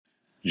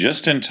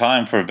Just in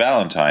time for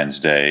Valentine's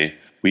Day,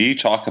 we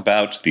talk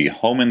about the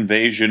home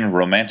invasion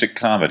romantic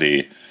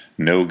comedy,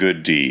 No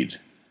Good Deed.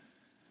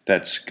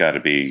 That's gotta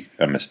be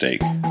a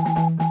mistake.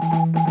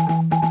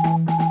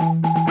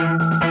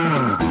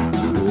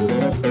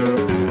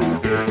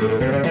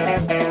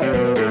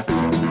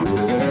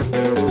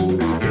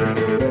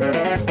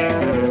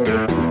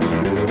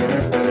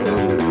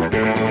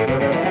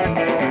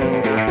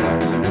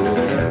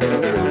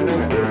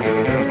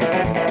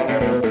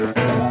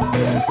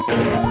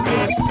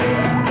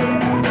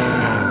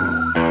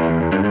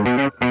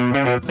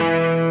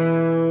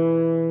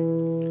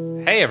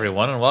 Hey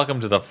everyone, and welcome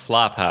to the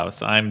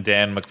Flophouse. I'm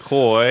Dan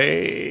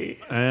McCoy.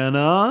 And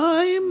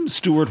I'm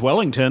Stuart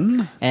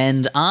Wellington.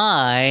 And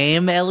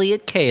I'm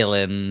Elliott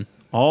Kalin.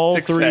 All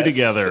Success. three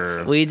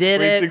together. We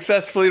did We it.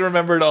 successfully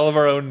remembered all of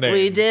our own names.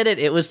 We did it.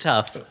 It was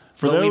tough.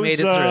 For but those, we made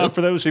it through.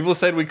 For those, People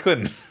said we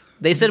couldn't,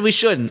 They said we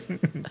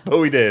shouldn't. but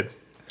we did.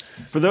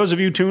 for those of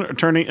you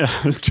turning in.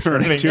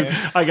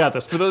 I got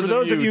this. For those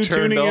of you tuning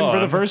turned in for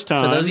the on. first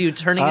time, For those of you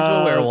turning into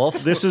a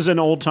werewolf. this is an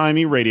old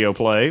timey radio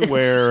play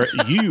where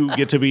you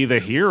get to be the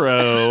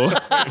hero.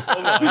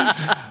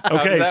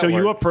 Okay, that so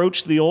you work?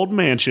 approach the old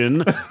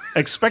mansion,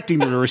 expecting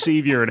to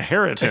receive your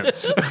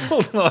inheritance.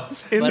 Hold on.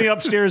 In the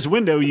upstairs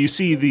window, you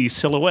see the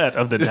silhouette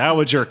of the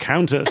Dowager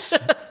Countess.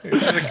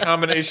 This is a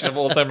combination of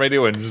old-time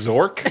radio and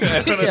Zork.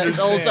 I don't Yeah, it's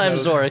old time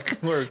Zork.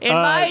 In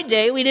my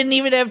day, we didn't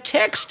even have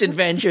text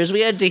adventures.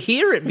 We had to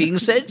hear it being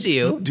said to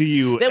you. Do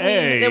you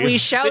That we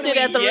shouted Then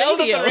we at the yelled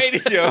radio. at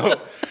the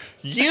radio.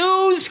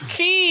 Use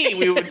key,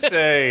 we would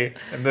say.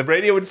 And the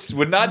radio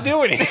would not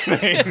do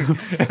anything.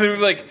 And they would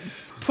be like,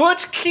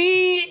 put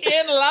key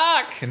in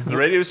lock. And the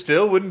radio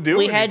still wouldn't do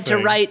We anything. had to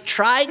write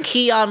try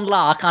key on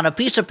lock on a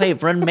piece of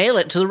paper and mail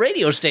it to the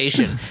radio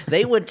station.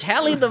 They would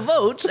tally the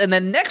votes, and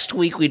then next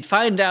week we'd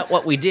find out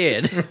what we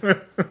did.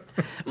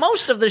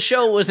 Most of the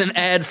show was an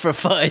ad for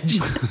fudge.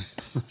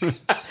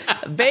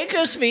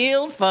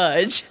 Bakersfield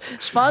Fudge,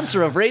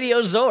 sponsor of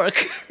Radio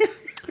Zork.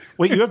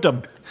 Wait,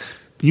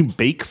 you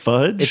bake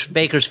fudge? It's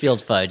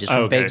Bakersfield Fudge. It's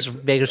from Okay.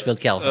 Bakersfield,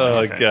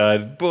 California. Oh,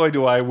 God. Boy,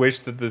 do I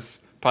wish that this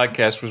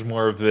podcast was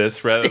more of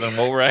this rather than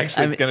what we're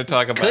actually going to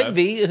talk about. Could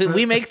be.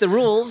 We make the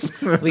rules.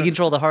 We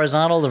control the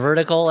horizontal, the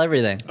vertical,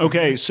 everything.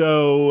 Okay,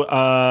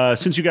 so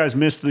since you guys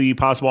missed the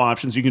possible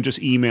options, you can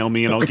just email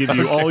me and I'll give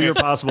you all your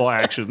possible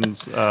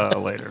actions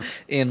later.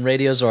 In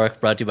Radio Zork,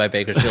 brought to you by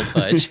Bakersfield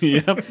Fudge.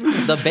 Yep.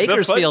 The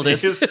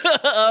Bakersfieldist.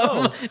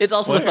 It's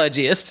also the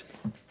fudgiest.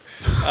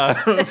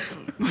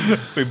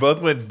 We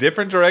both went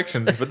different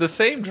directions, but the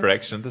same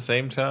direction at the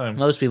same time.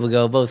 Most people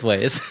go both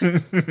ways.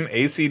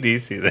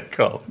 ACDC, they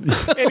call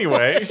it.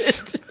 Anyway,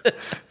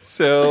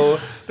 so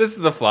this is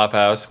the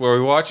Flophouse, where we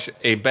watch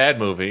a bad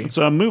movie. It's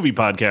a movie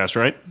podcast,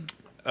 right?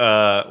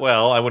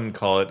 Well, I wouldn't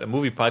call it a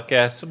movie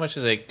podcast so much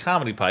as a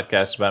comedy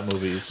podcast about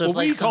movies. So it's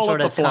Well, we like some call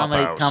sort it of the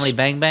Flophouse. comedy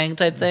bang bang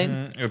type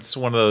thing. It's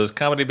one of those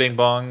comedy bing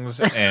bongs,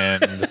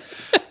 and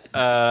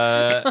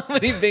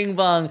Comedy Bing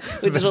Bong,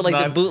 which is That's like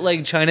the not-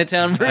 bootleg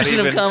Chinatown version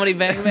even- of Comedy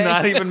Bang Bang.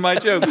 not even my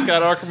joke.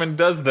 Scott Ackerman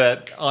does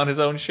that on his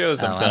own show Oh,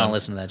 sometimes. I don't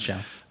listen to that show.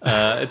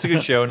 It's a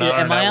good show, not our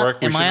am I network.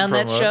 on, am I on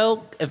that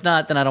show? If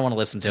not, then I don't want to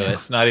listen to it.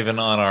 It's not even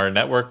on our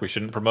network. We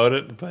shouldn't promote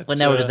it. But What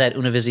network is that?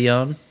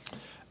 Univision?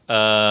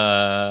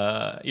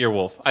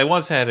 Earwolf. I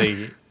once had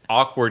a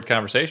awkward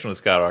conversation with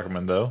Scott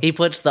Ackerman, though. He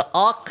puts the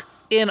awk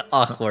in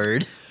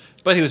awkward.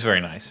 But he was very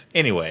nice.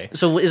 Anyway,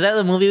 So is that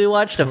the movie we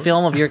watched? A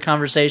film of your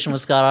conversation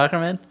with Scott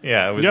Ackerman?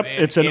 yeah, it was. Yep,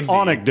 it's an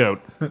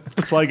anecdote.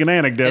 It's like an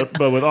anecdote,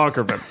 but with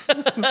Ackerman.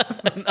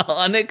 An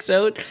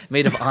anecdote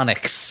made of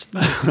onyx.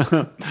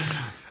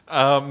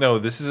 No,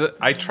 this is.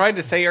 I tried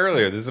to say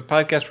earlier. This is a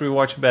podcast where we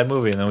watch a bad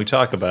movie and then we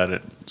talk about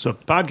it. So,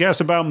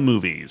 podcast about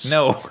movies.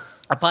 No.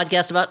 A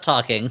podcast about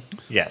talking.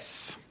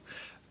 Yes.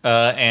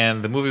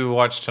 And the movie we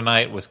watched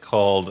tonight was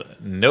called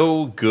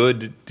No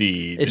Good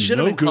Deed. It should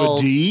have No been Good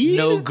called Deed?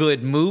 No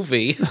Good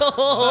Movie.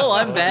 Oh,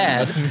 I'm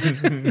bad.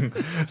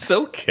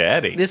 So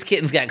catty. This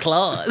kitten's got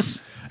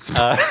claws.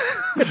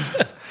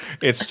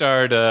 It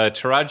starred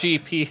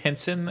Taraji P.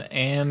 Henson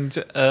and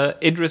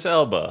Idris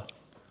Elba.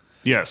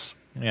 Yes.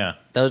 Yeah.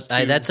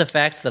 That's a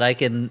fact that I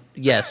can,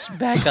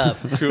 back up.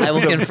 I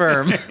will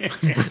confirm.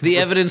 The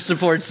evidence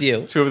supports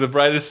you. Two of the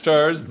brightest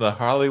stars in the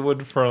Hollywood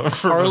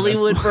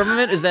Harleywood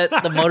firmament? Is that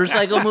the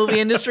motorcycle movie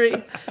industry?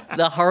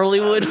 The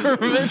Harleywood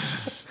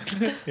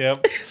firmament?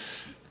 Yep.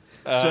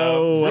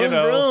 So, You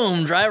know,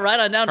 Vroom, drive right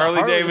on down to Harley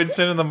Harley.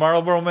 Davidson and the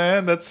Marlboro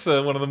Man. That's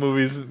one of the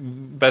movies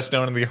best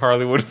known in the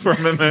Hollywood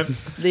firmament.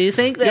 Do you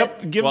think that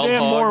yep, give Wild Dan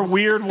more hogs.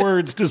 weird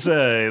words to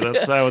say.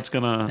 That's how it's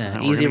going to...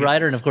 Easy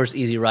Rider and, of course,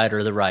 Easy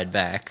Rider, the ride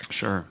back.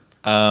 Sure.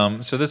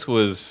 So this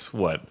was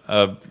what?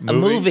 A A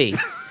movie.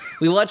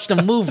 We watched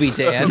a movie,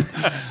 Dan.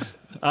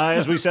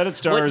 As we said, it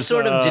stars... What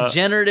sort of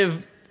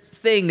degenerative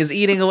thing is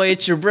eating away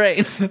at your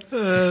brain?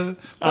 Probably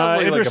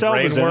like Idris a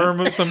Elba's in it.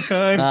 brainworm of some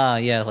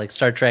kind. Yeah, like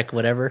Star Trek,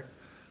 whatever.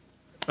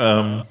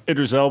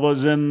 Idris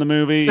Elba's in the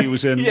movie. He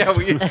was in... Yeah,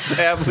 we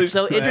established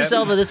So Idris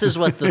Elba, this is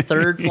what, the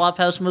third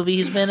Flophouse movie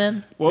he's been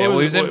in? What Yeah, well,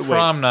 he was wait, in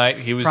Prom Night.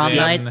 He was Prom in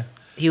Night.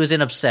 He was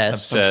in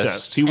Obsessed.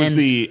 Obsessed. He was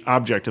And- the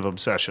object of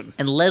obsession.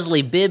 And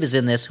Leslie Bibb is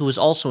in this, who was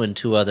also in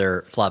 2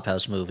 other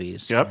Flophouse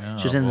movies. Yep.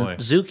 She was in boy.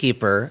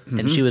 Zookeeper,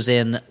 and she was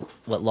in,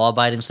 Law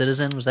Abiding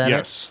Citizen? Was that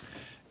Yes.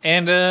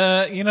 And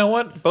you know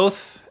what?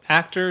 Both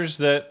actors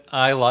that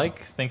I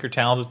think are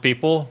talented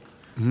people,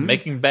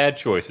 making bad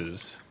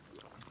choices.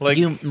 Like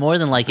You more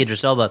than like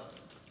Idris Elba.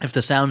 If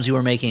the sounds you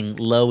were making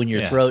low in your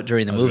Yeah. throat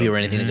during the movie were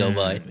anything to go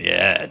by.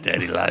 yeah,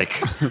 daddy like,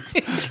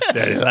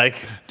 daddy like,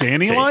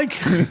 Danny like?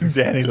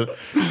 daddy like,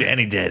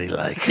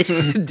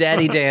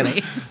 Daddy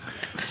Danny.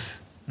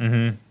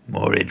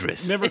 more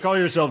Idris. Never call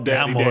yourself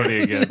Daddy Now more. Danny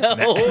again. Now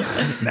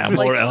It's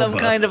more like some Elba.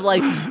 kind of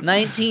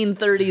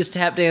 1930s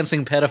tap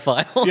dancing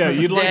pedophile. Yeah,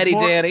 you'd like Daddy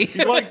more, Danny.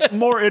 You'd like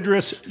more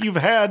Idris. You've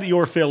had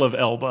your fill of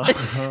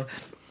Elba.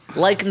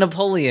 Like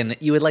Napoleon,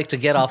 you would like to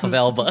get off of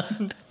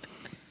Elba.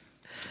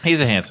 He's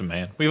a handsome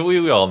man.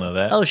 We all know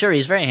that. Oh, sure,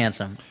 he's very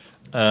handsome.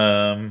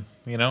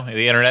 You know,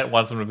 the internet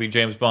wants him to be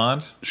James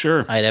Bond,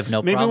 Sure. I'd have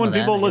no Maybe problem when with that,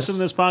 people I listen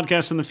guess. to this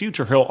podcast in the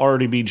future, he'll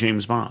already be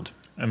James Bond.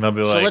 and they'll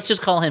be So like, let's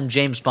just call him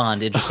James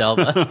Bond, Idris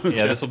Elba.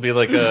 yeah, this will be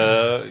like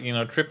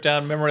a trip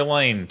down memory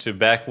lane to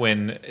back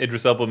when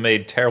Idris Elba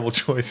made terrible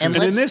choices. And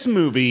And in Let's- this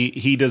movie,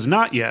 he does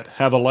not yet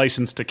have a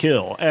license to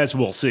kill, as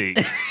we'll see.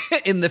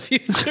 in the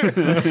future.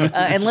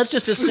 And let's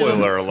just assume.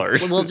 Spoiler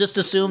alert. We'll just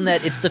assume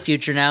that it's the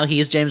future now. He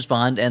is James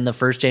Bond, and the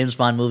first James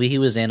Bond movie he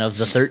was in, of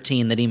the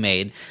 13 that he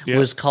made, Yeah.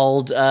 was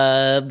called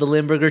The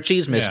Limburger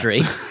Cheese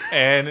Mystery.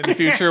 And in the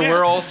future,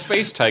 we're all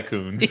space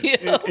tycoons.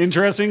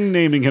 Interesting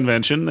naming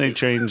convention. They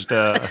changed.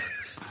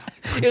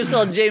 It was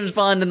called James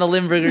Bond and the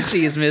Limburger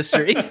Cheese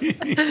Mystery.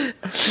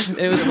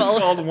 It was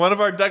followed. Called One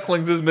of Our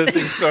Ducklings is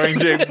Missing, starring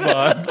James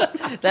Bond.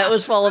 That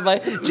was followed by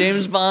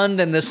James Bond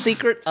and the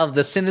Secret of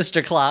the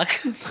Sinister Clock.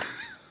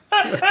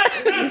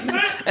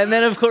 And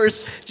then, of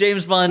course,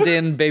 James Bond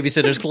in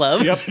Babysitter's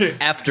Club. Yep.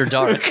 After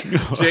Dark.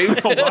 James,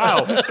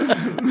 Wow.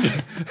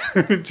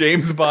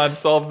 James Bond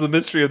solves the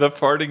mystery of the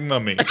farting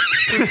mummy.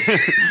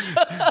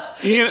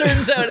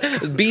 Turns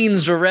out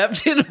beans were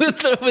wrapped in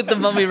with the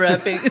mummy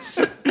wrappings.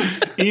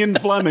 Ian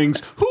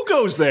Fleming's Who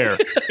Goes There?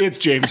 It's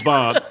James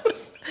Bond.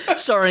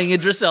 Starring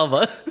Idris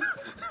Elba.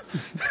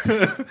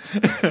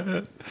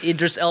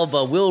 Idris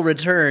Elba will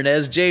return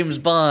as James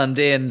Bond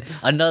in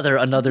another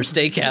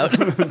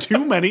stakeout.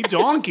 Too many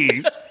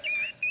donkeys.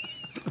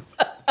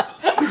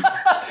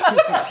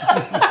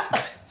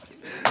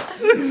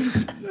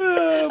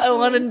 I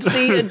want to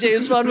see a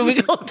James Bond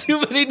movie called Too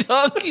Many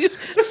Donkeys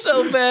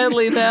so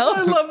badly I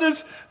now. love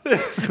this.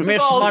 Miss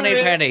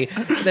Moneypenny,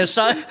 there's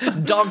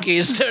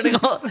donkeys turning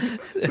on.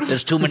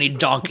 There's too many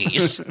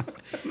donkeys.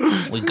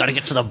 We got to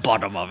get to the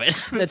bottom of it.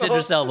 That's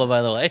Idris Elba,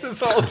 by the way.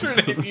 This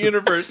alternate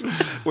universe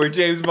where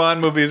James Bond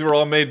movies were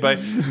all made by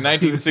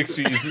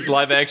 1960s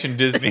live-action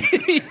Disney.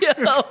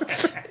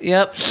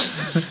 Yep.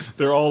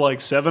 They're all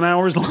like 7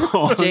 hours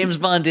long. James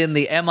Bond in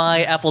the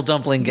MI Apple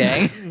Dumpling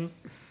Gang.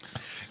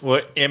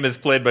 Well, M is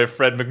played by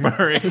Fred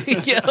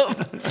McMurray.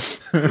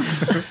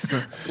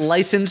 Yep.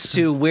 Licensed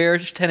to wear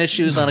tennis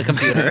shoes on a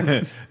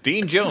computer.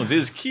 Dean Jones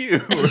is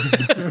Q.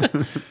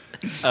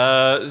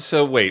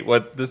 So wait,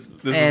 what? This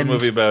was a And-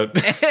 movie about.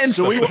 And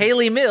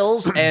Haley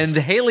Mills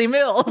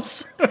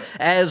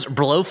as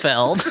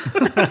Blofeld.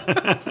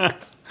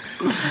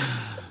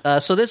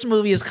 So this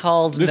movie is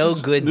called This No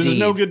is, Good This Deed. is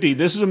No Good Deed.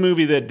 This is a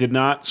movie that did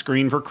not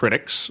screen for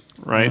critics,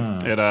 right?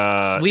 We it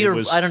are.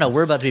 was, I don't know.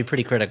 We're about to be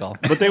pretty critical.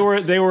 but they were.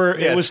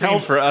 Yeah, it was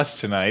held for us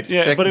tonight.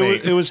 Yeah, but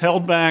Checkmate. it was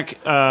held back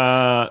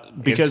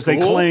because they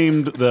school?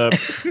 claimed the.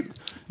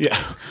 Yeah,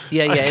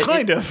 Yeah.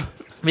 kind of.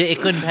 It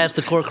couldn't pass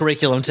the core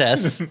curriculum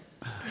tests.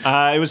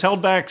 It was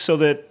held back so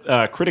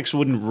that critics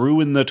wouldn't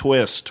ruin the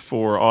twist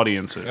for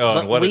audiences.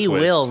 Oh, But what a we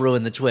twist. will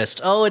ruin the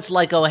twist. Oh, it's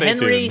like Stay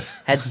Henry tuned.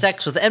 had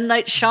sex with M.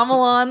 Night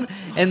Shyamalan,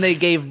 and they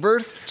gave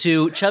birth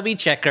to Chubby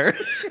Checker.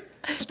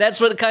 That's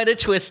what kind of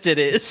twist it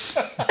is.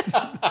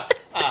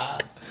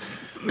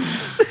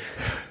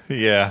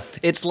 Yeah.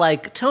 It's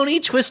like Tony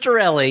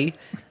Twisterelli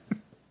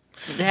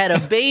had a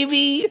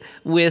baby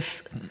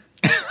with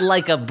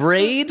like a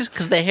braid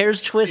because the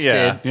hair's twisted.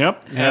 Yeah.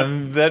 Yep.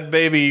 And that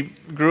baby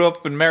grew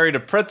up and married a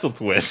pretzel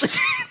twist.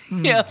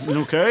 Yeah.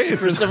 Okay.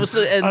 It's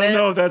And I don't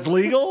know if that's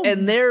legal.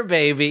 And their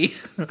baby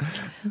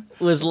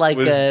was like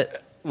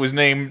was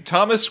named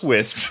Thomas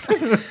Whist.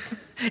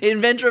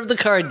 inventor of the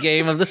card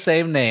game of the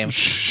same name.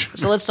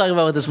 So let's talk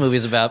about what this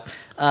movie's about.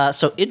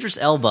 So Idris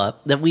Elba,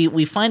 that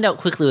we find out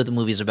quickly what the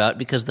movie's about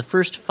because the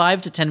first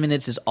 5 to 10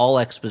 minutes is all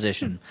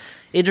exposition.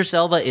 Idris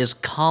Elba is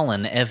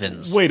Colin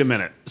Evans. Wait a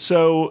minute.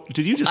 So,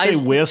 did you just say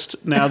whist?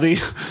 Now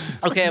the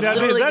Okay, I've Now, is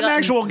literally that an gotten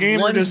actual game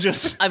or is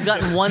just I've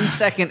gotten 1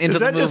 second into is the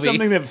that movie. just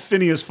something that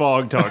Phineas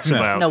Fogg talks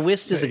about? No,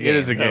 whist is a game. It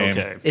is a game.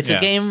 Okay. It's Yeah.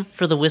 a game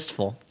for the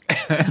wistful.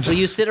 Where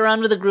you sit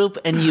around with a group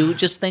and you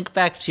just think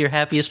back to your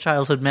happiest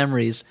childhood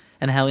memories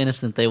and how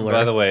innocent they were.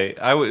 By the way,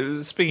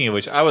 speaking of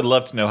which, I would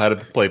love to know how to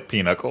play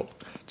Pinochle.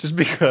 Just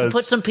because.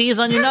 Put some peas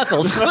on your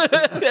knuckles.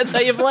 That's how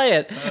you play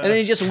it. And then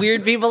you just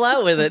weird people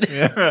out with it.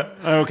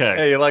 Okay.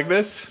 Hey, you like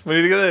this? What do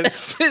you think of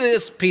this?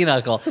 This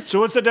pinochle. So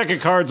what's the deck of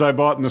cards I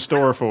bought in the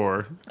store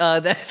for?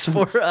 That's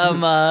for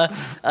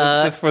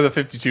That's for the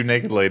 52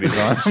 naked ladies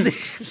on.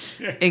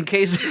 in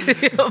case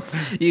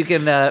you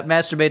can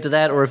masturbate to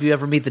that, or if you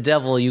ever meet the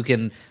devil, you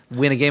can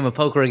win a game of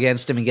poker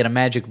against him and get a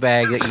magic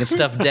bag that you can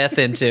stuff death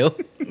into.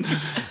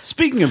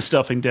 Speaking of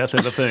stuffing death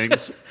into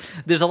things,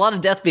 There's a lot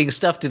of death being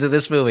stuffed into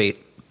this movie.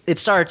 It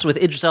starts with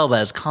Idris Elba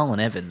as Colin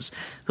Evans,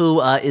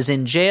 who is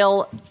in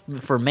jail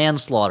for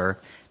manslaughter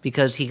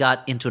because he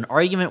got into an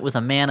argument with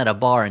a man at a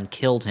bar and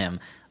killed him.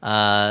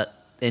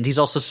 And he's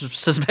also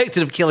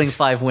suspected of killing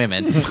 5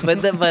 women,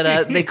 but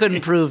they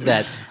couldn't prove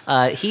that.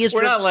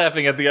 We're not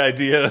laughing at the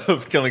idea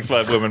of killing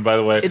 5 women, by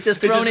the way. It's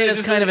just thrown in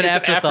as kind of an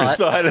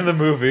afterthought in the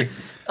movie.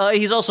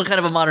 He's also kind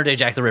of a modern-day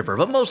Jack the Ripper,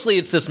 but mostly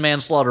it's this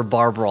manslaughter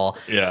bar brawl.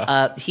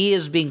 Yeah. He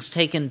is being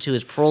taken to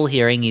his parole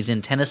hearing. He's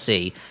in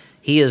Tennessee.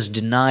 He is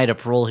denied a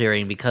parole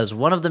hearing because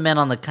one of the men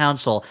on the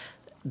council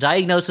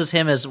diagnoses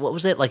him as, what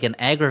was it, like an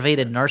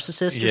aggravated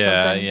narcissist or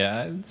something?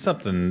 Yeah,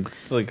 something.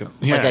 It's like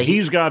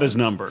he's got his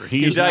number.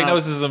 he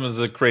diagnoses him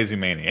as a crazy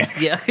maniac.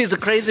 Yeah, he's a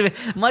crazy,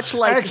 much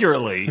like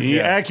Accurately.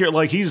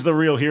 He's the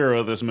real hero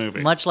of this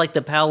movie. much like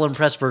the Powell and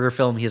Pressburger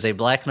film. He is a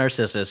black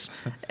narcissus,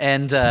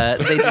 and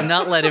they do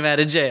not let him out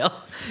of jail.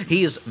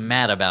 He is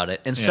mad about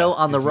it, and so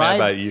on the he's mad ride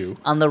about you.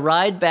 on the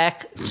ride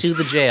back to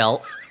the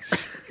jail,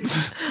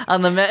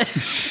 on the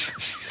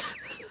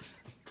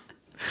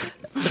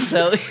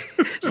so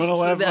Want to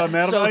laugh about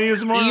mad so about you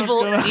some more?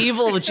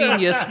 evil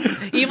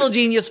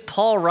genius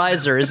Paul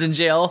Reiser is in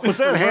jail. What's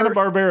that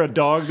Hanna-Barbera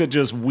dog that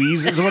just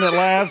wheezes when it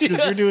laughs?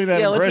 Because you're doing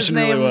that what's his impression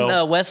name? really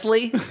well.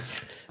 Wesley?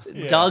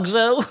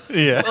 Dogzo?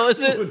 Yeah. What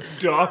was it?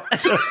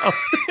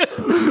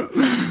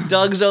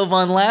 Dogzo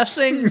von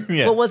Laughsing?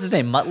 Yeah. What was his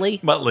name?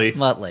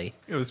 Muttley.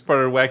 It was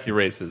part of Wacky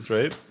Races,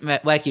 right?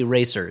 Wacky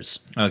Racers.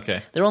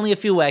 Okay. There are only a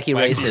few wacky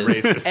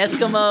races.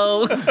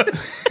 Eskimo.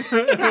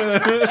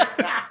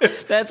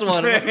 That's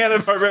one.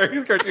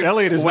 Hanna-Barbera's cartoon.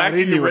 Elliott is not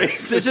into it.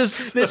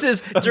 Races. This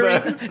is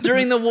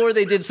during the war.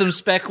 They did some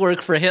spec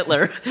work for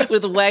Hitler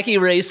with Wacky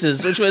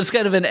Races, which was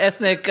kind of an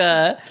anti-ethnic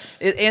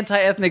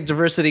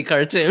diversity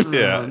cartoon.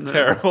 Yeah,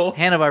 terrible.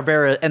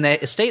 Hanna-Barbera and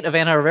the estate of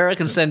Hanna-Barbera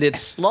can send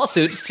its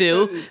lawsuits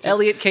to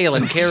Elliott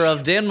Kalin, care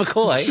of Dan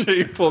McCoy.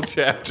 Shameful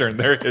chapter in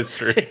their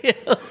history.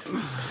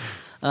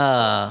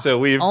 So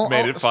we've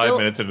made it 5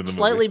 minutes into the movie.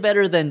 Slightly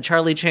better than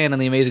Charlie Chan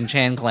and the Amazing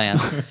Chan Clan.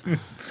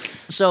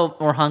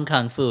 Or Hong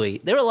Kong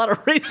Phooey. There were a lot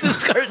of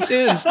racist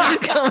cartoons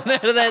coming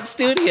out of that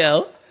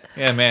studio.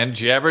 Yeah, man,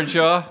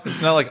 Jabberjaw.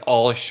 It's not like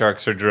all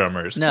sharks are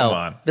drummers. No, Come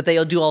on. but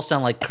they do all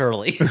sound like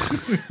Curly.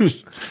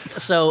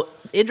 So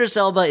Idris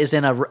Elba is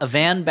in a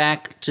van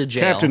back to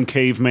jail. Captain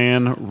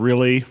Caveman,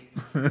 really?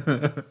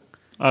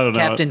 I don't know.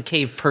 Captain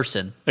Cave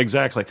Person.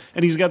 Exactly.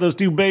 And he's got those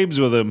 2 babes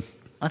with him.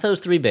 I thought it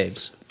was 3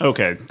 babes.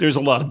 Okay, there's a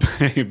lot of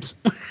babes.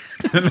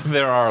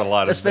 There are a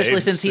lot of Especially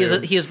babes, since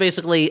he is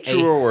basically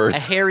Truer words. a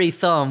hairy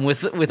thumb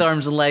with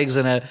arms and legs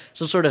and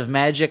some sort of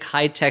magic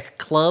high-tech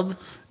club.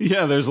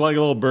 Yeah, there's like a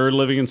little bird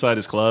living inside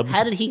his club.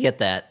 How did he get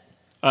that?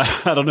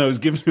 I don't know. It was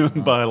given to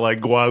him by like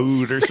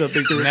Gwaoud or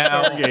something through a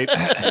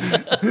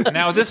Stargate.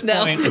 Now, at this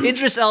Now, point...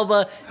 Idris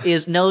Elba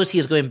knows he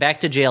is going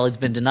back to jail. He's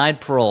been denied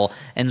parole,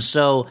 and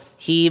so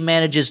he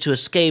manages to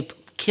escape,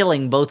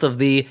 killing both of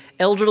the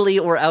elderly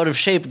or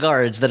out-of-shape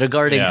guards that are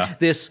guarding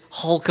this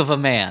hulk of a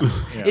man.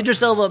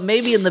 Idris Elba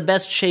may be in the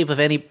best shape of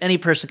any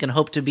person can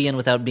hope to be in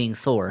without being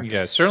Thor.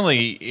 Yeah,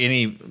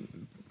 certainly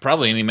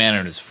probably any man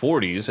in his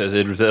 40s, as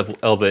Idris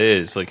Elba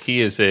is, like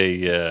he is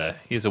a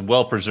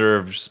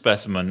well-preserved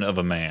specimen of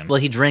a man.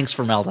 Well, he drinks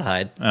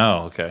formaldehyde.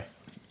 Oh, okay.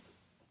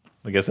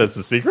 I guess that's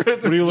the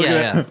secret. What are you looking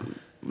at?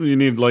 You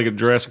need like a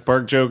Jurassic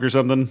Park joke or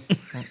something?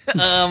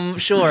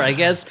 Sure, I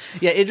guess.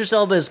 Yeah, Idris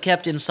Elba is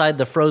kept inside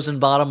the frozen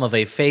bottom of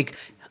a fake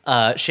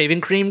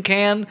shaving cream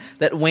can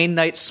that Wayne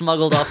Knight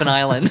smuggled off an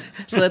island.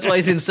 So that's why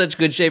he's in such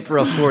good shape for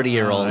a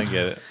 40-year-old. I get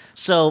it.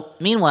 So,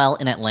 meanwhile,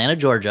 in Atlanta,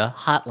 Georgia,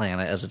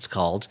 Hotlanta as it's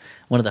called,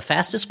 one of the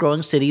fastest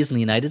growing cities in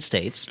the United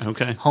States,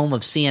 home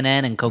of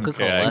CNN and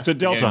Coca-Cola. It's a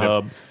Delta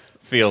hub.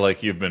 Feel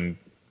like you've been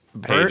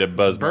paid to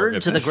buzzword.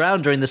 Burned to the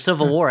ground during the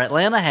Civil War,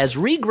 Atlanta has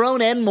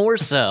regrown and more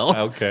so.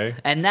 Okay.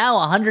 And now,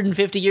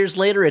 150 years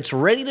later, it's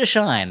ready to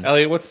shine.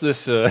 Elliot, what's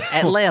this?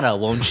 Atlanta,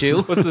 won't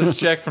you? What's this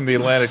check from the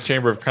Atlantic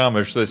Chamber of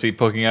Commerce that I see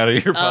poking out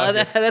of your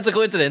pocket? That's a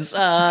coincidence.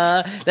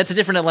 That's a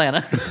different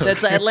Atlanta.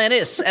 That's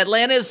Atlantis.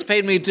 Atlantis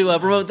paid me to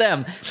promote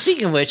them.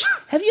 Speaking of which,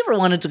 have you ever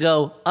wanted to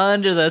go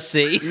under the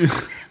sea?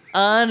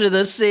 Under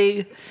the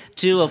sea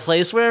to a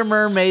place where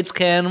mermaids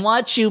can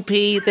watch you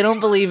pee. They don't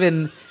believe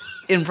in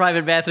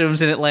private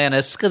bathrooms in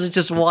Atlantis because it's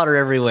just water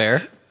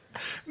everywhere.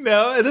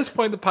 No, at this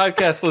point, the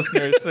podcast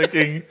listener is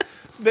thinking,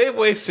 they've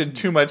wasted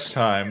too much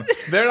time.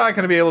 They're not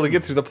going to be able to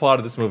get through the plot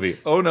of this movie.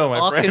 Oh, no,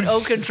 my friend.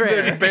 Au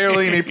contraire. There's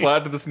barely any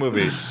plot to this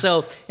movie.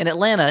 So, in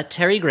Atlanta,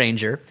 Terry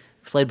Granger,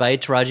 played by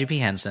Taraji P.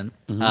 Henson,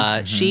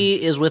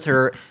 she is with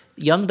her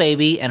young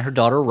baby and her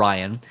daughter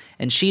Ryan,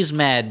 and she's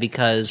mad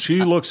because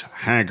She looks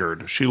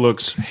haggard. She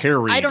looks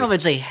hairy. I don't know if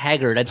I'd say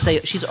haggard. I'd say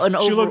she's an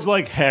She looks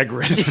like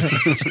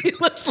Hagrid. She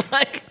looks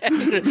like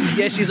Hagrid.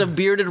 Yeah, she's a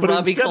bearded But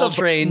Robbie instead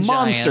Coltrane of giant.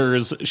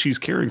 monsters, she's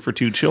caring for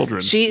 2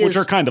 children, She which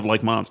is- are kind of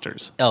like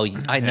monsters. Oh,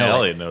 I know. Yeah, it.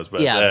 Elliott knows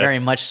about yeah, that. very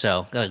much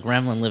so. Got a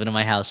gremlin living in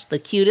my house. The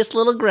cutest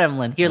little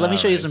gremlin. Here, let me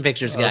show you some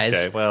pictures, guys.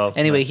 Okay, well,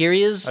 anyway, here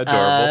he is.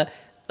 adorable.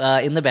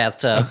 In the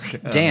bathtub.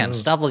 Dan,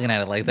 stop looking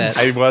at it like that.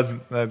 I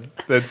wasn't.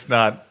 That's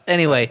not.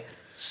 Anyway,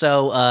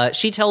 so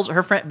she tells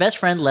her best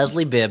friend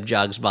Leslie Bibb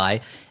jogs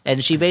by,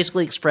 and she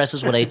basically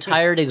expresses what a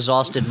tired,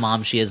 exhausted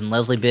mom she is. And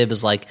Leslie Bibb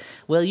is like,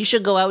 "Well, you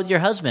should go out with your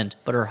husband."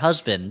 But her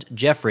husband,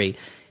 Jeffrey,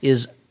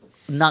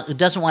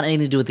 doesn't want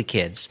anything to do with the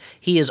kids.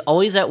 He is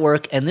always at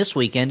work, and this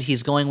weekend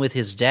he's going with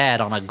his dad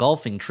on a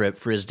golfing trip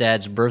for his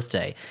dad's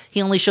birthday. He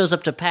only shows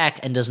up to pack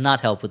and does not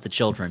help with the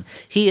children.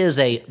 He is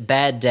a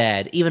bad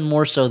dad, even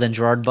more so than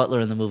Gerard Butler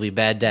in the movie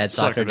Bad Dad,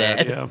 Soccer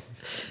Dad. Yeah.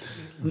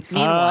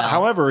 Meanwhile,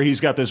 However, he's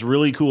got this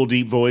really cool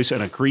deep voice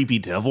and a creepy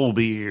devil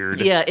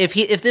beard. yeah, if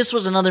this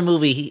was another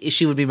movie,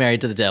 she would be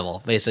married to the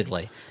devil,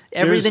 basically.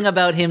 Everything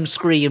about him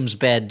screams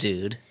bad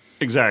dude.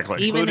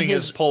 Exactly. Even Including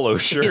his polo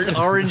shirt. His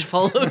orange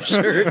polo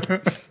shirt.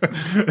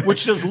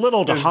 Which does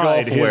little to His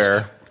hide golf his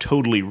wear.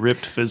 totally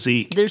ripped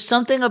physique. There's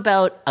something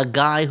about a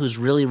guy who's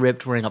really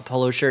ripped wearing a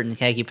polo shirt and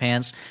khaki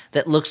pants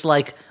that looks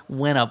like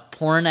when a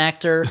porn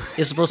actor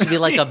is supposed to be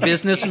like a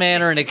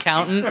businessman or an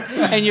accountant,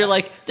 and you're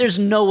like, there's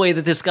no way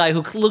that this guy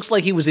who looks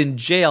like he was in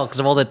jail because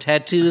of all the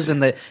tattoos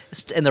and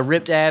the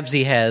ripped abs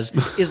he has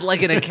is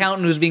like an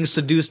accountant who's being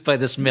seduced by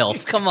this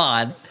MILF. Come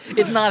on.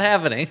 It's not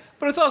happening.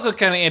 But it's also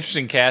kind of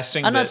interesting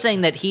casting. I'm not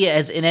saying that he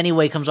as in any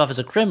way comes off as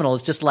a criminal.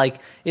 It's just like,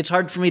 it's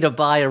hard for me to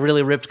buy a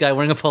really ripped guy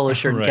wearing a polo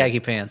shirt and Right. khaki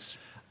pants.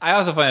 I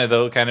also find it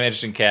though kind of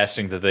interesting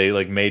casting that they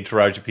like made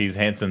Taraji P's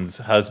Henson's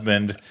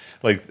husband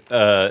like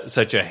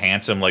such a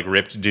handsome like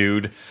ripped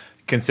dude,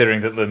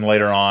 considering that then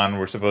later on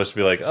we're supposed to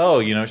be like, oh,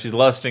 you know, she's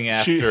lusting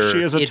after.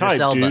 She is a Idris type,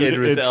 Elba. dude.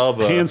 Idris It's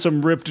Elba.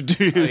 handsome, ripped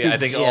dude. Yeah, I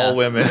think Yeah. all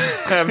women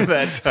have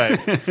that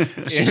type.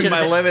 In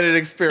my limited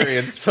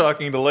experience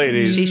talking to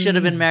ladies, She should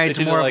have been married they to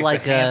should more have of like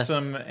like the a...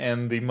 handsome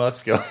and the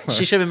muscular.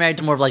 She should have been married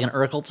to more of like an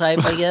Urkel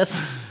type, I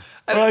guess.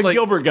 like-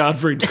 Gilbert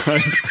Gottfried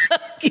type.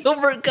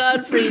 Gilbert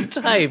Gottfried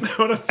type.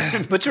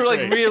 But you're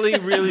like really,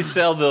 really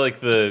sell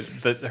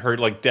the her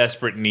like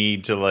desperate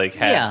need to like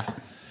have. Yeah.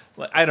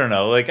 Like, I don't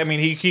know. Like I mean,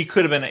 he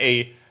could have been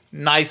a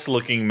nice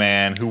looking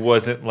man who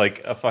wasn't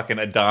like a fucking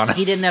Adonis.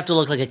 He didn't have to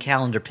look like a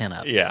calendar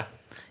pinup. Yeah.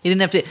 He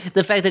didn't have to.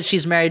 The fact that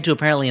she's married to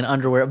apparently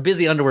a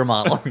busy underwear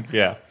model.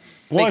 Yeah.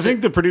 Well, I Makes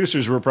think the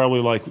producers were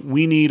probably like,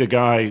 we need a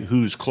guy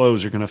whose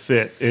clothes are going to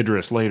fit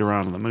Idris later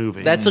on in the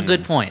movie. That's a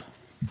good point.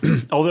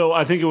 Although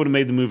I think it would have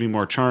made the movie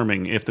more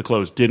charming if the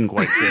clothes didn't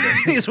quite fit him.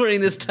 He's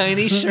wearing this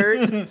tiny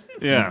shirt.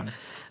 Yeah.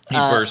 He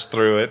burst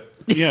through it.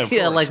 Yeah, of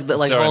Yeah, course.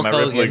 like Sorry, Hulk my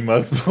rippling Hogan.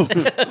 muscles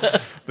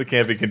that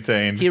can't be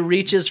contained. He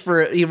reaches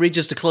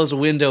to close a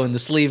window and the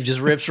sleeve just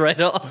rips right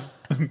off.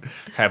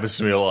 Happens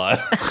to me a lot.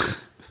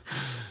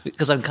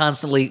 Because I'm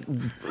constantly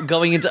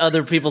going into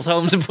other people's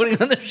homes and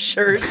putting on their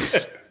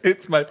shirts.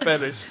 It's my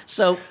fetish.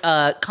 So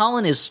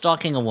Colin is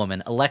stalking a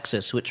woman,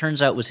 Alexis, who it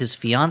turns out was his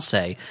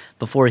fiancée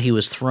before he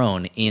was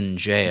thrown in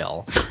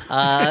jail.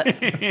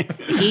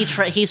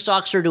 He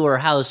stalks her to her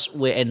house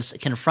and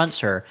confronts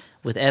her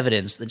with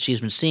evidence that she's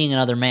been seeing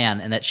another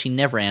man and that she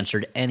never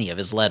answered any of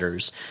his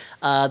letters.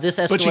 This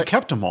But she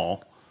kept them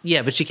all.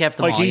 Yeah, but she kept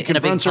them Like, all he in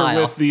a big confronts her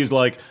pile. with these,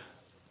 like,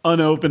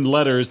 unopened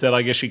letters that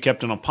I guess she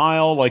kept in a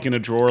pile, like in a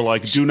drawer,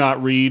 like, do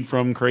not read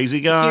from crazy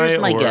guy. Here's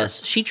my or-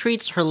 guess. She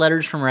treats her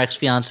letters from her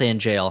ex-fiancé in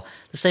jail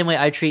the same way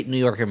I treat New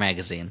Yorker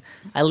magazine.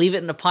 I leave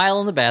it in a pile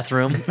in the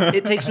bathroom.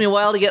 It takes me a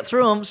while to get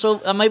through them,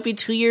 so I might be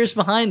 2 years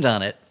behind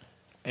on it.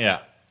 Yeah.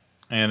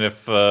 And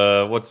if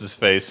what's his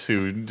face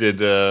who did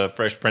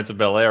Fresh Prince of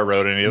Bel-Air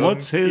wrote any of them,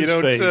 What's his you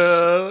don't, face?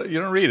 you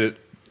don't read it.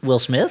 Will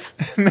Smith?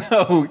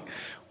 No,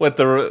 what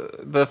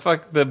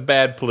the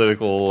bad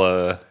political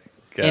guy.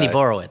 Andy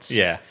Borowitz.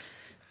 Yeah.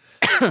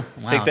 Wow.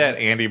 Take that,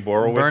 Andy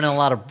Borowitz. Burning a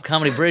lot of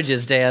comedy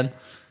bridges, Dan.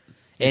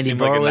 Andy seem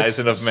like a Borowitz, nice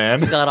enough man.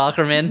 Scott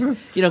Aukerman.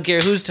 You don't care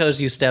whose toes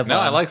you step No,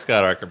 on. I like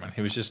Scott Aukerman.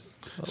 He was just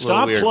a little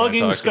Stop weird when I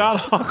plugging talked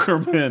to him. Scott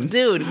Aukerman.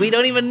 Dude, we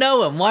don't even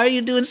know him. Why are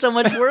you doing so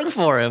much work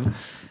for him?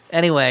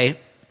 Anyway,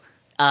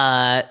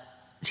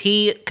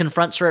 he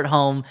confronts her at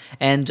home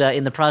and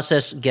in the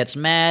process gets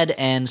mad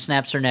and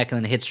snaps her neck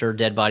and then hits her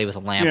dead body with a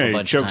lamp Yeah, a he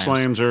bunch of choke times.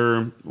 slams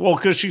her. Well,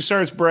 because she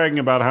starts bragging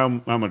about how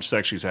much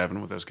sex she's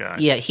having with this guy.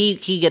 Yeah,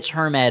 he gets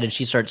her mad and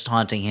she starts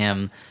taunting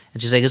him.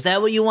 And she's like, is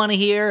that what you want to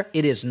hear?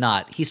 It is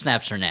not. He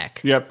snaps her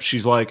neck. Yep,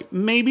 she's like,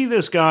 maybe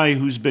this guy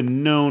who's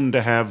been known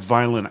to have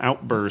violent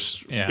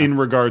outbursts Yeah. in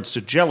regards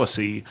to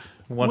jealousy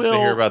Wants to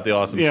hear about the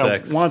awesome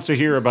sex. wants to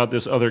hear about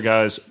this other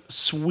guy's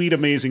sweet,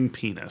 amazing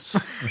penis.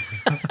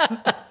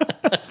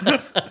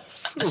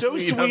 So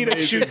sweet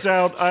it shoots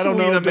out, I don't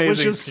Sweet, know, amazing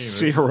delicious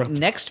penis. syrup.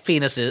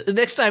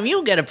 Next time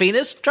you get a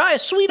penis, try a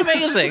Sweet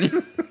Amazing.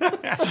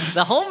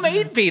 The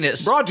homemade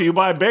penis. Brought to you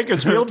by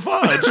Bakersfield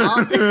Fudge.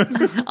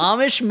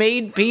 Amish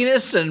made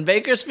penis and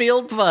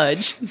Bakersfield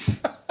fudge.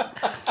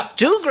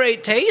 Two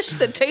great tastes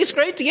that taste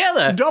great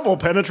together. Double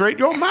penetrate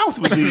your mouth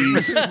with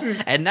these.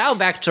 And now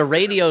back to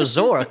Radio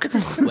Zork.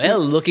 Well,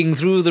 looking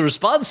through the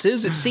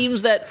responses, it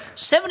seems that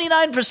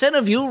 79%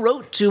 of you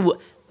wrote to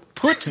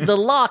put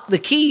the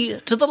key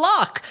to the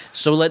lock.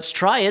 So let's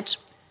try it.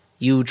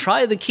 You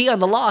try the key on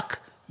the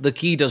lock. The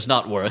key does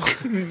not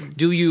work.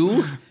 Do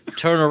you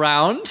turn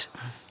around,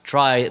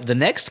 try the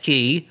next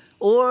key,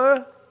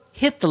 or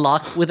hit the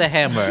lock with a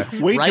hammer?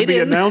 Wait to be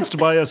announced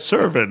by a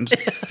servant.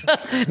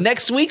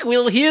 Next week,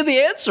 we'll hear the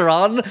answer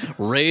on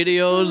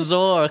Radio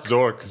Zork.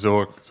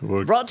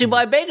 Zork. Brought to you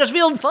by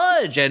Bakersfield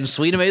Fudge and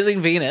Sweet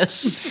Amazing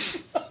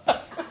Venus.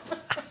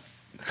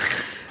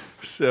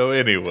 So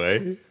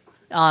anyway,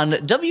 on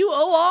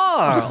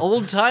WOR,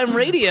 old time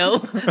radio,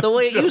 the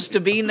way it used to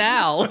be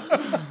now.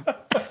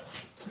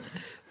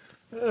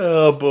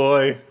 oh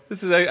boy,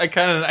 this is I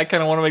kind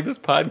of want to make this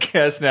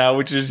podcast now,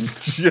 which is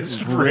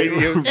just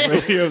Radio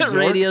Zork.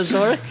 Radio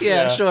Zork,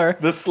 yeah, sure.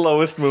 The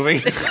slowest moving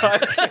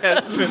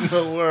podcast in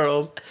the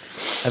world.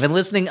 I've been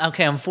listening.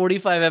 Okay, I'm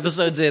 45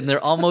 episodes in.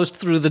 They're almost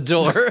through the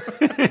door.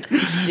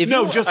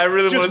 I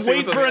really want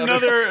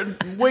to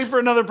wait for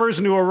another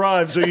person to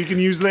arrive so you can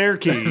use their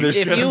key. There's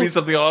going to be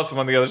something awesome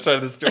on the other side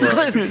of this door.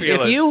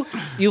 If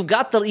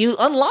you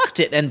unlocked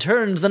it and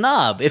turned the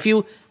knob. If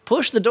you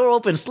push the door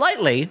open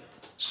slightly,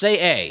 say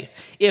A.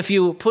 If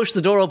you push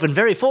the door open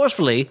very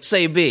forcefully,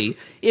 say B.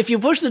 If you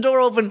push the door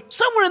open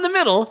somewhere in the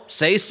middle,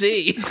 say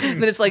C.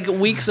 Then it's like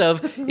weeks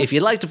of, if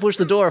you'd like to push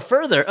the door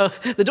further,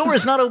 the door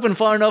is not open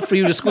far enough for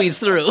you to squeeze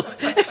through.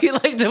 If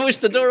you'd like to push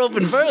the door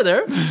open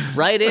further,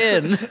 write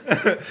in.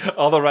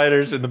 All the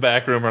writers in the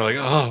back room are like,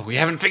 oh, we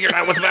haven't figured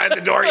out what's behind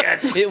the door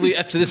yet.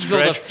 After this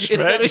it's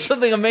got to be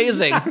something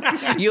amazing.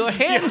 Your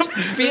hand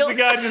feels... There's a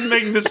guy just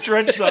making the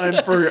stretch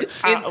sign for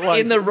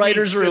in the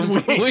writer's room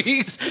for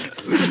weeks.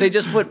 They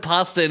just put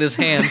pasta in his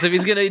hands. If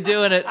he's going to be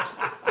doing it,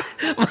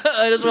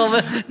 I just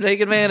want to take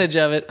advantage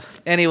of it.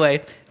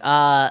 Anyway,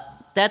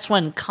 that's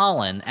when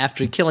Colin,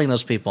 after killing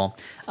those people,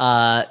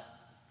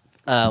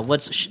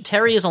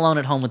 Terry is alone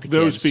at home with the kids.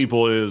 Those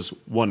people is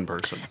one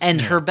person.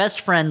 And her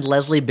best friend,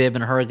 Leslie Bibb,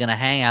 and her are going to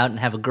hang out and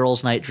have a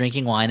girls' night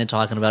drinking wine and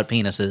talking about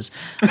penises.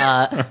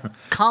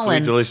 Colin,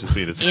 sweet, delicious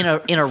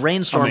penises. In a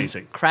rainstorm,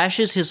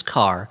 crashes his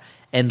car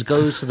and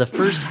goes to the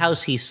first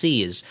house he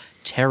sees,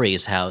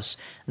 Terry's house.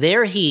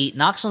 There he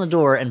knocks on the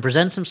door and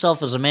presents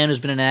himself as a man who's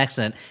been in an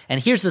accident. And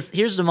here's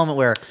the moment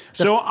where...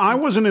 So I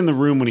wasn't in the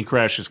room when he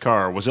crashed his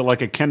car. Was it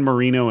like a Ken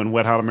Marino and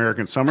Wet Hot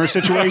American Summer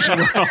situation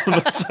where all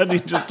of a sudden he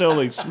just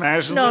totally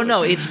smashes it?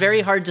 No. It's very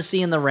hard to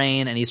see in the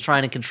rain, and he's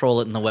trying to control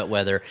it in the wet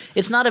weather.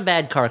 It's not a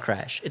bad car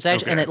crash. It's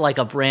actually... And like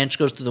a branch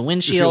goes through the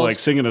windshield. Is he like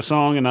singing a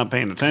song and not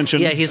paying attention?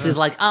 Yeah, he's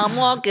like, I'm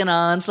walking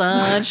on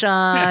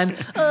sunshine,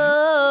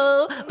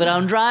 oh, but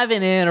I'm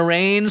driving in a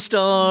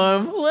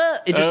rainstorm.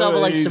 What? Idris Elba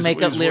likes to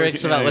make up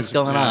lyrics about what's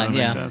going on.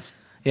 Makes sense.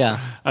 Yeah.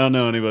 I don't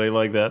know anybody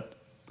like that.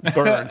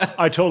 Burn.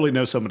 I totally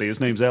know somebody. His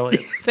name's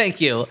Elliott.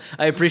 Thank you.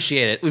 I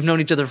appreciate it. We've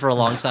known each other for a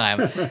long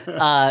time.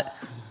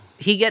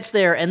 He gets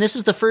there, and this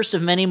is the first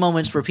of many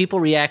moments where people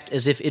react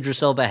as if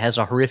Idris Elba has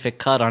a horrific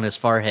cut on his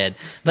forehead.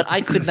 But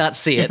I could not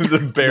see it. It's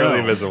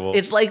barely visible.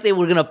 It's like they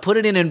were going to put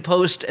it in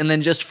post and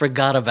then just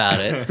forgot about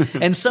it.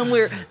 And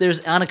somewhere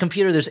on a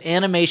computer, there's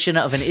animation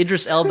of an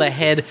Idris Elba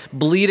head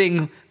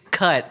bleeding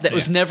cut that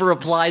was never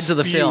applied to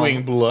the film.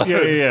 Spewing blood.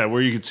 Yeah,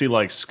 where you could see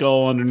like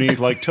skull underneath,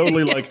 like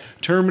totally like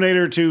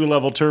Terminator 2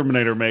 level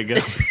Terminator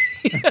makeup.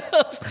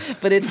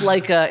 But it's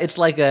like a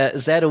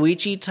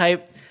Zatoichi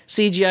type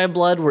CGI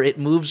blood where it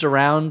moves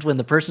around when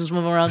the person's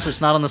moving around, so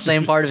it's not on the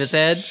same part of his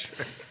head.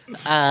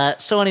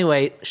 So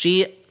anyway,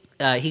 he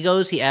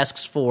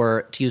asks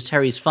to use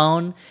Terry's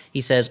phone. He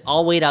says,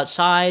 I'll wait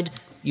outside.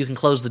 You can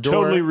close the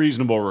door. Totally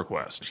reasonable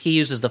request. He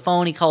uses the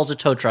phone. He calls a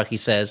tow truck, he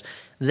says.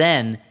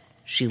 Then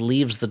she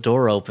leaves the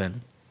door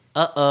open.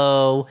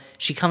 Uh-oh.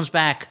 She comes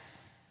back.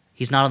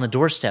 He's not on the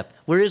doorstep.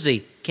 Where is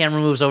he?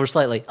 Camera moves over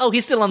slightly. Oh,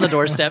 he's still on the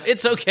doorstep.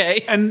 It's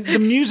okay. And the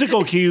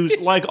musical cues,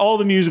 like all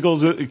the musical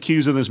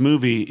cues in this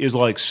movie, is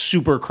like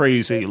super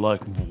crazy.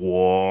 Like,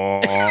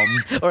 whoa.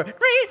 Or,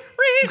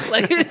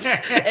 like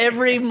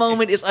every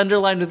moment is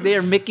underlined. They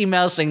are Mickey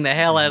Mousing the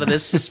hell out of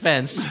this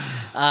suspense.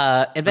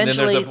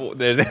 Eventually, and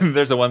then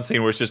there's a one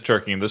scene where it's just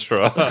turkey in the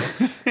straw.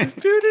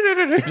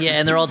 Yeah,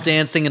 and they're all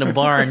dancing in a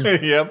barn.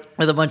 Yep.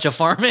 With a bunch of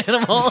farm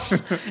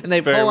animals, and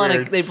they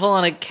pull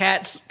on a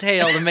cat's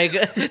tail to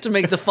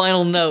make the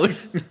final note.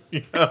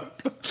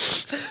 Yep.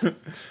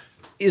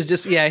 It's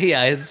just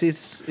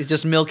it's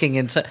just milking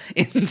in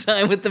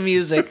time with the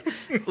music,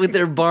 with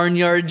their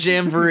barnyard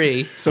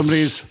jamboree.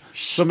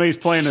 Somebody's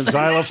playing a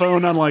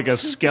xylophone on like a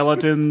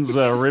skeleton's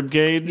rib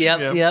cage.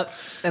 Yep.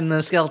 And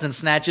the skeleton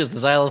snatches the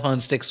xylophone,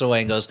 sticks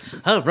away, and goes,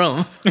 "Oh,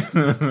 Rome."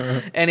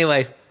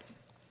 Anyway,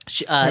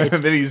 and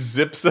then he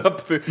zips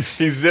up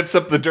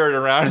the dirt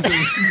around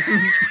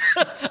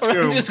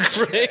his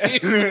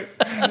grave,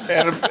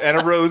 and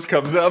a rose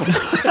comes up.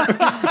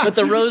 But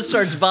the rose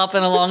starts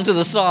bopping along to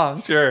the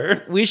song.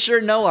 Sure, we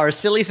sure know our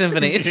silly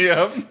symphonies.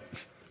 Yep.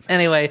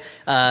 Anyway,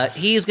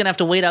 he's going to have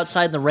to wait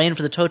outside in the rain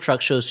for the tow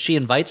truck shows. She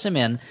invites him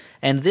in,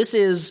 and this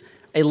is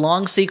a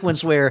long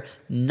sequence where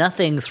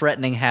nothing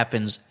threatening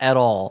happens at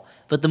all,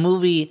 but the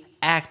movie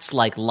acts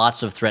like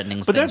lots of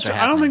threatening things are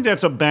happening. I don't think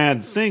that's a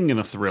bad thing in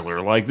a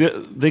thriller. Like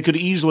they could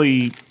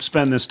easily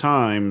spend this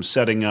time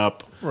setting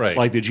up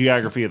like the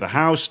geography of the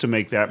house to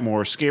make that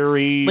more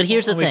scary. But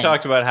here's the thing. We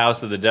talked about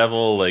House of the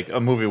Devil, like a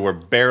movie where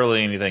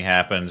barely anything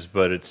happens,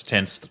 but it's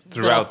tense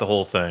throughout the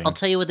whole thing. I'll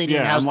tell you what they do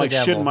in House of the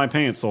Devil. I'm like shitting my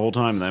pants the whole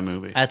time in that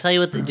movie. I'll tell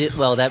you what they do.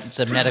 Well, that's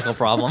a medical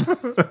problem.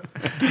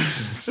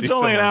 It's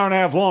only an hour and a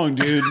half long,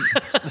 dude.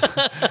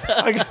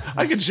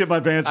 I can shit my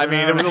pants. I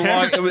mean, it was a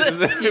long.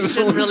 You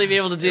shouldn't really be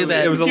able to do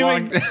that. It was a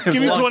long. Give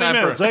me 20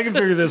 minutes. I can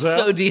figure this out.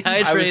 So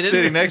dehydrated. I was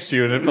sitting next to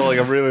you, and it felt like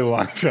a really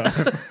long time.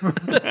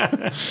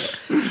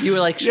 You were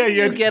like, "Should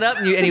you get up?"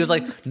 And he was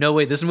like, "No,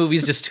 wait, this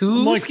movie's just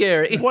too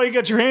scary." Why you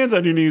got your hands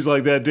on your knees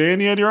like that, Dan?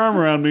 You had your arm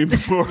around me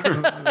before.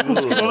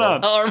 What's going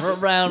on? Arm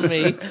around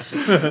me.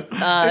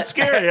 It's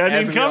scary.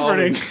 I need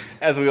comforting.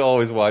 As we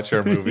always watch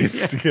our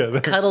movies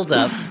together. Cuddled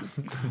up,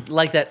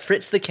 like that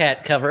Fritz the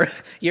Cat cover.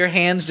 Your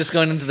hands just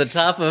going into the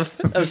top of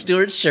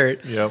Stuart's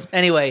shirt. Yep.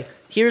 Anyway,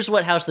 here's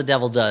what House of the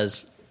Devil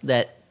does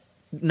that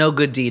No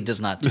Good Deed does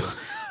not do.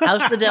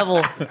 House of the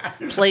Devil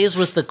plays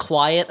with the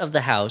quiet of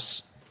the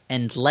house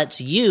and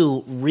lets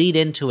you read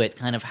into it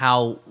kind of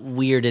how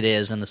weird it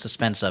is and the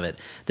suspense of it.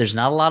 There's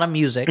not a lot of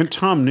music. And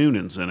Tom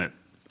Noonan's in it.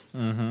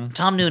 Mm-hmm.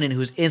 Tom Noonan,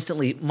 who's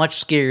instantly much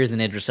scarier than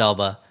Idris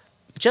Elba.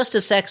 Just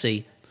as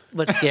sexy,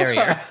 but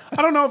scarier.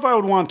 I don't know if I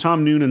would want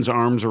Tom Noonan's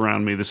arms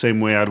around me the same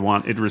way I'd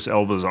want Idris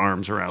Elba's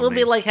arms around me. It'll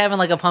be like having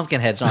like a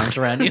Pumpkinhead's arms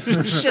around you.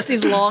 It's just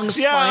these long,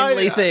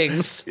 spindly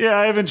things. Yeah,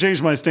 I haven't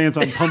changed my stance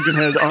on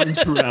Pumpkinhead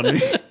arms around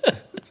me.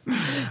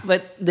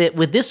 But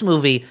with this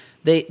movie,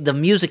 the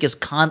music is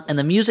and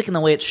the music and the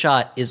way it's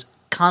shot is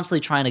constantly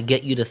trying to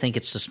get you to think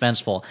it's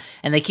suspenseful.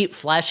 And they keep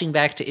flashing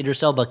back to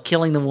Idris Elba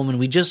killing the woman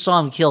we just saw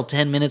him kill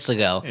 10 minutes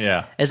ago.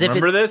 Yeah. As if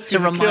remember this? To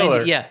He's remind a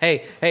killer. you, yeah,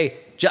 hey,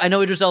 I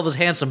know Idris Elba's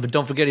handsome, but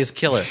don't forget he's a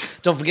killer.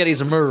 Don't forget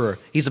he's a murderer.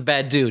 He's a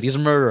bad dude. He's a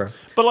murderer.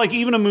 But like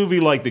even a movie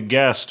like The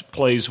Guest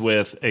plays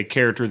with a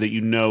character that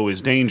you know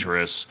is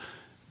dangerous,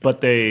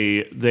 but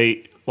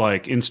they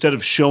like instead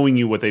of showing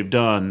you what they've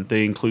done,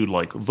 they include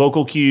like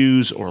vocal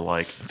cues or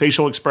like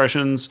facial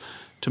expressions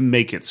to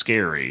make it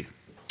scary.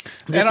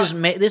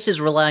 This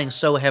is relying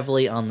so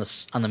heavily on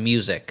the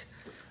music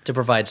to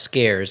provide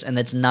scares, and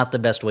that's not the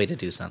best way to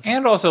do something.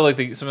 And also, like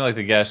something like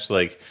The Guest,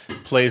 like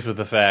plays with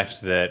the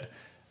fact that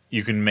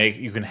you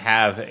can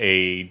have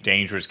a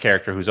dangerous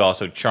character who's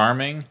also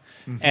charming,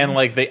 and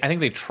like I think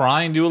they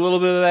try and do a little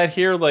bit of that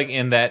here, like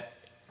in that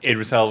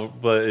Idris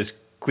Elba is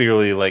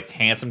clearly like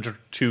handsome to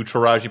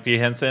Taraji P.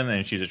 Henson,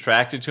 and she's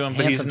attracted to him,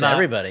 but Handsome he's not to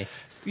everybody.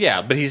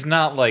 Yeah, but he's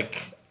not like.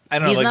 I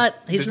don't know.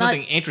 Like, there's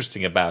nothing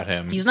interesting about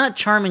him. He's not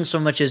charming so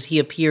much as he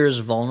appears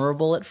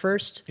vulnerable at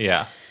first.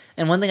 Yeah.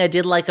 And one thing I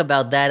did like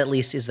about that, at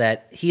least, is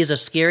that he is a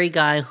scary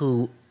guy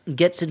who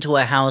gets into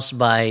a house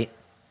by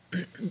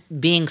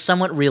being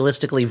somewhat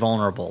realistically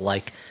vulnerable.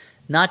 Like,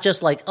 not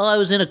just like, oh, I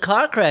was in a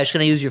car crash,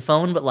 can I use your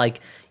phone? But like,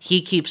 he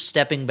keeps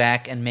stepping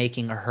back and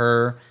making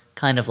her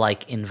kind of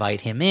like invite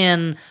him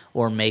in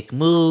or make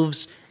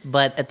moves.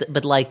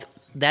 But like,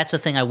 that's the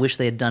thing I wish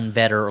they had done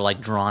better or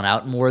like drawn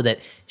out more, that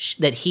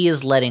he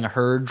is letting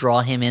her draw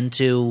him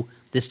into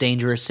this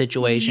dangerous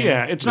situation.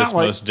 Yeah, it's this not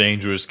like most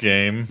dangerous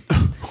game.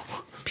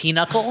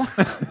 Pinochle?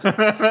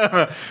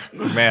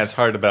 Man, it's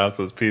hard to balance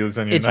those peas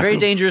on your It's very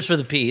dangerous for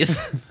the peas.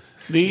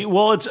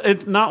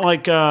 It's not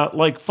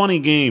like funny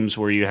games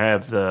where you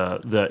have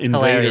the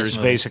invaders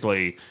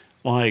basically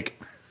like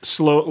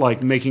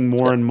making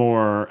more and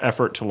more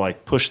effort to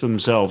like push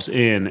themselves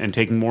in and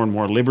taking more and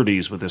more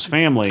liberties with his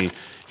family.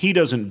 He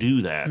doesn't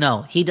do that.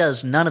 No, he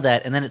does none of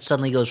that, and then it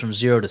suddenly goes from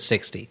 0 to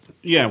 60.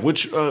 Yeah,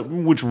 which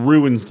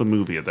ruins the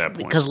movie at that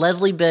point. Because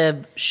Leslie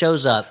Bibb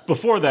shows up.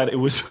 Before that, it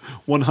was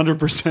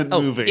 100%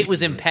 movie. It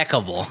was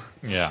impeccable.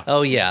 Yeah.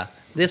 Oh, yeah.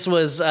 This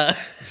was...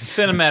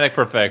 cinematic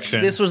perfection.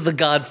 This was The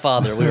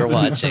Godfather we were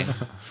watching.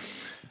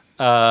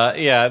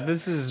 Yeah,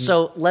 this is...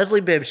 So,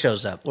 Leslie Bibb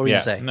shows up. What were you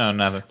going to say? No,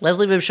 nothing.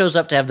 Leslie Bibb shows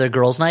up to have their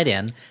girls' night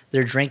in.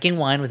 They're drinking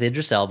wine with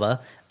Idris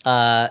Elba.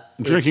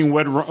 Drinking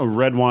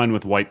red wine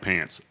with white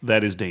pants.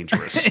 That is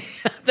dangerous.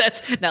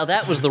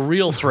 That was the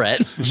real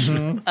threat.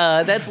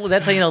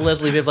 That's how you know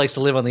Leslie Bibb likes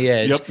to live on the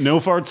edge. Yep, no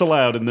farts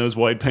allowed in those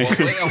white pants.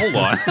 Wait, hold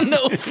on.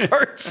 No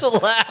farts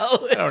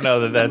allowed. I don't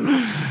know that that's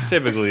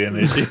typically an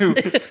issue.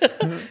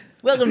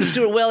 Welcome to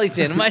Stuart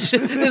Wellington. This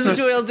is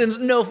Stuart Wellington's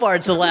No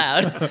Farts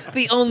Allowed,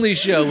 the only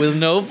show with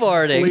no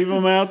farting. Leave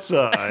them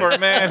outside. For a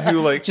man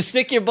who like just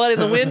stick your butt in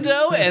the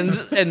window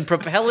and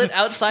propel it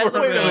outside of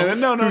the room. Wait a minute,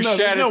 no,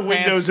 there's no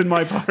windows in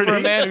my party. For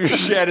a man who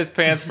shat his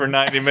pants for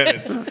 90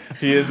 minutes,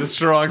 he has a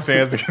strong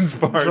stance against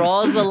farts.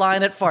 Draws the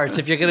line at farts.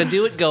 If you're going to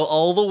do it, go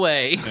all the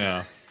way.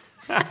 Yeah.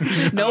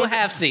 No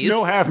halfsies.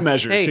 No half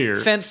measures here.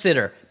 Hey, fence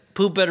sitter,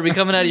 poop better be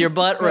coming out of your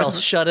butt or else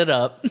shut it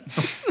up.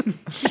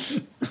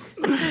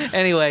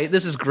 Anyway,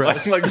 this is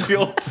gross. like the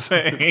old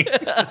saying.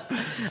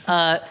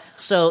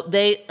 So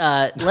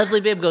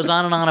Leslie Bibb goes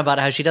on and on about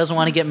how she doesn't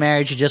want to get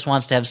married. She just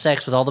wants to have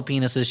sex with all the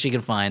penises she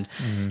can find.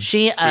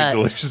 She Sweet,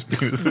 delicious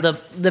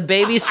penises. The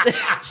baby's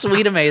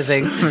sweet,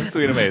 amazing.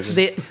 Sweet,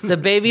 amazing. The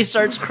baby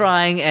starts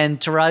crying, and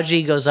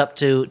Taraji goes up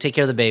to take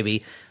care of the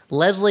baby.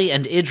 Leslie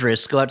and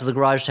Idris go out to the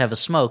garage to have a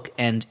smoke,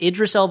 and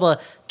Idris Elba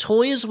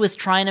toys with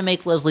trying to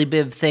make Leslie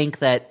Bibb think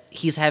that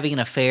he's having an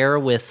affair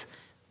with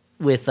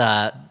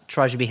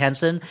Taraji P.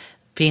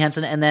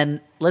 Henson, and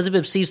then Leslie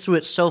Bibb sees through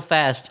it so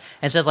fast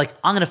and says, like,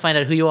 I'm going to find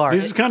out who you are.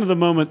 This is kind of the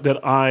moment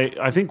that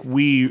I think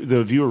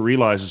the viewer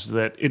realizes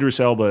that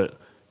Idris Elba,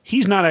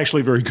 he's not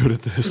actually very good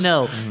at this.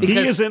 No,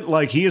 because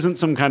he isn't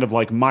some kind of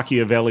like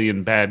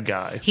Machiavellian bad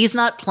guy. He's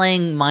not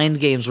playing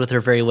mind games with her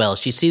very well.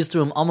 She sees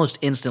through him almost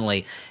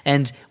instantly.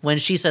 And when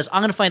she says,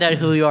 I'm going to find out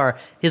who you are,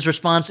 his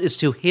response is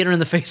to hit her in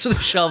the face with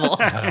a shovel.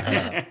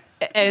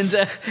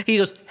 And he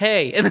goes,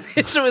 hey, and then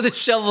hits her with a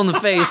shovel in the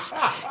face,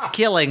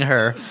 killing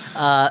her.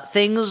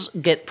 Things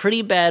get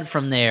pretty bad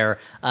from there.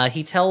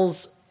 He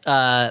tells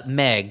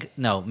Meg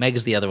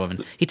is the other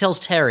woman. He tells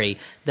Terry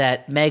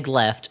that Meg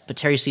left, but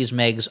Terry sees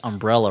Meg's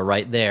umbrella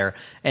right there.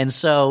 And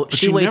so but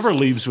she never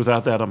leaves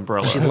without that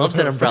umbrella. She loves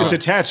that umbrella. It's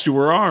attached to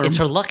her arm. It's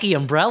her lucky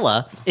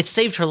umbrella. It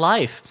saved her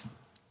life.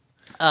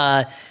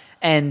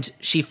 And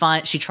she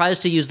tries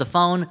to use the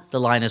phone. The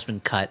line has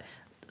been cut.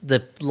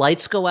 The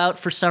lights go out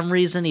for some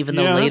reason, even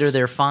though later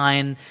they're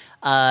fine.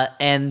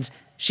 And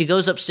she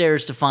goes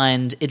upstairs to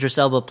find Idris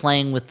Elba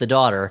playing with the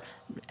daughter,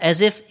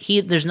 as if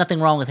there's nothing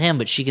wrong with him,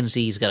 but she can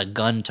see he's got a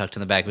gun tucked in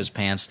the back of his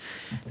pants.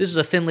 This is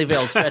a thinly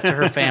veiled threat to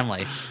her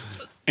family.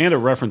 And a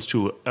reference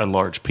to a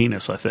large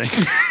penis, I think.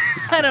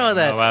 I don't know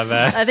that. How about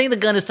that? I think the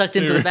gun is tucked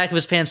into the back of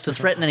his pants to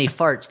threaten any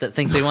farts that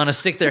think they want to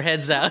stick their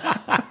heads out.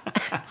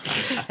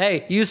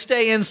 Hey, you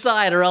stay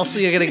inside or else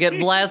you're going to get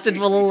blasted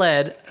full of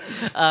lead.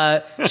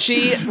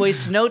 She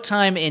wastes no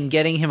time in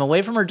getting him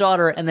away from her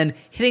daughter and then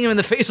hitting him in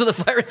the face with a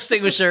fire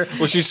extinguisher.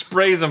 Well, she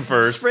sprays him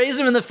first. Sprays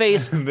him in the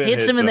face,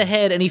 hits him in the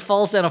head, and he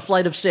falls down a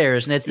flight of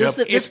stairs. And it's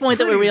this point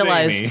that we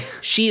realize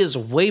she is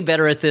way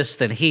better at this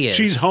than he is.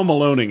 She's Home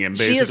Aloneing him,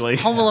 basically. She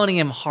is Home Aloneing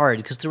him hard,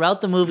 because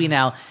throughout the movie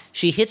now,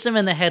 she hits him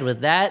in the head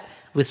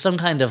with some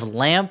kind of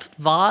lamp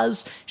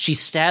vase. She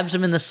stabs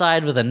him in the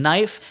side with a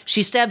knife.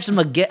 She stabs him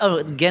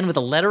again with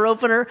a letter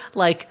opener.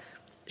 Like,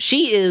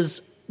 she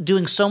is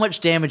doing so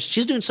much damage.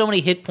 She's doing so many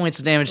hit points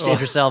of damage to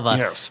Idris Elba.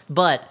 Yes.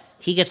 But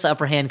he gets the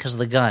upper hand because of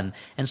the gun.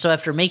 And so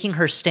after making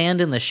her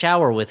stand in the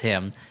shower with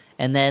him,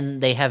 and then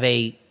they have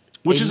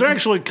which is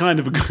actually kind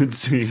of a good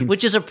scene.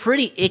 Which is a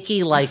pretty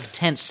icky, like,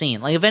 tense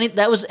scene. Like,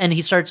 and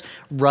he starts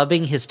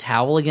rubbing his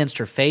towel against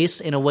her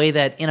face in a way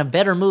that in a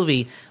better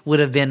movie would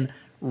have been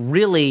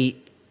really,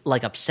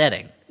 like,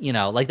 upsetting. You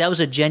know, like, that was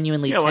a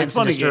genuinely tense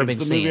and disturbing Games,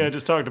 the scene. movie I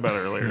just talked about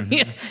earlier.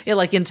 yeah,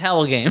 like in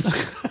Towel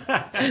Games.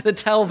 The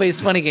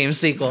towel-based Funny Games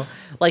sequel.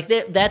 Like,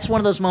 that's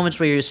one of those moments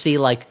where you see,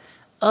 like,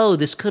 oh,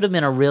 this could have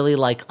been a really,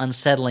 like,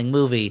 unsettling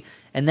movie.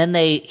 And then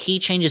he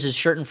changes his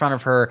shirt in front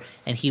of her,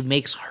 and he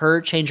makes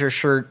her change her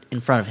shirt in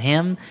front of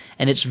him,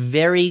 and it's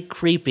very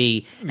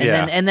creepy.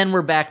 And then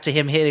we're back to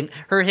hitting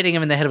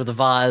him in the head with a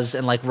vase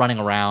and, like, running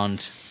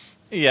around.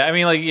 Yeah, I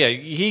mean, like,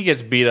 he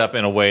gets beat up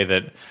in a way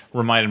that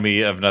reminded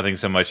me of nothing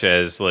so much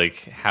as,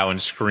 like, how in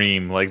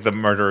Scream, like, the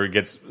murderer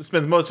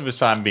spends most of his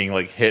time being,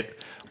 like,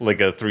 hit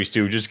like a Three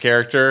Stooges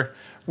character,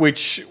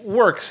 which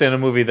works in a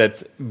movie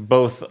that's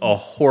both a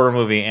horror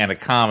movie and a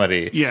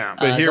comedy. Yeah.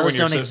 But here, those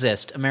don't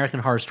exist. American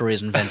Horror Story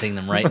is inventing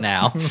them right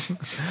now.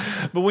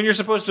 But when you're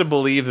supposed to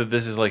believe that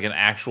this is, like, an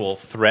actual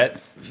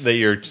threat that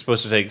you're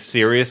supposed to take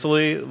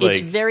seriously, like,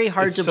 it's very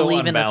hard to so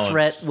believe unbalanced. in a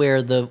threat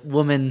where the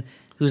woman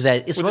who's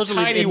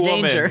supposedly in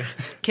danger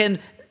can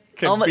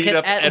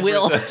at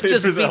will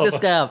just beat this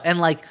guy up. And,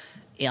 like,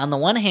 on the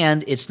one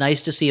hand, it's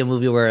nice to see a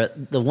movie where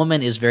the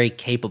woman is very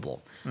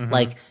capable. Mm-hmm.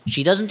 Like,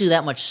 she doesn't do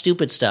that much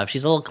stupid stuff.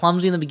 She's a little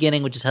clumsy in the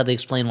beginning, which is how they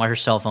explain why her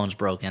cell phone's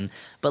broken.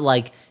 But,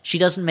 like, she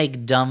doesn't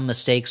make dumb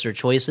mistakes or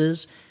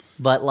choices.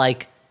 But,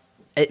 like,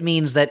 it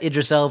means that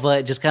Idris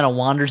Elba just kind of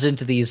wanders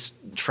into these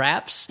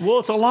traps. Well,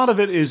 it's a lot of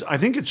it is, I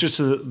think it's just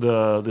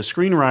the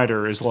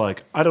screenwriter is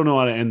like, I don't know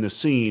how to end the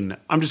scene.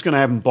 I'm just going to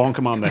have him bonk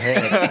him on the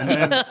head.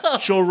 And then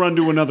she'll run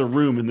to another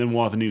room, and then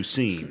we'll have a new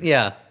scene.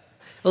 Yeah.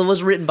 Well, it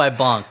was written by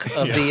Bonk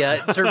of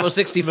the Turbo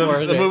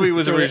 64. The movie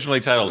was originally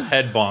titled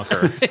Head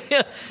Bonker.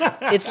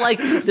 It's like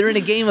they're in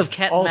a game of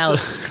cat and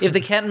mouse. If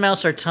the cat and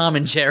mouse are Tom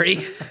and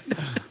Jerry.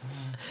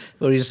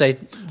 What did you say?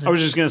 I was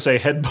just going to say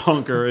Head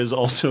Bonker is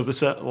also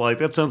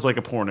that sounds like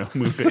a porno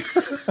movie.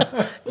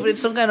 But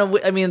it's some kind of,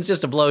 it's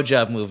just a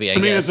blowjob movie, I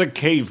guess. It's a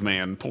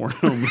caveman porno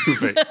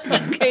movie.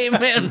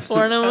 Caveman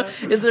porno?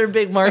 Is there a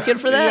big market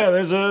for that?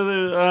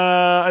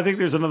 Yeah, I think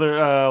there's another,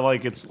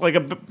 it's like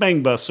a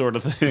bang bus sort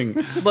of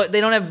thing. But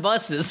they don't have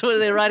buses. What are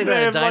they riding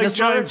around, a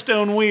dinosaur? Like giant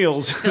stone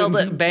wheels. Called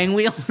a bang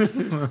wheel?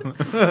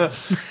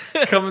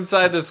 Come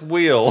inside this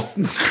wheel.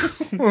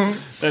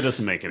 That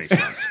doesn't make any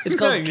sense. It's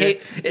called you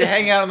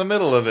hang out in the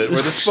middle of it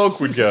where the spoke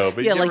would go.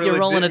 But you're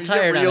rolling a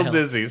tire you get real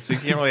downhill. dizzy, so you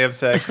can't really have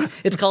sex.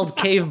 It's called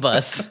Cave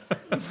Bus.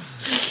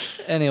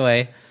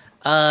 Anyway,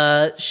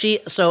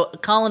 So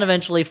Colin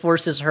eventually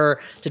forces her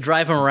to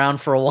drive him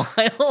around for a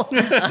while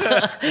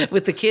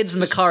with the kids in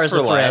the car as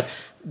a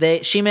threat.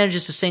 She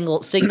manages to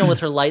signal with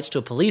her lights to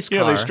a police car.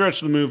 Yeah, they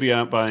stretch the movie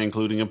out by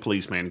including a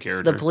policeman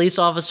character. The police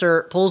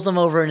officer pulls them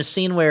over in a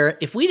scene where,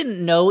 if we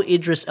didn't know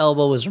Idris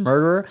Elba was a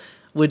murderer,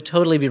 would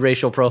totally be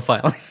racial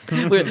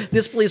profiling. Where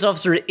this police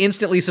officer is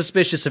instantly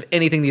suspicious of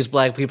anything these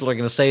black people are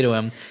going to say to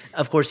him.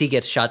 Of course, he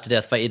gets shot to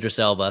death by Idris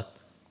Elba.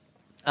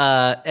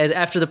 And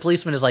after the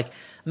policeman is like,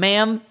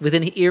 "Ma'am,"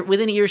 within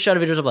earshot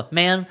of Idris Elba,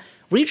 "Ma'am,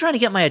 were you trying to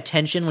get my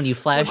attention when you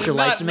flashed your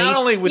lights at me? Not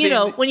only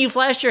within, when you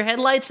flashed your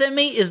headlights at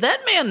me, is that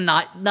man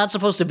not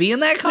supposed to be in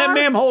that car? That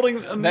man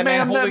holding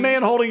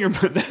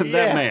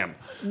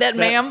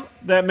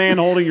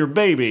your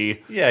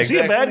baby. Yeah, exactly. Is he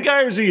a bad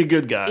guy or is he a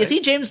good guy? Is he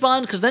James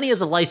Bond? Because then he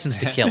has a license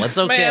to kill. It's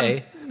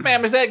okay."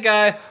 Ma'am, is that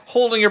guy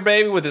holding your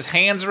baby with his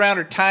hands around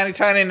her tiny,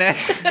 tiny neck?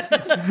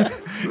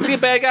 Is he a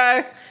bad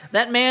guy?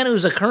 That man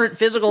who's a current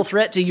physical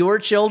threat to your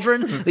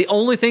children, the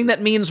only thing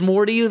that means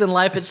more to you than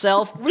life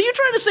itself, were you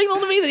trying to signal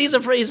to me that he's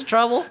afraid of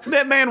trouble?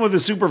 That man with a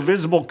super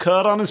visible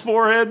cut on his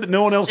forehead that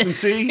no one else can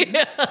see?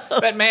 Yeah.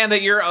 That man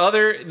that your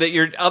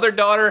other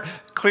daughter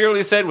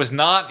clearly said was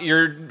not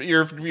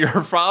your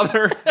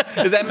father?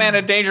 Is that man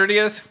a danger to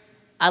you?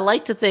 I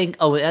like to think,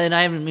 and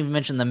I haven't even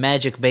mentioned the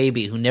magic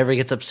baby who never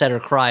gets upset or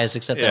cries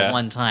except that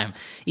one time,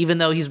 even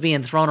though he's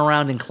being thrown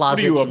around in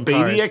closets and cars. Are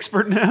you a baby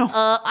expert now?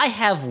 I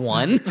have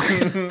one.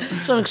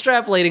 So I'm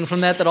extrapolating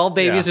from that all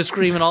babies are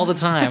screaming all the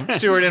time.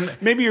 Stuart, and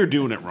maybe you're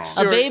doing it wrong.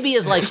 A baby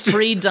is like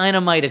 3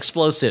 dynamite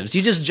explosives.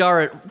 You just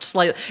jar it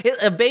slightly.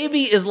 A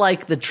baby is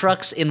like the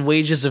trucks in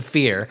Wages of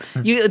Fear.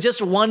 You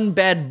just one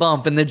bad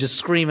bump and they're just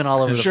screaming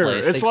all over the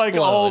place. It's like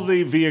all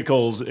the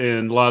vehicles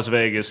in Las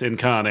Vegas in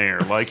Con Air.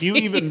 Like you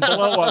even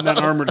blow on that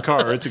armored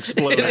car, it's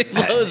exploding. It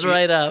blows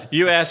right up.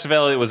 You asked if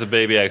Elliott was a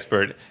baby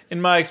expert. In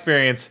my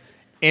experience,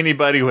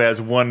 anybody who has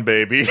one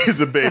baby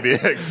is a baby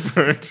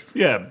expert.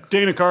 Yeah,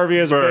 Dana Carvey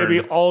has a baby.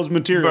 All his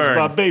materials Burn.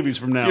 about babies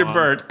from now on. You're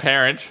burnt,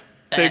 parent.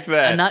 Take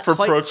that I'm not for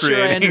quite procreating.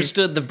 sure I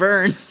understood the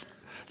burn.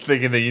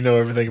 Thinking that you know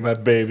everything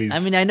about babies. I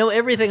mean, I know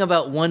everything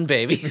about one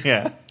baby.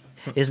 Yeah.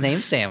 His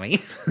name's Sammy.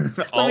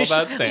 Sammy.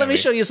 Let me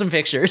show you some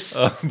pictures.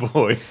 Oh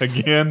boy,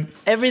 again.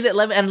 Let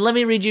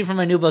me read you from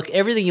my new book.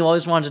 Everything you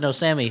always wanted to know,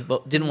 Sammy,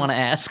 but didn't want to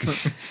ask.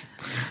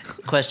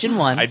 Question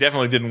 1. I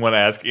definitely didn't want to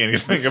ask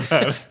anything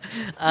about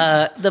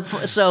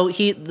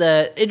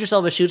it. Idris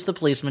Elba shoots the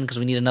policeman because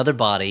we need another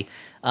body,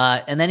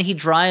 and then he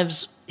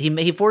drives.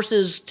 He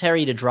forces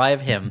Terry to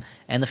drive him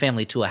and the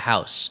family to a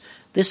house.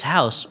 This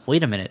house.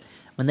 Wait a minute.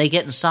 When they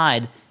get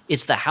inside,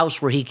 it's the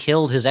house where he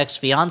killed his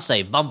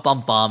ex-fiancée, bum,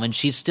 bum, bum, and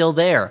she's still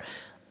there.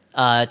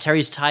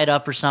 Terry's tied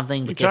up or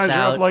something, but gets out. He ties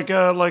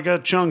her up like a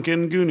chunk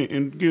in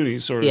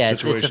Goonies sort of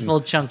situation. Yeah, it's a full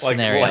chunk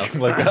scenario.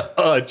 Like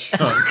a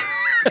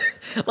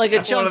chunk. Like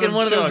a chunk in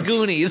one of those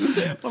Goonies.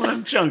 One of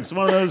them chunks,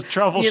 one of those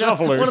truffle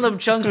shufflers. One of them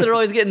chunks that are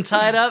always getting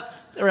tied up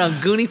around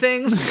Goonie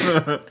things.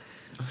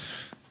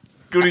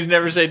 Goonies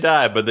never say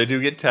die, but they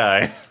do get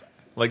tied.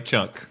 Like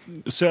Chunk.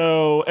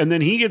 So, and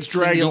then he gets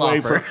dragged away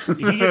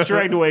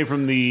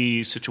from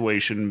the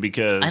situation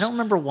because I don't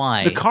remember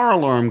why. The car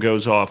alarm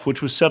goes off,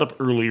 which was set up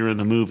earlier in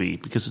the movie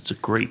because it's a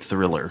great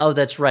thriller. Oh,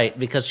 that's right,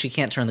 because she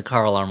can't turn the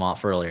car alarm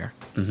off earlier.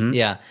 Mm-hmm.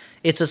 Yeah.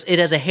 It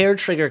has a hair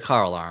trigger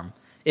car alarm.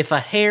 If a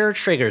hair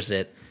triggers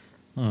it,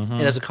 it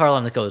has a car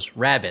alarm that goes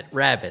rabbit,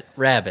 rabbit,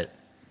 rabbit.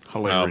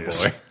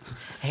 Hilarious. Oh boy.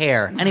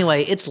 Hair.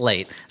 Anyway, it's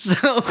late.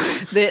 So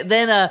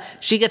then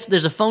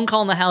there's a phone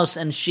call in the house,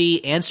 and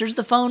she answers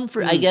the phone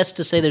for, I guess,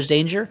 to say there's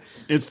danger.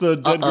 It's the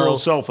dead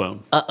girl's cell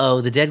phone.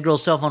 The dead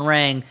girl's cell phone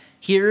rang.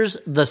 Here's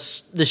the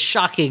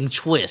shocking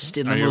twist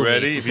in the movie. Are you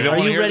ready? If you don't Are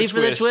want to you hear ready the for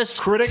the twist?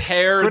 Critics,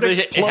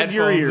 plug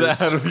your ears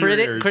out of your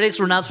ears. Critics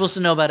were not supposed to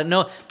know about it.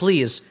 No,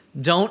 please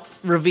don't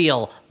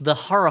reveal the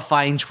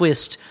horrifying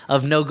twist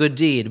of No Good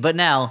Deed. But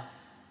now,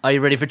 are you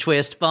ready for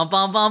twist? Bum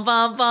bum bum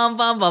bum bum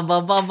bum bum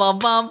bum bum bum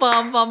bum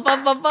bum bum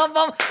bum bum bum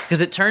bum.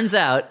 Because it turns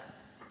out,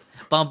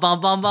 bum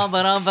bum bum bum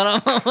bum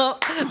bum bum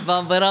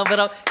bum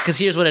bum. Because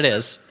here's what it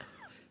is.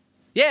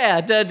 Yeah,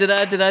 da da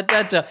da da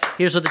da da.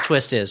 Here's what the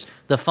twist is.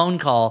 The phone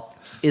call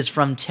is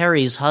from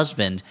Terry's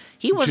husband.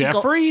 He wasn't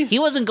Jeffrey? He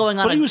wasn't going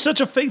on. But he was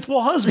such a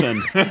faithful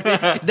husband.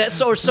 That's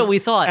so we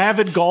thought.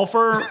 Avid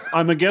golfer.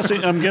 I'm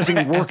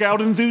guessing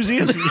workout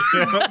enthusiast.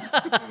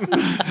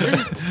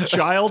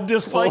 Child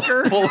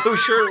disliker. Polo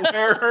shirt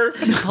wearer.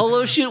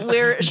 Polo shirt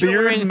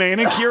wearing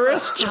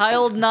manicurist.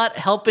 Child not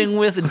helping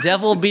with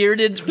devil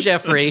bearded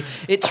Jeffrey.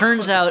 It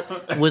turns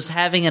out was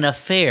having an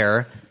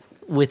affair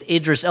with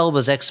Idris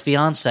Elba's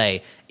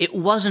ex-fiancée. It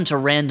wasn't a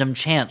random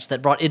chance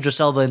that brought Idris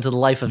Elba into the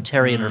life of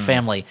Terry and her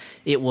family.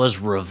 It was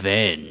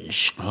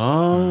revenge. Oh.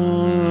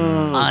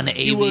 On ABC.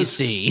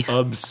 He was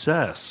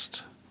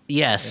obsessed.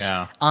 Yes.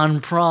 Yeah.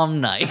 On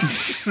prom night.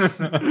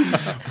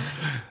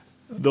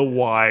 The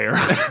Wire.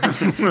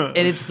 And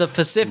it's the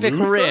Pacific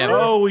Rim.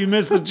 Oh, we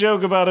missed the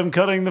joke about him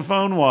cutting the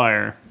phone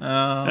wire.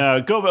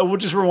 Go back. We'll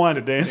just rewind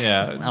it, Dan.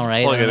 Yeah. All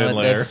right. Plug it in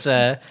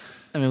later.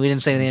 We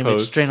didn't say anything about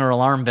stringer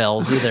alarm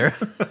bells either.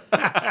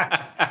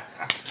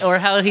 or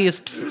how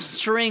he's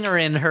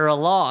stringering her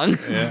along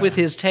with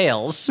his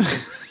tales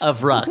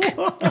of Ruck.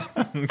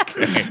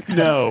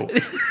 No.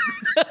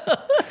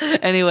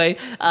 Anyway,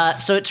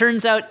 so it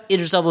turns out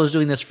Idris Elba was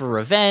doing this for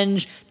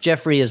revenge.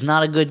 Jeffrey is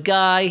not a good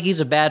guy. He's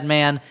a bad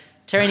man.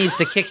 Terry needs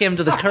to kick him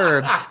to the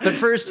curb. But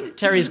first,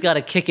 Terry's got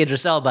to kick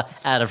Idris Elba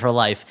out of her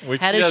life.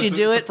 How does she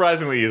do it?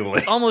 Surprisingly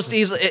easily. Almost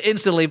easily,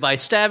 instantly, by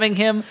stabbing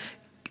him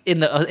in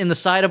the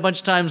side a bunch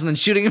of times and then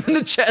shooting him in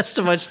the chest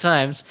a bunch of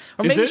times.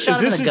 Or maybe is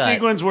this a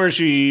sequence where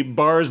she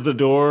bars the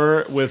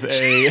door with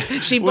a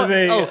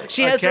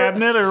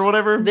cabinet or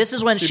whatever? This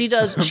is when she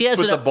does. She has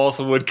puts a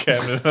balsa wood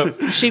cabinet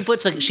up.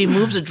 She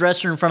moves a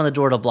dresser in front of the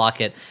door to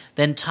block it,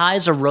 then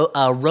ties a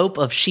rope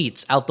of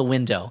sheets out the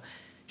window.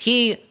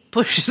 He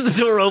pushes the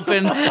door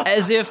open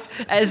as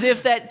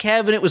if that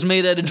cabinet was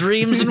made out of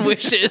dreams and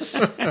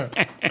wishes.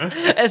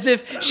 As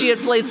if she had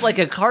placed like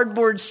a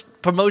cardboard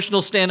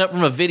promotional stand up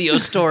from a video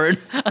store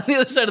on the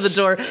other side of the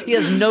door. He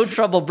has no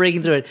trouble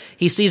breaking through it.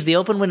 He sees the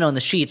open window and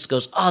the sheets,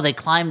 goes, oh, they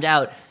climbed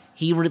out.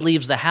 He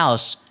leaves the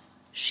house.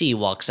 She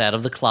walks out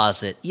of the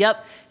closet.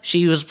 Yep,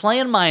 she was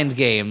playing mind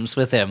games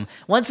with him.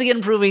 Once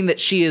again proving that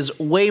she is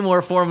way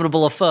more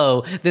formidable a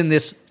foe than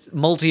this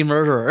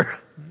multi-murderer.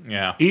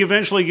 Yeah. He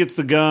eventually gets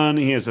the gun.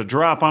 He has a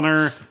drop on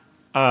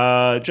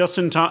her. Just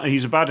in time,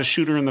 he's about to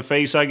shoot her in the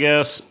face, I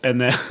guess.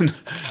 And then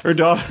her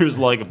daughter's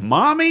like,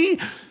 Mommy?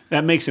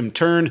 That makes him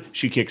turn.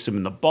 She kicks him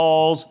in the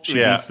balls. She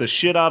beats the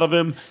shit out of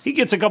him. He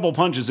gets a couple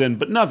punches in,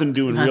 but nothing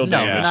doing real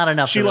damage. Not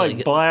enough. She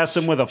really blasts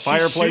him with a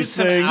fireplace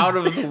thing. Him out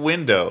of the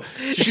window.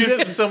 She shoots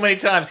him so many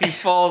times he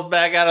falls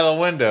back out of the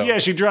window. Yeah,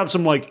 she drops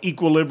some like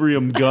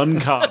equilibrium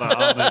gun kata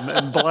on him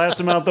and blasts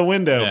him out the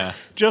window. Yeah.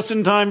 Just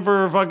in time for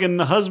her fucking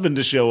husband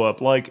to show up.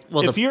 Like,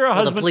 if you're a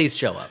husband, the police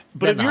show up.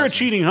 But if you're a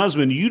cheating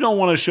husband, you don't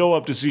want to show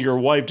up to see your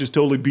wife just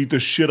totally beat the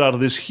shit out of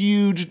this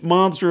huge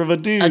monster of a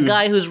dude. A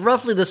guy who's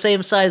roughly the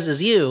same size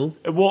as you.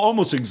 Well,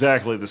 almost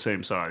exactly the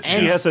same size.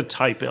 She has a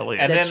type,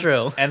 Elliott. That's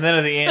true. And then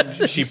at the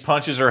end, she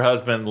punches her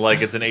husband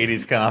like it's an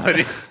 80s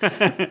comedy.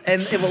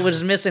 And what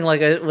was missing,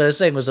 like what I was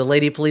saying, was a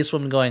lady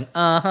policewoman going,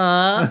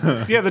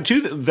 uh-huh. Yeah,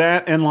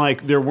 that and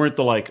like there weren't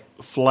the like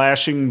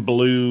flashing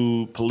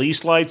blue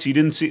police lights. You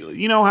didn't see,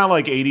 you know how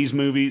like 80s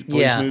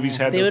police movies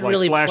had those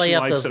like flashing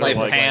lights that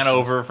like pan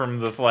over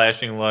from the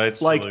flashing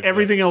lights. Like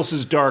everything else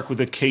is dark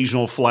with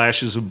occasional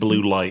flashes of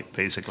blue light,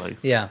 basically.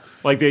 Yeah.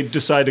 Like they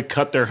decide to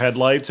cut their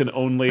headlights and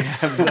only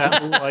have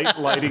that light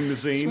lighting the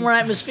scene. It's more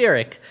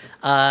atmospheric.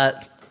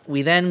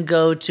 We then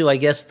go to, I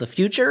guess, the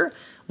future,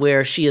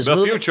 where she is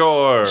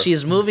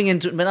moving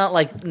into, but not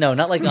like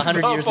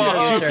 100 years in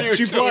the future.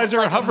 She flies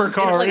her hover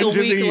car like into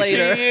a week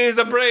later. She is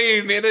a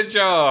brain in a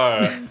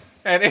jar.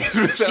 And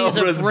Idris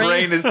Elba's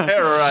brain is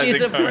terrorizing She's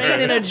a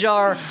brain in a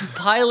jar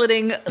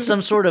piloting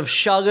some sort of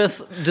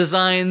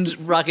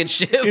Shoggoth-designed rocket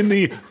ship. In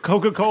the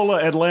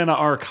Coca-Cola Atlanta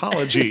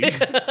arcology.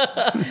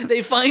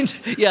 They find,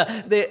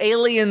 the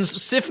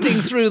aliens sifting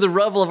through the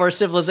rubble of our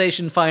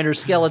civilization find her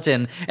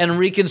skeleton and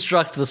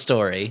reconstruct the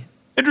story.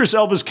 Idris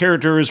Elba's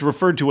character is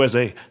referred to as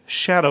a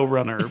shadow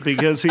runner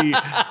because he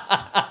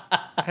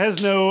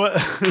has no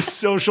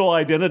social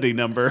identity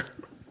number.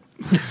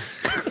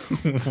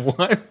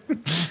 What?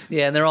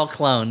 Yeah, and they're all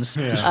clones.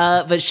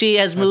 Yeah. But she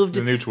has moved.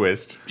 That's the new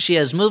twist. She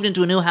has moved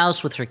into a new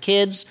house with her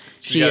kids.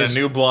 She got a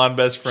new blonde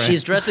best friend.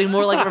 She's dressing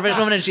more like a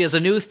professional woman, and she has a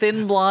new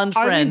thin blonde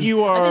friend. I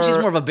think she's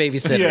more of a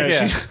babysitter.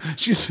 Yeah.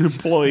 She's an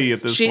employee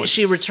at this point.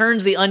 She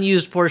returned the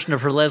unused portion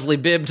of her Leslie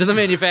bib to the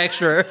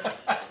manufacturer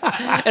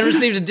and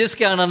received a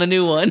discount on a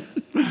new one.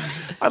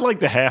 I'd like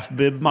the half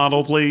bib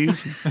model,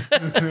 please.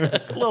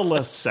 A little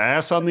less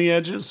sass on the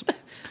edges.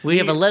 We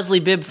have a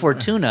Leslie bib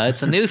Fortuna.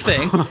 It's a new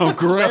thing. Oh,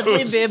 gross.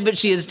 Leslie bib, but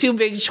she has two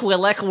big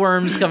Twi'lek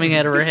worms coming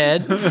out of her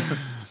head.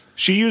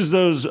 She used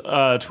those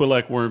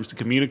Twi'lek worms to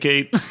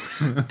communicate.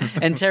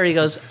 And Terry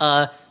goes,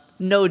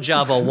 no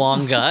Jabba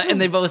Wonga, and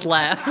they both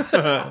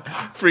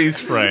laugh. Freeze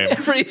frame.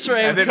 Freeze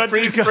frame. And then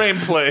freeze frame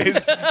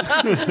plays.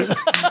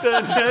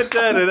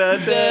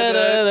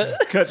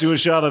 Cut to a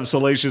shot of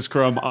Salacious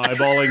Crumb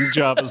eyeballing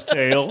Jabba's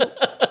tail.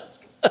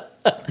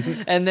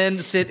 And then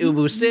sit,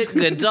 Ubu, sit,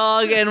 good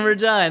dog, and we're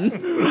done.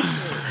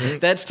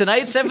 That's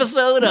tonight's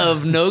episode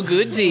of No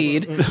Good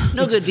Deed.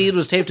 No Good Deed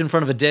was taped in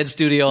front of a dead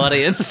studio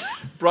audience.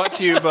 Brought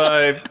to you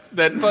by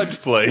that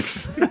fudge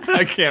place.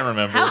 I can't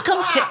remember. How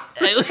come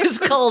it was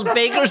called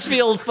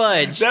Bakersfield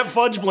Fudge? That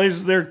fudge place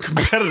is their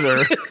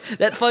competitor.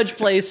 That fudge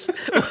place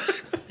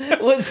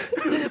was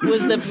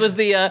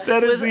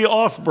the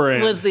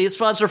off-brand. Was the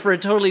sponsor for a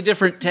totally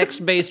different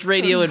text-based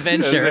radio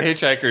adventure. It was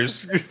the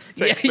Hitchhikers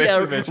text-based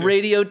adventure.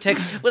 Radio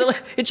text. Well,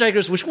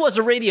 Hitchhikers, which was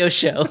a radio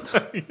show.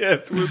 Yeah,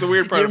 it's the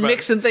weird part. You're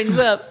mixing things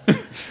up.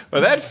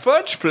 Well, that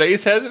fudge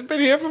place hasn't been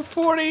here for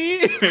 40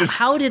 years.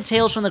 How did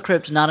Tales from the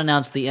Crypt not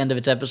announce the end of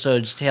its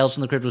episodes? Tales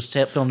from the Crypt was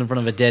filmed in front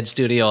of a dead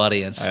studio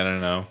audience. I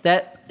don't know.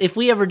 That if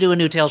we ever do a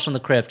new Tales from the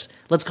Crypt,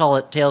 let's call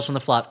it Tales from the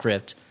Flop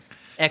Crypt.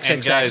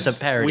 XXX guys, of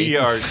parody. we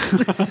are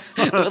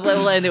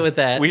We'll end it with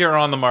that. we are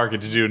on the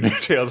market to do new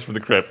Tales from the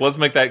Crypt. Let's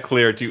make that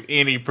clear to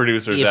any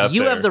producers out there. If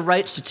you have the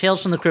rights to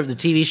Tales from the Crypt, the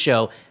TV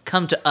show,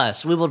 come to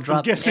us. We will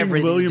drop Guessing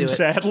everything William to do it.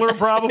 Sadler,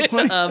 probably.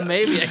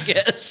 Maybe, I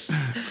guess.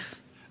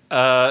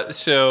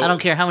 So I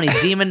don't care how many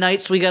demon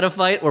nights we got to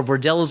fight or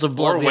bordellos of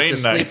blood Or we have to Wayne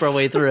sleep nights. our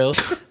way through.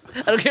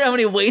 I don't care how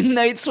many Wayne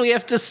nights we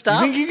have to You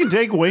stop. think you can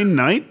take Wayne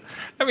Knight?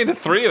 I mean, the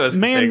three of us.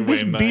 can Man, take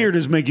this Wayne Knight. beard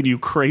is making you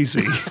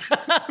crazy.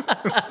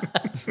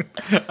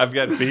 I've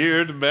got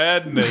beard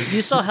madness.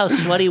 You saw how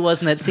sweaty he was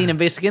in that scene in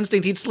Basic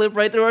Instinct. He'd slip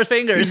right through our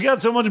fingers. He's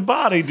got so much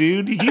body,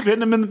 dude. You keep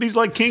hitting him in the... He's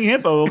like King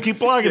Hippo. He'll keep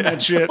blocking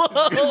that shit.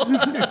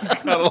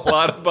 Got a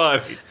lot of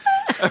body.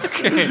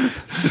 Okay,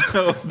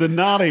 so The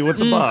naughty with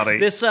the body.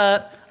 This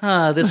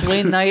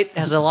Wayne Knight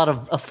has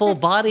a full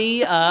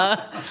body.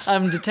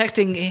 I'm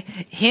detecting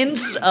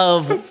hints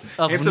of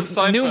Hints of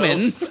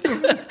Seinfeld.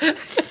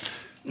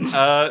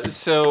 Newman,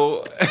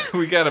 so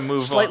we got to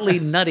move slightly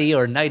nutty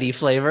or nighty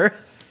flavor.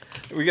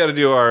 on. We got to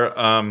do our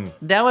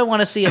Now I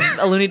want to see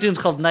a Looney Tunes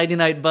called Nighty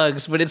Night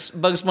Bugs, but it's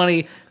Bugs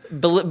Bunny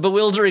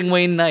bewildering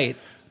Wayne Knight.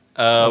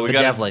 we got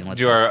bedeviling, to let's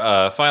do say.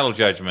 our final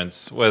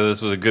judgments. Whether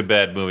this was a good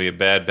bad movie, a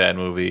bad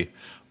movie,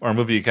 or a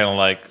movie you kind of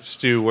like.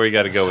 Stu, where you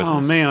got to go with Oh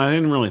this? man, I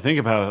didn't really think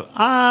about it.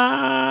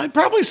 I'd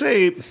probably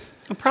say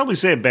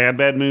a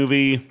bad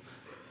movie.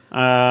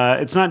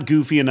 It's not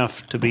goofy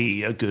enough to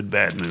be a good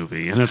bad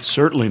movie, and it's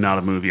certainly not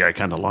a movie I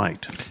kind of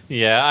liked.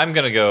 Yeah, I'm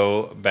gonna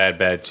go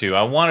bad too.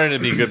 I wanted it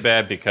to be good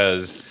bad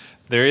because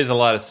there is a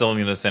lot of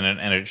silliness in it,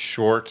 and it's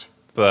short.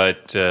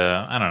 But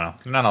I don't know,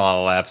 not a lot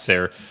of laughs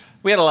there.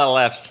 We had a lot of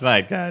laughs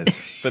tonight,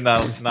 guys, but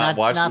not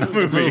watching the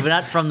movie.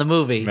 Not from the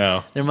movie.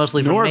 No. They're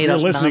mostly from Nor if made you're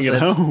up listening at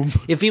nonsense.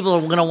 home. If people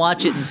are going to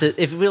watch it,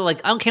 if people are like,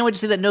 I can't wait to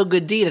see that No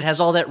Good Deed. It has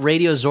all that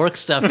Radio Zork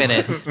stuff in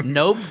it.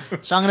 Nope.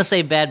 So I'm going to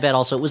say bad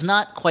also. It was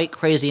not quite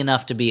crazy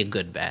enough to be a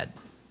good bad.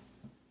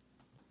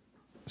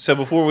 So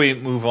before we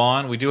move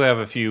on, we do have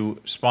a few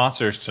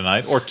sponsors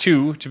tonight, or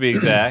two to be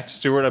exact.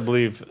 Stuart, I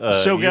believe.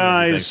 So, you have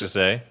guys, things to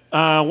say.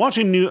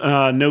 Watching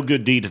No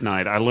Good Deed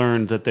tonight, I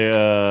learned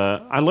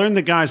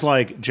that guys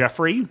like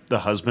Jeffrey, the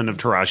husband of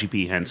Taraji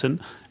P.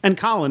 Henson, and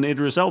Colin,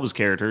 Idris Elba's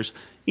characters,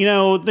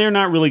 they're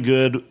not really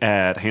good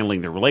at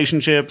handling their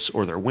relationships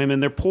or their women.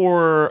 They're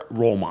poor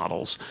role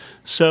models.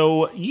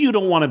 So you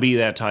don't want to be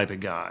that type of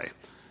guy.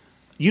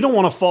 You don't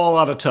want to fall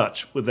out of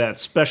touch with that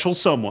special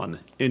someone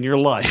in your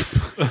life.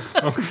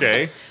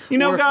 Okay.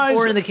 Guys,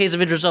 Or in the case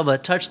of Idris Elba,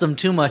 touch them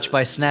too much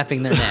by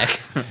snapping their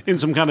neck. in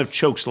some kind of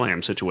choke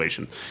slam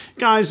situation.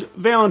 Guys,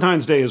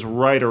 Valentine's Day is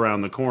right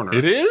around the corner.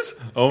 It is?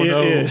 Oh, It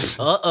no. is.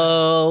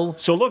 Uh-oh.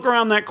 So look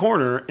around that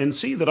corner and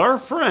see that our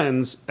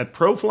friends at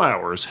Pro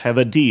Flowers have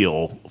a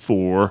deal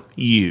for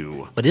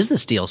you. What is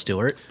this deal,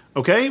 Stuart?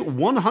 Okay,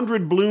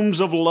 100 Blooms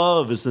of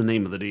Love is the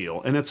name of the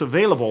deal, and it's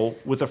available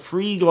with a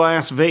free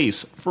glass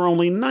vase for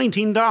only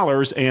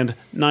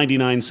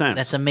 $19.99.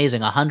 That's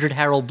amazing. 100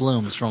 Harold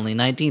Blooms for only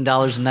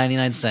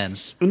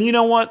 $19.99. And you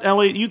know what,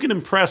 Elliott? You can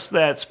impress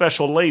that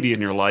special lady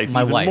in your life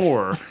My even wife.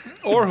 more.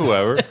 Or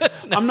whoever.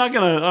 I'm not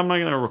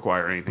gonna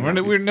require anything.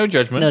 We're no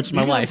judgment. No, it's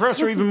my You can wife. impress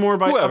her even more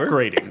by Whoever.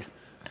 upgrading.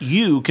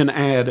 You can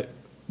add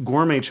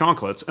gourmet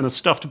chocolates and a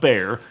stuffed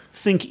bear.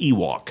 Think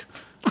Ewok.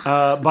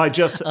 By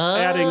just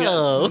adding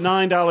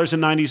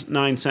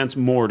 $9.99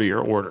 more to your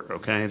order.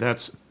 Okay,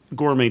 that's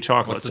gourmet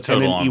chocolates What's the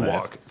and an total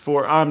on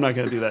Ewok. I'm not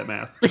going to do that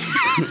math.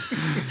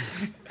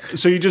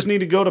 So you just need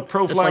to go to like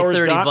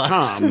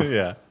proflowers.com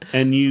Yeah.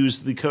 and use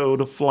the code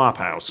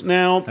Flophouse.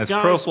 Now, That's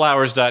guys,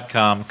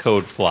 proflowers.com,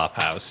 code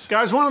Flophouse.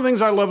 Guys, one of the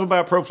things I love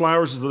about Pro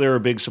Flowers is that they're a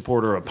big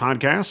supporter of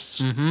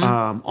podcasts,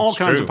 all That's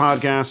kinds true. of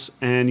podcasts,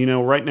 and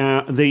right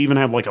now they even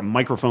have like a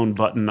microphone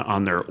button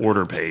on their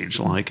order page,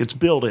 like it's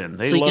built in.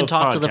 They So you love can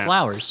talk to the podcasts.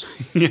 flowers.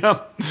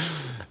 Yep.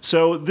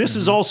 So this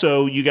is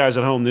also, you guys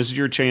at home, this is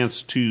your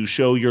chance to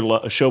show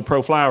show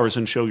Pro Flowers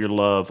and show your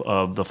love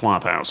of the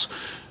Flophouse.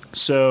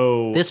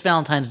 So This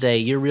Valentine's Day,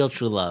 your real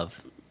true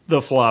love.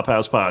 the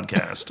Flophouse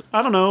podcast.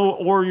 I don't know,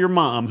 or your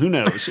mom, who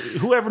knows?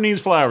 Whoever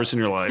needs flowers in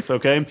your life,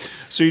 okay?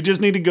 So you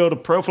just need to go to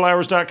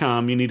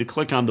proflowers.com. You need to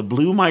click on the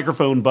blue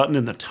microphone button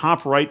in the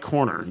top right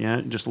corner. Yeah,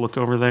 just look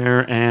over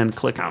there and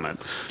click on it.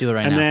 Do it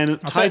right and now. then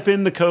type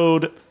in the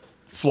code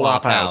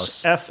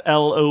Flophouse.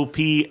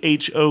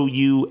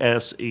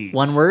 FLOPHOUSE.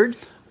 One word?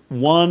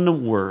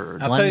 One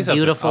word. I'll One tell you something.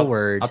 beautiful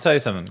word. I'll tell you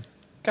something.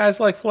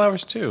 Guys like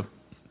flowers too.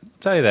 I'll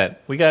tell you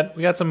that. We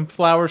got some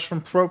flowers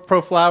from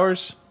Pro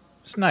Flowers.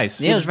 It's nice.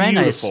 Yeah, it was very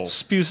beautiful. nice.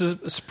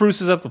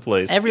 Spruces up the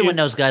place. Everyone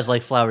knows guys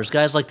like flowers.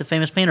 Guys like the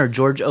famous painter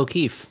George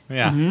O'Keeffe.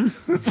 yeah.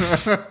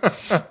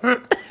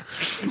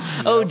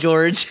 Oh,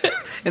 George.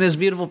 And his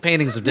beautiful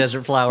paintings of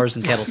desert flowers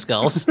and kettle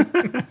skulls.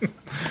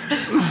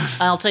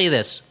 I'll tell you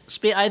this.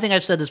 I think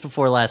I've said this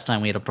before last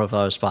time we had a Pro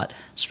Flowers spot.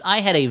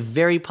 I had a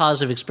very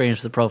positive experience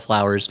with the Pro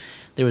Flowers.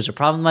 There was a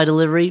problem with my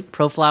delivery.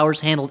 Pro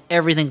Flowers handled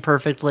everything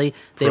perfectly.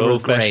 They were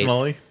great.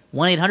 Professionally.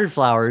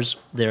 1-800-Flowers,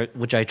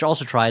 which I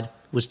also tried,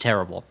 was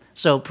terrible.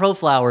 So, Pro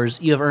Flowers,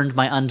 you have earned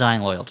my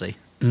undying loyalty.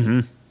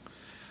 Mm-hmm.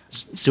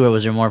 Stuart,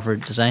 was there more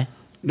to say?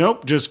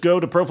 Nope. Just go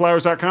to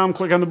proflowers.com,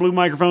 click on the blue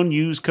microphone,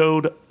 use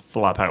code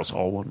FLOPHOUSE,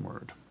 all one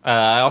word.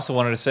 I also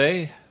wanted to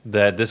say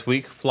that this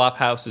week,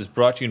 Flophouse is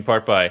brought to you in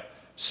part by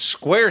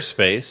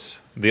Squarespace,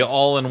 the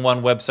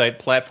all-in-one website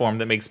platform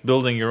that makes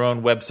building your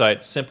own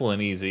website simple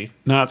and easy.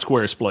 Not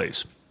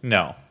Squarespace.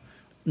 No.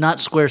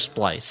 Not Square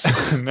Splice.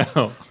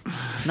 No.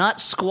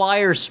 Not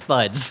Squire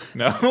Spuds.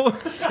 No.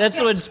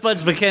 That's when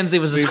Spuds McKenzie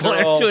was a These are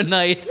squire all- to a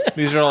knight.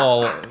 These are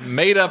all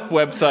made-up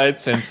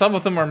websites, and some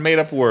of them are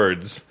made-up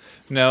words.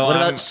 No, What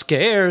about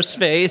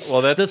Scarespace?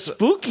 Well, that's- the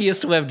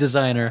spookiest web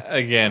designer.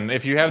 Again,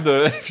 if you have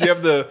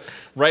the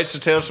rights to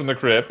Tales from the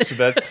Crypt,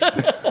 that's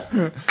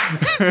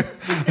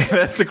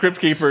that's the Crypt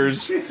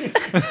Keeper's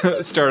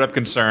startup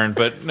concern.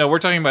 But no, we're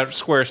talking about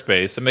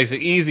Squarespace. That makes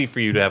it easy for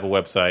you to have a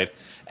website.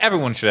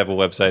 Everyone should have a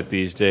website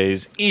these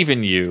days,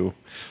 even you.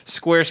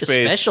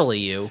 Squarespace Especially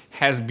you.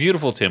 has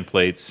beautiful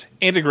templates,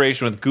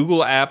 integration with Google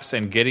Apps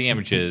and Getty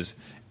Images,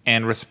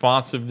 and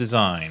responsive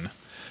design.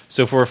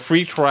 So for a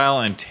free trial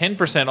and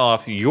 10%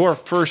 off your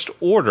first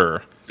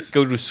order,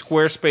 go to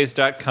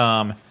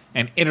squarespace.com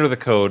and enter the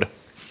code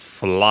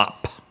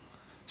FLOP.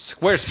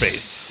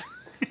 Squarespace.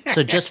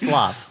 So just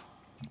flop.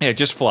 Yeah,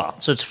 just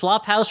FLOP. So it's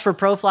Flophouse for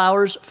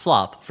ProFlowers,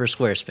 Flop for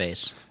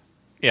Squarespace.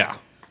 Yeah.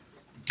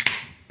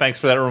 Thanks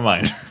for that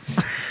reminder.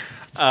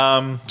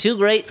 Two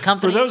great For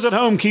companies. those at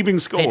home keeping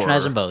score,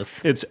 Patronize them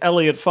both. It's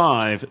Elliott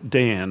 5,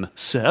 Dan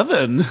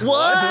 7.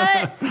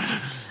 What?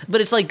 But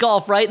it's like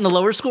golf, right? And the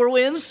lower score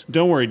wins?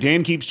 Don't worry,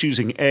 Dan keeps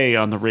choosing A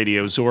on the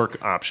Radio Zork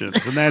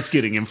options, and that's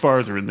getting him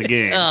farther in the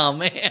game. Oh,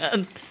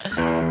 man.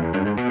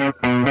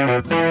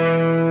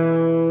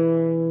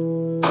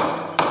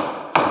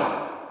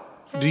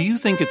 Do you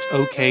think it's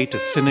okay to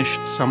finish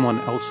someone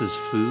else's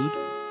food?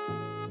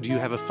 Do you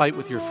have a fight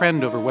with your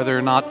friend over whether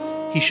or not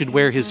he should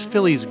wear his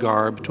Phillies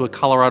garb to a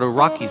Colorado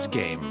Rockies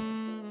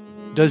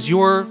game? Does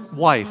your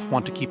wife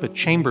want to keep a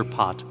chamber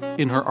pot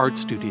in her art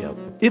studio?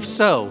 If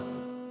so,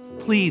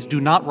 please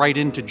do not write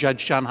in to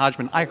Judge John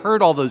Hodgman. I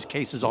heard all those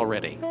cases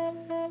already.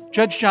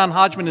 Judge John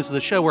Hodgman is the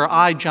show where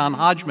I, John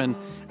Hodgman,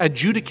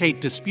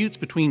 adjudicate disputes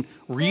between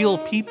real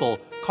people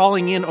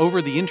calling in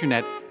over the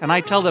internet, and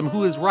I tell them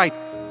who is right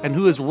and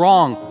who is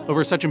wrong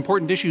over such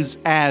important issues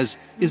as,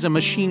 is a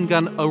machine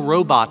gun a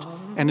robot,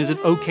 and is it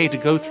okay to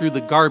go through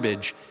the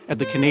garbage at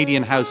the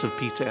Canadian House of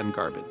Pizza and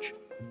Garbage?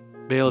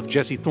 Bailiff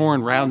Jesse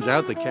Thorne rounds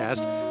out the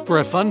cast for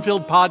a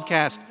fun-filled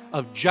podcast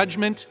of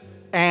judgment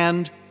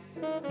and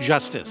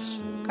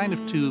justice. Kind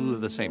of two of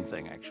the same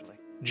thing, actually.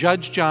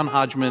 Judge John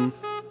Hodgman,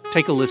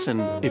 take a listen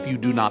if you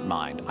do not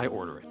mind. I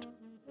order it.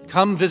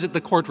 Come visit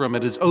the courtroom.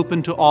 It is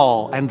open to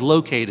all and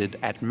located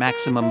at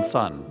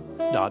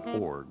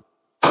MaximumFun.org.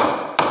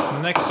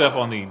 Next up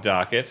on the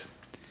docket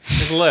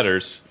is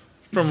letters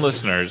from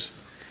listeners.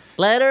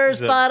 Letters,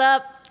 spot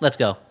up. Let's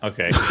go.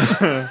 Okay.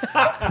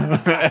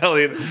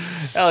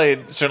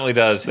 Elliott certainly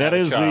does. That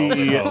is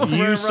the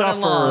You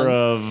Suffer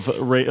of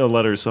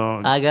letter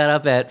songs. I got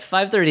up at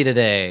 5:30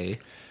 today.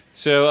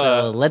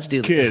 So let's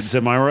do this. Kids,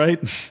 am I right?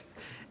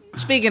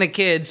 Speaking of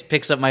kids,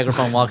 picks up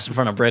microphone, walks in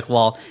front of brick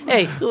wall.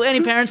 Hey,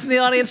 any parents in the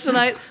audience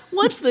tonight?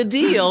 What's the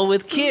deal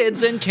with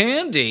kids and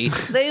candy?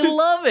 They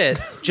love it.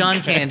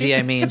 John Candy,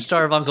 I mean,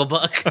 star of Uncle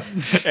Buck.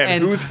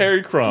 And who's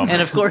Harry Crumb?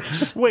 And of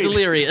course,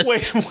 Delirious.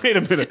 Wait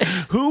a minute.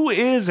 Who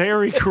is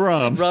Harry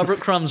Crumb?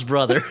 Robert Crumb's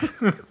brother.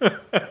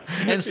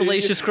 And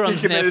Salacious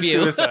Crumb's he committed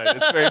nephew. suicide.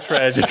 It's very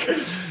tragic.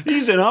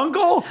 He's an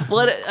uncle?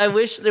 What? I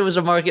wish there was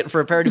a market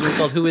for a parody movie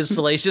called Who is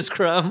Salacious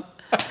Crumb?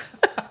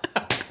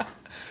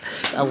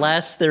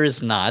 Alas, there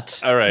is not.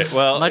 All right.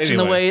 Well, Much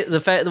anyway. in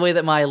the way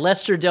that my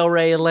Lester Del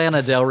Rey,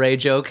 Atlanta Del Rey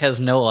joke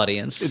has no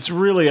audience. It's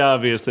really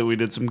obvious that we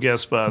did some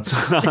guest spots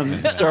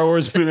on Star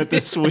Wars Minute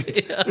this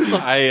week.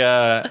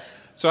 I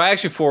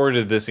actually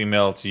forwarded this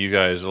email to you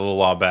guys a little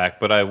while back,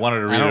 but I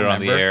wanted to read it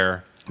on the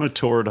air. I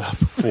tore it up.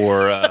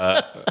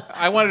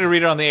 I wanted to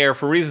read it on the air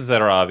for reasons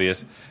that are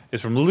obvious.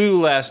 It's from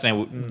Lou last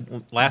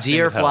name.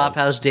 Dear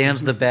Flophouse,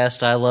 Dan's the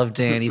best. I love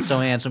Dan. He's so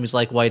handsome. He's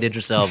like white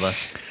Idris Elba.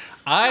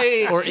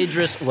 Or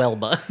Idris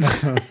Welba.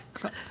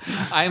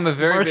 I am a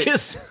very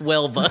Marcus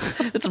Welba.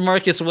 It's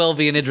Marcus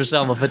Welby and Idris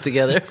Elba put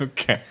together.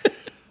 Okay.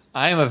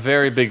 I am a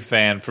very big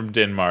fan from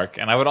Denmark,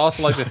 and I would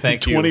also like to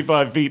thank you.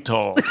 25 feet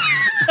tall.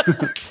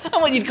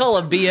 I'm what you'd call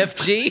a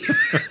BFG.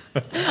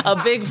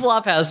 A big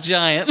Flophouse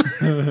giant.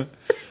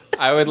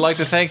 I would like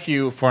to thank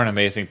you for an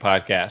amazing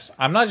podcast.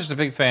 I'm not just a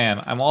big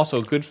fan, I'm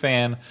also a good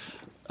fan.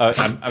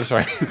 I'm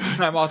sorry.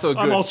 I'm also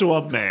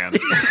a man.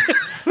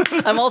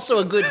 I'm also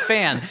a good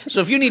fan.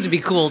 So if you need to be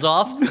cooled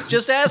off,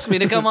 just ask me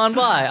to come on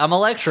by. I'm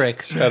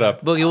electric. Shut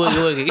up. Boogie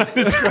woogie woogie. I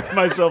describe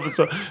myself as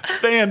a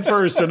fan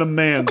first and a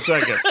man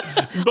second.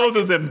 Both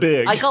of them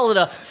big. I call it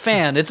a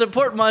fan. It's a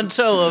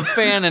portmanteau of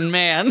fan and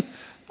man.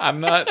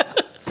 I'm not.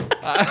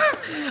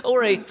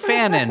 Or a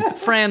fanon.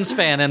 Franz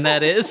Fanon,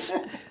 that is.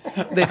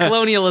 The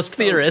colonialist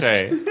theorist.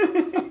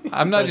 Okay.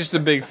 I'm not just a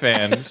big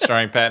fan,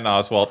 starring Patton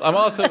Oswalt. I'm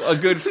also a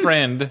good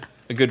friend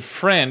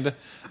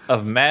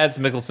of Mads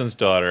Mikkelsen's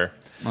daughter.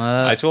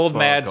 I told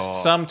Mads off.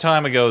 some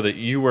time ago that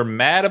you were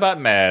mad about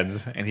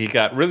Mads, and he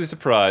got really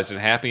surprised and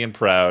happy and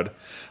proud.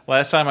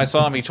 Last time I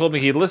saw him, he told me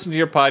he'd listened to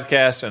your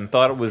podcast and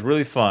thought it was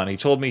really fun. He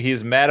told me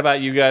he's mad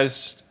about you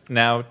guys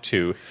now,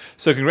 too.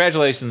 So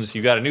congratulations,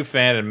 you got a new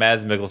fan in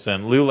Mads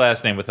Mikkelsen. Lou,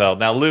 last name withheld.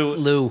 Now,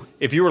 Lou,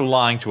 if you were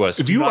lying to us,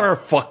 if you are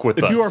fuck with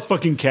us. If you are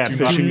fucking catfishing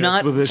Do us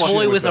not with this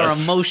toy shit with our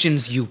us.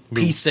 emotions, you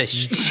piece of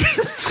shit.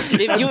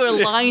 If you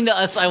are lying to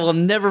us, I will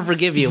never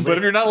forgive you. But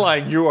if you're not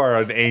lying, you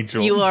are an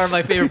angel. You are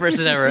my favorite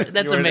person ever.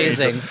 That's You are an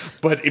amazing. angel.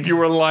 But if you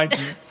were lying to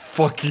me,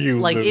 fuck you.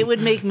 Like, Lou. it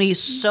would make me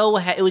so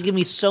it would give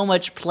me so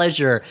much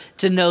pleasure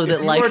to know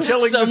that, you like, are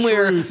telling the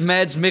somewhere truth-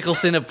 Mads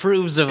Mikkelsen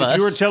approves of us If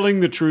you are telling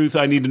the truth,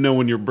 I need to know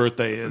when your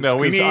birthday is. No,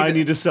 we 'cause need- I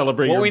need to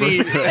celebrate what your we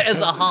need- birthday. as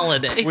a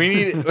holiday.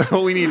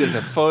 What we need is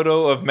a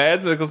photo of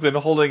Mads Mikkelsen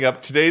holding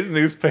up today's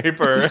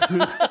newspaper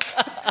and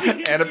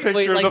a picture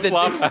Wait, like of the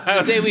flop the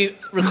house. day we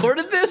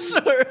recorded this,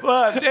 or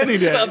But any a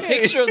day.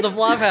 picture of the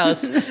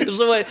Flophouse.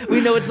 So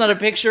we know it's not a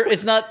picture.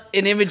 It's not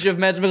an image of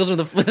Mads Mikkelsen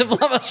with the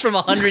Flophouse from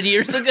 100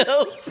 years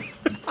ago.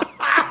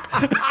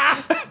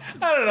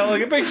 I don't know,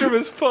 like a picture of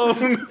his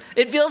phone.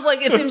 It seems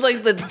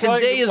like the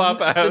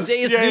Flophouse.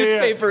 today's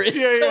newspaper is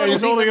totally.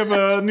 He's holding up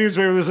a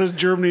newspaper that says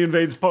Germany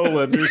invades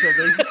Poland or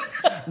something.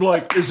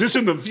 Like, is this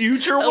in the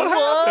future? What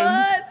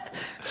happened?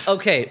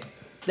 Okay,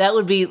 that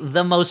would be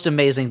the most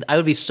amazing. I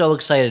would be so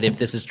excited if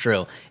this is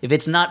true. If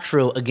it's not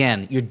true,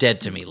 again, you're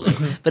dead to me, Lou.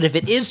 But if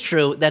it is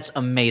true, that's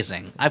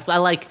amazing. I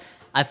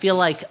feel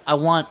like I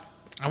want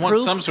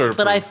proof, some sort of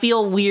but proof. I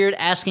feel weird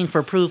asking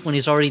for proof when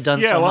he's already done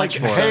Yeah, so like much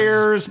for us.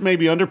 hairs,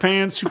 maybe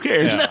underpants. Who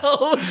cares? Yeah.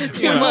 No,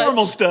 too Yeah, much.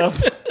 normal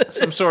stuff.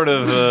 Some sort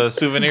of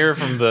souvenir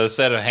from the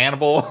set of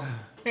Hannibal.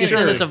 Just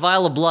send us a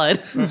vial of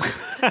blood.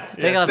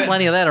 They got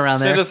plenty of that around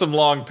there. Send us some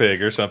long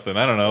pig or something.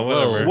 I don't know.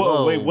 Whatever.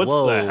 Whoa, wait, what's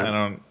whoa. that? I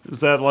don't. Is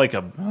that like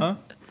a...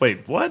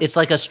 Wait, what? It's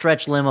like a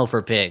stretch limo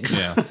for pigs.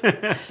 Yeah.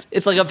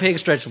 It's like a pig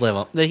stretch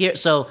limo. But here,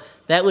 so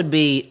that would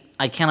be.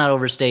 I cannot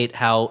overstate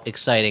how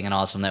exciting and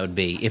awesome that would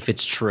be if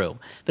it's true.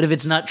 But if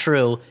it's not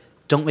true,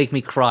 don't make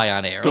me cry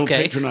on air. Don't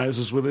Okay? patronize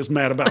us with this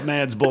mad about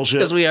Mads bullshit.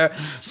 Because we are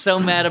so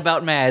mad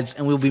about Mads,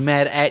 and we'll be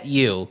mad at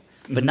you,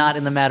 but not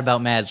in the mad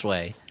about Mads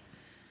way.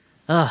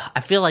 I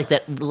feel like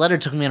that letter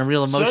took me on a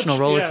real emotional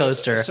roller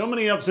coaster. So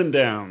many ups and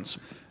downs.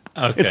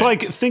 Okay. It's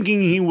like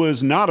thinking he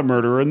was not a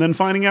murderer and then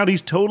finding out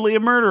he's totally a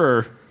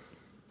murderer.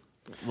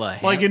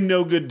 What? Like in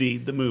No Good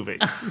Deed, the movie.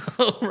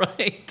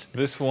 right?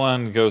 This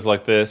one goes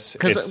like this.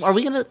 Because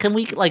can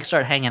we like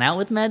start hanging out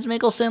with Mads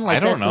Mikkelsen? Like, I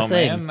don't that's know, the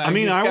thing. man. I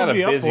mean, he's I got would a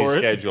be up busy for it.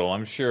 schedule.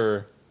 I'm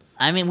sure.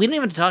 I mean, we didn't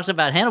even talk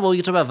about Hannibal. You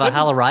could talk about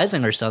Valhalla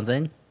Rising or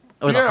something,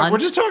 or the Yeah, Hunt. we're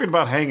just talking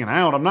about hanging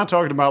out. I'm not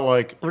talking about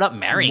like We're not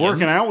marrying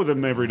working him. out with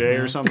him every day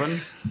or something.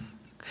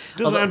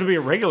 Doesn't have to be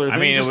a regular thing.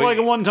 mean, just we- like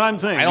a one-time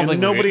thing. I don't and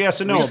think nobody we- has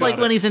to know Just about like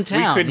when it. he's in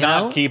town. We could you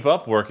not know? keep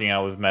up working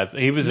out with Matt.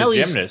 He was No, a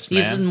gymnast,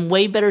 he's man. in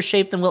way better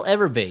shape than we'll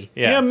ever be.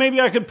 Yeah,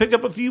 maybe I could pick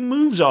up a few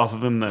moves off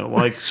of him though,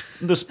 like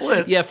the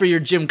splits. Yeah, for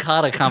your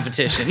Gymkata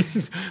competition.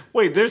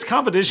 Wait, there's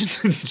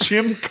competitions in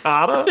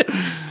Gymkata?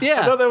 I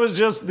yeah. thought that was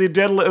just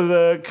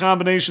the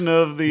combination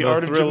of the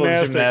art of thrill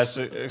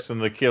gymnastics. and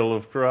the kill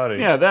of karate.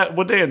 Yeah, that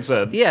what Dan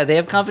said. Yeah, they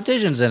have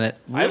competitions in it.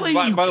 Really?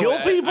 By You the kill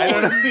way, people? I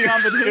don't know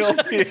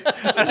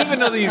I don't even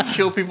know that you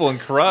kill people in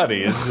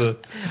karate. It's the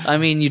I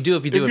mean, you do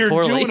if you do If it you're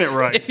poorly. doing it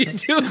right.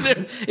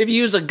 If you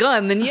use a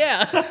gun, then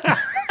yeah.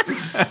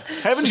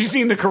 Haven't you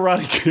seen the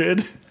Karate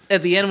Kid?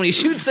 At the end when he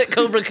shoots that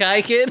Cobra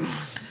Kai kid.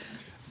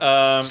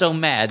 So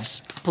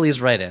Mads, please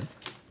write in.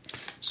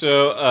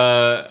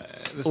 so.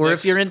 This Or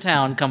next, if you're in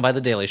town, come by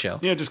the Daily Show.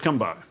 Yeah, just come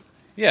by.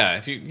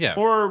 yeah.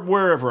 Or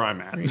wherever I'm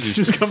at.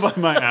 Just come by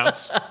my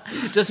house.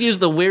 Just use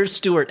the Where's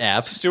Stuart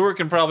app. Stuart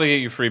can probably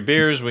get you free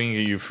beers. We can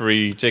get you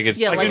free tickets.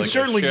 Yeah, to like- like I can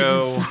certainly a give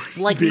show.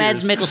 you Like beers.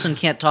 Mads Mikkelsen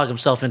can't talk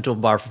himself into a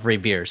bar for free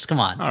beers. Come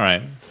on. All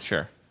right,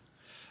 sure.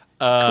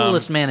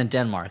 Coolest man in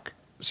Denmark.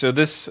 So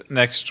this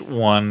next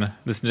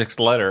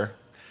letter,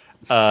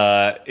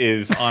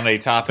 is on a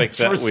topic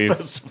that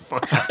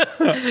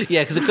we've.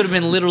 Yeah, because it could have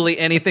been literally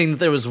anything that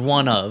there was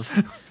one of.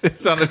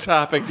 It's on a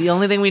topic. The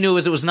only thing we knew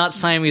was it was not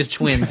Siamese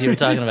twins you were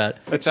talking about.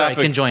 Sorry, topic-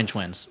 conjoined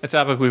twins. A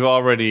topic we've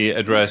already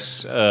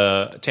addressed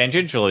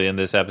tangentially in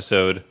this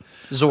episode.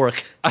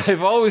 Zork.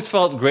 I've always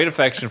felt great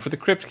affection for the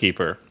Crypt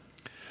Keeper,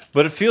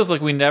 but it feels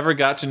like we never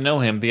got to know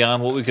him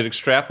beyond what we could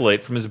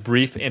extrapolate from his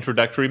brief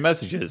introductory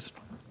messages.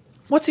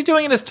 What's he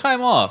doing in his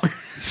time off?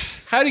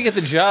 How do you get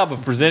the job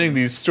of presenting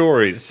these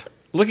stories?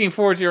 Looking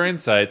forward to your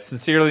insights.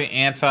 Sincerely,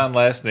 Anton,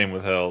 last name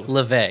withheld.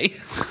 LeVay.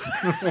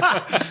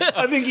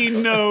 I think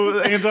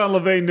Anton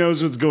LaVey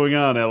knows what's going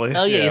on, Ellie.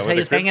 Oh, yeah, Yeah, with the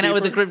he's Crypt hanging out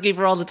with the Keeper? Crypt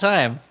Keeper all the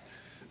time.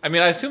 I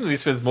mean, I assume that he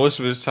spends most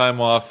of his time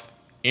off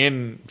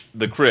in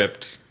the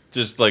crypt,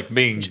 just like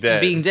being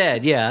dead. Being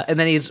dead, yeah. And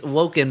then he's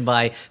woken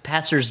by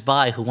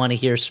passers-by who want to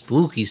hear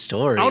spooky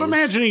stories. I would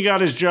imagine he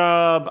got his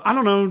job, I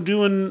don't know,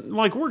 doing,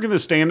 like, working the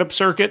stand-up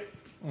circuit.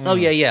 Oh,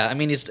 yeah. I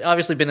mean, he's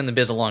obviously been in the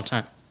biz a long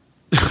time.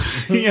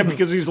 Yeah,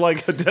 because he's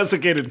like a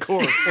desiccated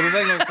corpse. Well, the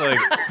thing is,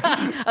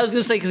 like, I was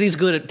going to say because he's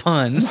good at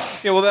puns.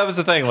 yeah, well, that was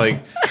the thing. Like,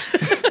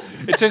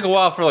 It took a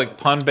while for like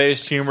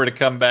pun-based humor to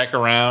come back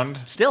around.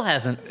 Still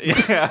hasn't.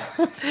 Yeah.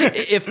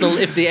 If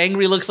the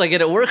angry looks like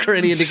it at work or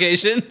any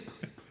indication.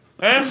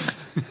 I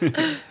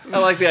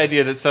like the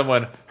idea that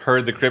someone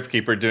heard the Crypt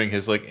Keeper doing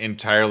his like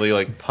entirely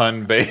like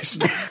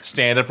pun-based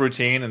stand-up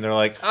routine, and they're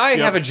like, "I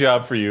have a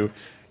job for you,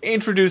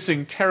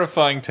 introducing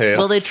terrifying tales."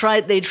 Well, they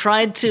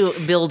tried to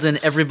build an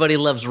Everybody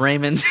Loves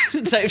Raymond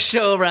type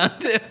show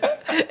around it,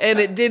 and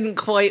it didn't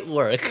quite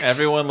work.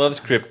 Everyone loves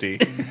Crypty.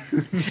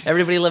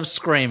 Everybody loves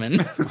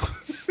Screamin'.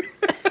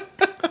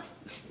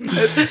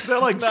 Is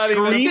that like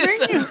screaming?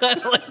 It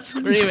sounds like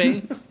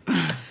screaming.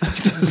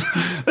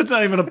 That's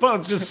not even a pun.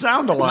 It's just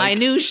sound alike. My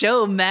new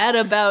show, Mad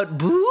About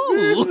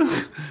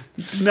Boo.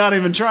 It's not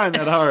even trying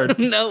that hard.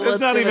 No, it's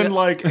not even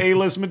like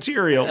A-list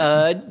material.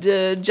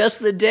 Just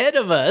the Dead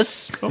of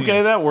Us.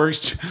 Okay, that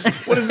works.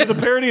 What is it? A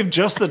parody of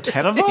Just the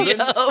 10 of Us?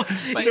 Yup.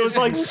 So it's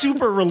like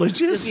super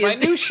religious. My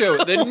new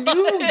show, The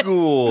New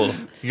Ghoul.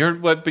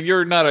 But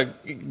you're not a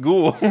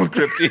ghoul,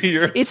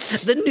 Crypty.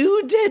 It's the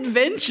new dead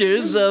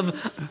ventures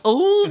of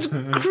old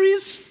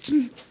Christ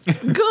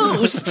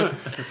Ghost.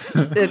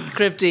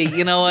 Crypty,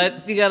 you know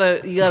what? You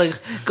gotta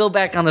go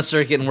back on the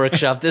circuit and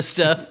workshop this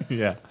stuff.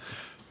 Yeah.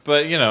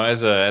 But, you know,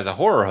 as a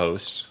horror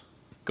host,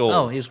 gold.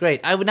 Oh, he was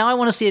great. Now I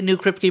want to see a new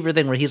Crypt Keeper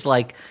thing where he's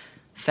like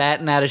fat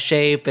and out of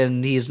shape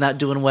and he's not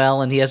doing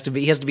well and he has to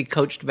be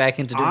coached back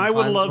into doing I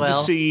would puns love well.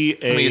 to see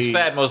I mean, he's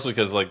fat mostly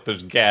because, like,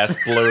 there's gas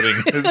floating.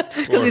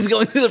 Because he's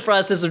going through the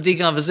process of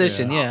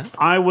decomposition, yeah.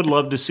 I would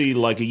love to see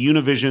like a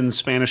Univision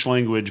Spanish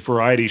language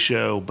variety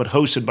show, but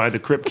hosted by the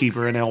Crypt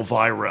Keeper and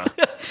Elvira.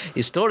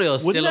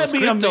 Historios Wouldn't that stilos be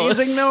cryptos.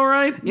 amazing though,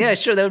 right? Yeah,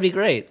 sure, that would be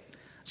great.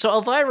 So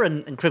Elvira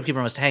and Crypt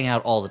Keeper must hang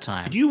out all the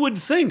time. You would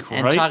think,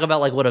 and right? talk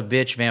about like what a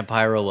bitch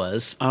Vampiro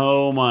was.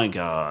 Oh my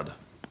god.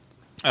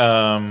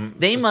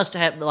 They must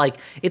have like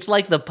it's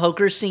like the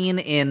poker scene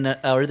in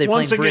or they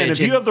Once playing again,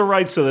 bridge if you have the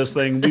rights to this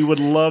thing, we would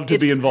love to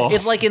be involved.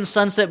 It's like in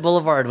Sunset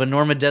Boulevard when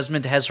Norma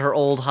Desmond has her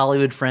old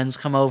Hollywood friends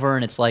come over,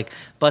 and it's like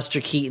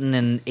Buster Keaton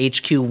and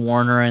H.Q.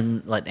 Warner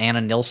and like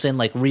Anna Nilsson,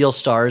 like real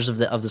stars of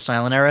the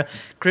silent era.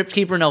 Crypt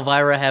Keeper and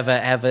Elvira have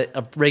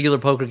a regular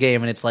poker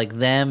game, and it's like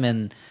them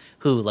and.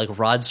 Who, like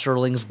Rod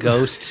Serling's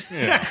ghost?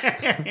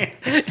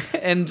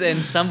 and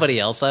somebody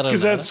else, I don't know.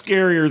 Because that's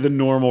scarier than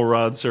normal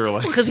Rod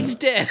Serling. Because he's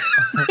dead.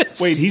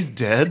 Wait, he's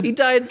dead? He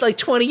died like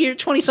 20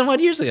 some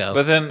odd years ago.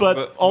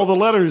 But all the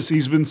letters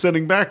he's been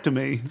sending back to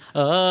me.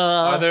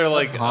 Are there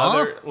like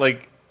other,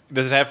 like,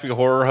 does it have to be a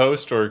horror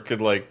host, or could,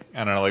 like,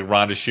 I don't know, like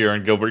Rhonda Shear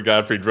and Gilbert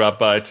Godfrey drop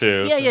by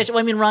too? Yeah. Well,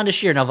 I mean, Rhonda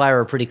Shear and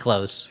Elvira are pretty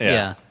close.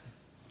 Yeah.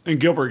 And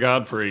Gilbert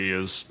Godfrey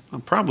is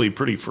probably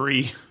pretty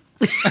free.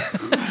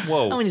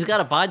 Whoa! I mean, he's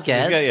got a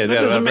podcast.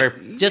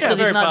 Just because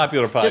he's not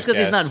popular podcast. Just because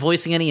he's not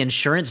voicing any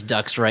insurance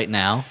ducks right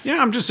now. Yeah,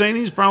 I'm just saying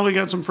he's probably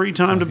got some free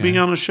time to be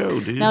on a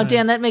show, dude. Now,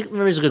 Dan, that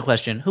raises a good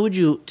question. Who would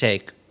you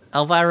take,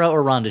 Elvira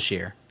or Rhonda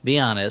Shear? Be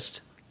honest.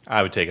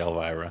 I would take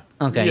Elvira.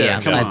 Okay, Yeah,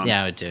 come on.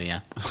 I would too.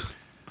 Yeah.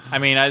 I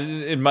mean,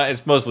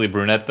 it's mostly a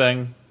brunette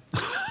thing,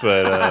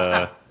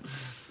 but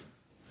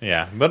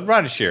yeah. But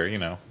Rhonda Shear, you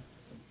know.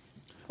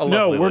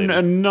 No,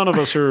 none of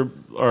us are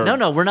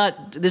No, we're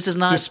not. This is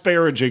not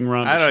disparaging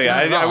Rhonda. I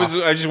don't know.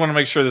 Shear. I just want to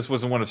make sure this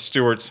wasn't one of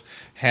Stuart's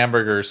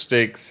hamburger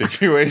steak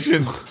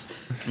situations.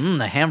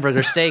 The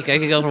hamburger steak. I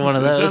could go for one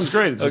of those. That sounds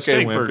great. It's a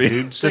steak burger,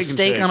 dude. It's a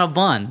steak on a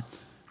bun.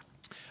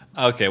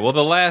 Okay, well,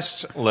 the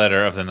last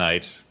letter of the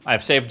night,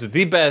 I've saved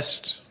the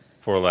best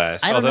for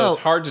last. I don't know.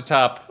 It's hard to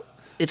top.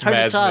 It's hard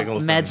Mads to top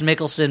Mikkelsen. Mads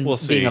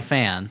Mikkelsen being a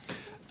fan.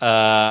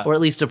 Or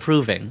at least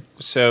approving.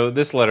 So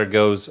this letter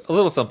goes a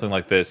little something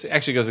like this. It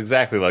actually goes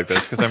exactly like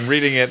this because I'm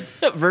reading it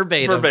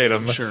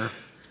verbatim. Sure.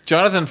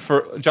 Jonathan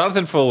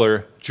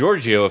Fuller,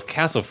 Giorgio of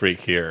Castle Freak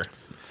here.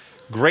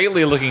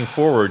 Greatly looking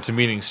forward to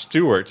meeting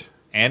Stuart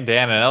and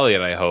Dan and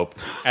Elliott, I hope,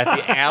 at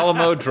the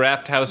Alamo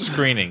Draft House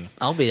screening.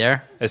 I'll be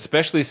there.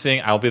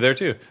 I'll be there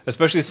too.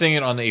 Especially seeing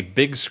it on a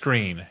big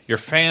screen. Your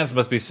fans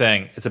must be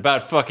saying, it's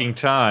about fucking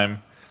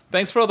time.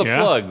 Thanks for all the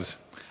plugs.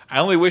 I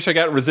only wish I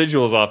got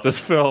residuals off this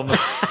film,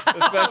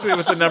 especially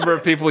with the number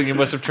of people you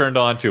must have turned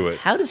on to it.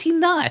 How does he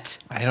not?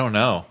 I don't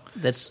know.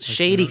 That's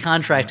shady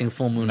contracting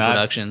Full Moon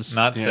Productions.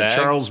 Not SAG.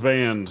 Charles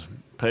Band,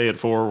 pay it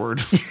forward.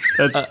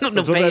 That's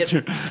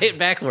pay it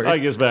backward. I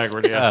guess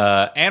backward,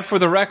 yeah. And for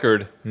the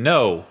record,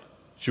 no,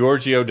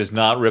 Giorgio does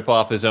not rip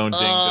off his own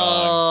ding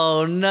dong.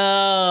 Oh,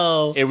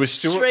 no. It was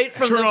Stuart. Straight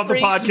from Turn the off the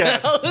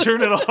podcast. mouth.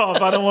 Turn it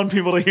off. I don't want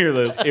people to hear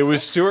this. It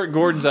was Stuart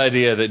Gordon's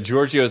idea that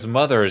Giorgio's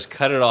mother has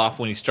cut it off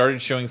when he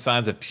started showing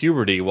signs of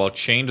puberty while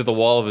chained to the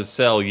wall of his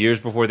cell years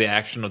before the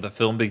action of the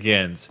film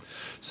begins.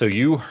 So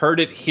you heard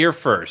it here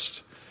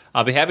first.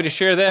 I'll be happy to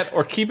share that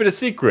or keep it a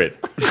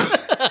secret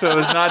so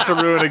as not to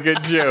ruin a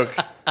good joke.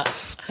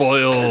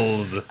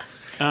 Spoiled.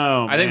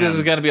 Oh, I think this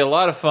is going to be a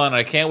lot of fun.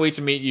 I can't wait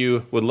to meet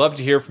you. Would love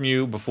to hear from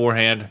you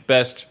beforehand.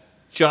 Best,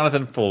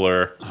 Jonathan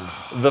Fuller,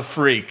 the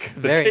freak,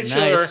 the Very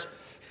titular nice.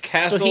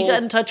 Castle. So he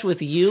got in touch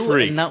with you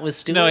Freak. and not with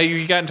Stuart? No,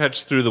 he got in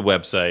touch through the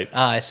website.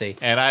 I see.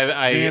 And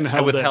Dan I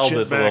held withheld that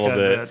this a shit little back,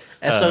 I bit. bet.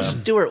 And so,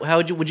 Stuart,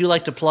 would you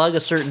like to plug a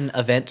certain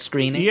event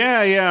screening?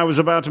 Yeah, I was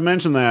about to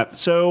mention that.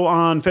 So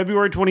on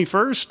February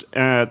 21st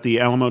at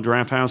the Alamo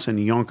Draft House in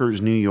Yonkers,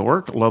 New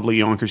York, lovely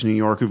Yonkers, New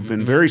York, who've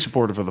been very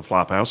supportive of the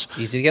Flophouse.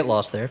 Easy to get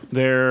lost there.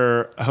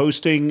 They're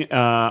hosting.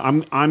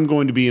 I'm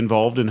going to be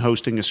involved in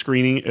hosting a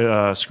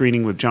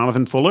screening with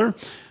Jonathan Fuller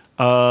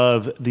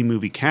of the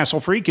movie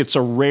Castle Freak. It's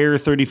a rare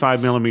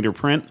 35 millimeter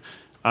print.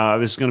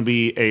 This is going to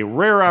be a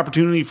rare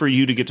opportunity for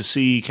you to get to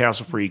see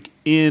Castle Freak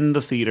in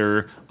the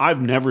theater.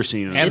 I've never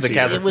seen it. And the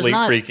Castle it was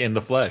not- Freak in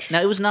the flesh.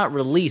 Now, it was not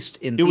released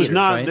in It theaters, was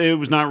not. right? It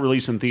was not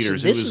released in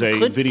theaters. So this it was a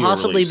could video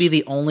possibly release. be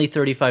the only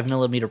 35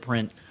 millimeter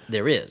print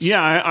there is.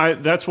 Yeah, I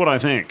that's what I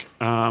think.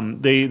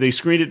 They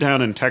screened it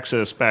down in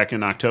Texas back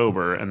in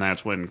October, and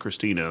that's when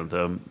Christina,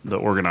 the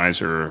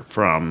organizer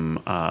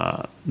from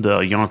the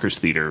Yonkers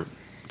Theater,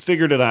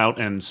 figured it out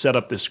and set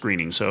up this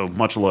screening. So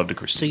much love to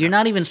Christina. So you're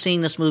not even seeing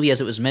this movie as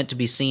it was meant to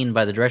be seen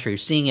by the director. You're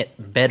seeing it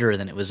better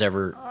than it was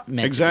ever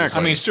meant Exactly. to be I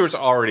seen. mean, Stuart's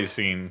already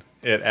seen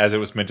it as it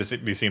was meant to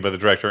be seen by the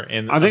director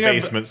in I a think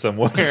basement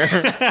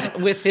somewhere.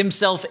 with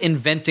himself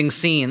inventing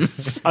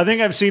scenes. I think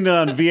I've seen it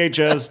on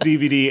VHS,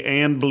 DVD,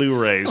 and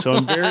Blu-ray. So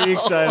I'm very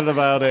excited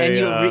about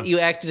And a. you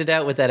acted it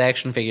out with that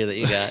action figure that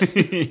you got.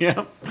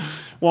 Yeah.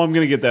 Well, I'm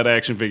going to get that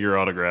action figure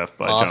autographed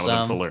by Awesome.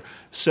 Jonathan Fuller.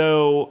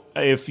 So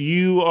if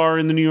you are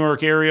in the New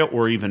York area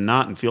or even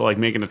not and feel like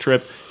making a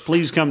trip,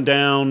 please come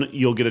down.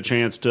 You'll get a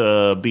chance to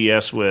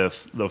BS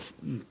with the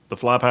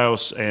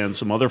Flophouse and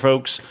some other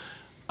folks,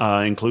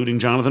 including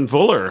Jonathan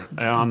Fuller.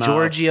 On,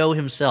 Giorgio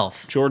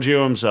himself.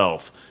 Giorgio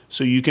himself.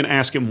 So you can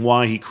ask him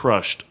why he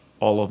crushed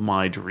all of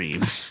my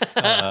dreams.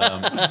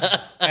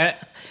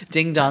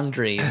 Ding dong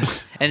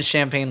dreams and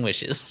champagne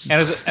wishes.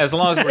 And as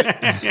long as we're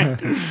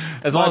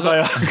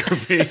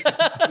Biography.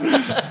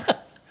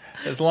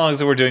 as long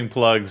as we're doing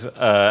plugs,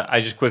 I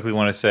just quickly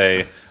want to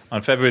say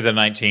on February the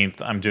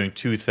 19th, I'm doing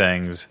two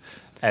things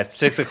at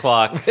 6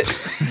 o'clock.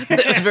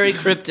 That was very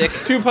cryptic.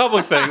 Two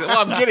public things. Well,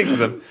 I'm getting to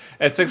them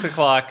at 6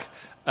 o'clock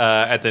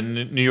at the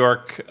New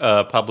York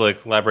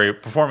Public Library,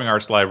 Performing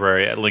Arts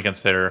Library at Lincoln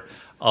Center.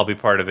 I'll be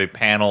part of a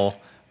panel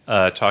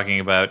talking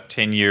about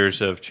 10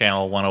 years of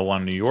Channel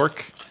 101 New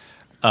York.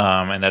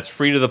 And that's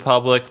free to the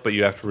public, but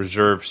you have to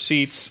reserve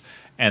seats.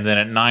 And then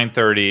at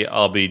 9:30,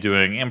 I'll be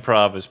doing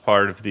improv as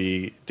part of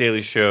the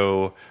Daily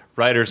Show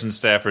Writers and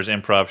Staffers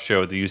Improv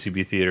Show at the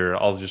UCB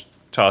Theater. I'll just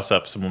toss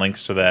up some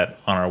links to that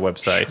on our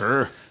website.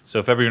 Sure.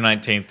 So February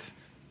 19th,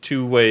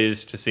 2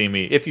 ways to see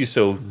me, if you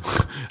so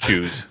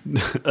choose.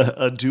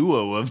 A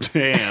duo of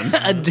Dan.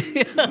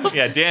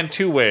 Yeah, Dan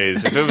 2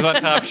 ways. If it was on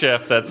Top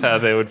Chef, that's how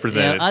they would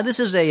present it. This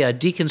is a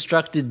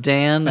deconstructed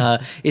Dan.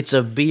 It's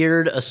a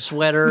beard, a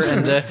sweater,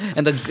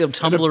 and a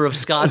tumbler of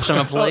scotch on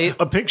a plate.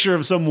 A picture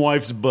of some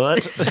wife's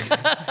butt.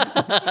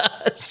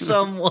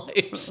 Some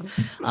wives.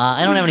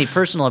 I don't have any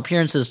personal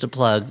appearances to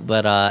plug,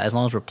 but as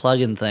long as we're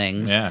plugging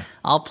things, Yeah.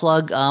 I'll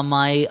plug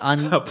my.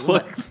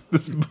 Plug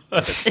this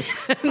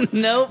butt.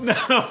 Nope.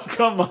 No,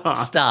 come on.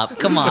 Stop.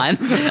 Come on.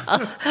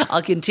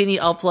 I'll continue.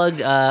 I'll plug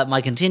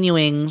my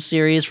continuing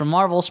series from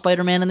Marvel,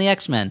 Spider-Man and the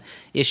X-Men.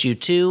 Issue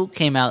 2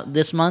 came out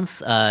this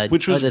month,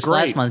 Which was this great.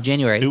 last month,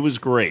 January. It was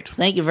great.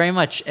 Thank you very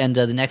much. And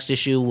the next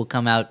issue will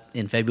come out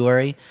in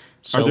February.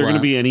 So, Are there going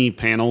to be any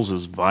panels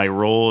as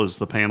viral as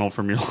the panel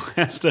from your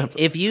last episode?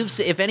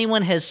 If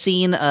anyone has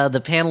seen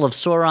the panel of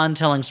Sauron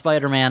telling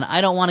Spider-Man,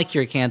 "I don't want to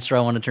cure cancer,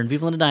 I want to turn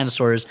people into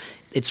dinosaurs,"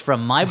 it's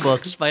from my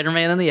book,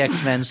 Spider-Man and the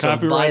X-Men. So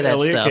Copyright buy that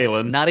Elliott stuff.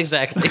 Kalin. Not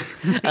exactly.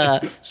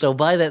 So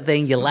buy that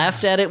thing. You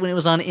laughed at it when it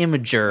was on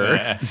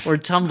Imager or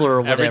Tumblr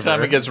or whatever. Every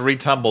time it gets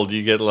retumbled,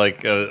 you get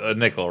like a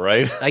nickel,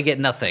 right? I get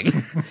nothing.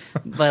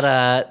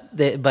 But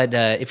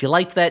if you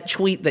liked that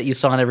tweet that you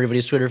saw on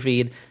everybody's Twitter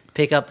feed,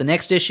 pick up the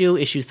next issue,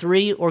 issue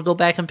 3, or go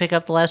back and pick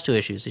up the last 2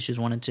 issues, issues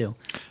 1 and 2.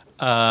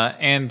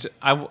 And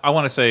I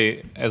want to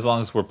say, as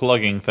long as we're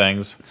plugging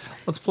things,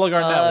 let's plug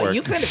our network.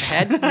 You kind of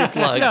had your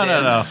plug.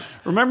 No.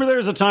 Remember there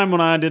was a time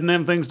when I didn't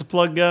have things to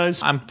plug,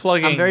 guys? I'm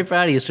plugging. I'm very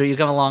proud of you, sir. You've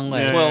come a long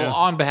way. Yeah. Well,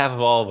 on behalf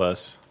of all of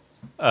us,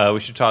 we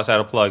should toss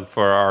out a plug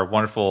for our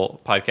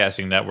wonderful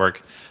podcasting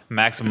network,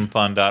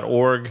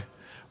 MaximumFun.org,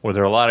 where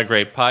there are a lot of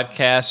great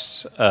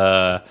podcasts.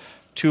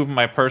 2 of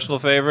my personal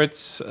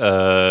favorites,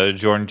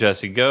 Jordan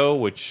Jesse Go,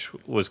 which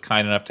was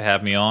kind enough to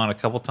have me on a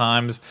couple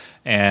times,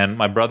 and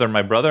my brother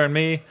and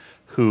me,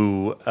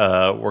 who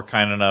were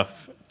kind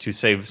enough to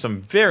say some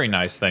very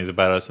nice things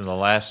about us in the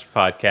last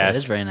podcast. That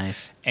is very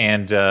nice.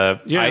 And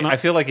I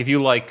feel like if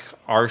you like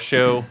our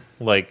show,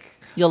 like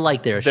You'll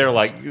like their shows. they're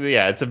like,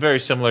 yeah, it's a very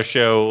similar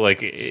show,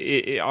 like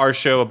our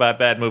show about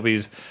bad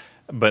movies,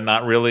 but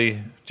not really,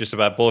 just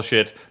about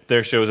bullshit.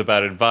 Their show is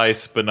about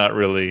advice, but not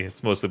really.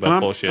 It's mostly about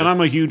bullshit. And I'm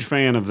a huge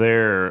fan of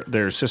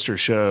their sister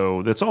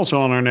show that's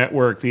also on our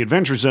network, The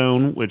Adventure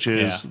Zone, which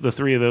is the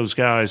 3 of those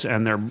guys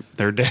and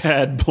their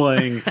dad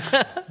playing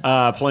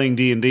playing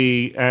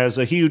D&D. As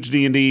a huge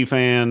D&D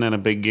fan and a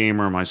big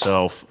gamer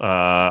myself,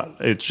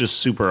 it's just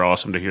super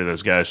awesome to hear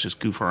those guys just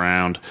goof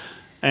around.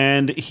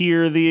 and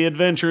hear the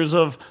adventures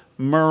of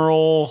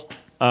Merle,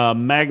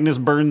 Magnus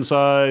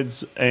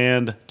Burnsides,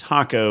 and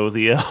Taco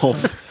the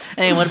elf.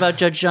 Hey, what about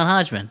Judge John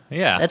Hodgman?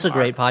 Yeah. That's a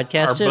great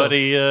podcast, too. Our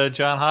buddy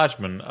John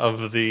Hodgman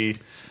of the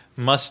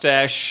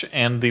Mustache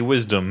and the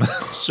Wisdom.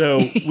 So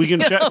we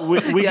can check.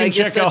 We can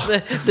check out.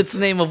 That's the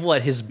name of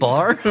what? His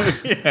bar?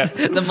 Yeah.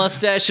 The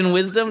Mustache and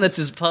Wisdom? That's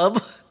his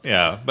pub?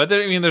 Yeah. But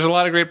there's a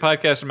lot of great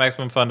podcasts at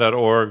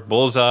MaximumFun.org.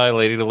 Bullseye,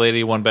 Lady to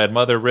Lady, One Bad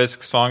Mother,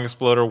 Risk, Song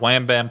Exploder,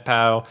 Wham Bam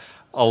Pow.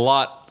 A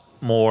lot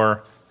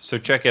more. So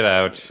check it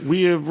out.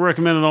 We have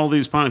recommended all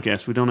these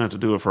podcasts. We don't have to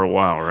do it for a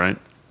while, right?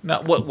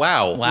 No, what?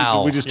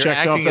 Wow. We just You're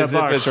checked off acting that as if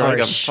box. it's like a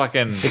Harsh.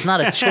 fucking... It's not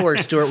a chore,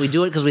 Stuart. We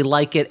do it because we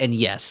like it, and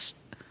yes.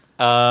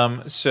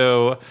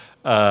 So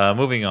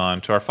moving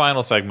on to our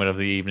final segment of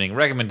the evening,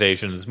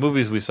 recommendations,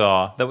 movies we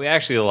saw that we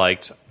actually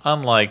liked,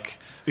 unlike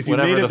If you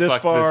whatever made it the this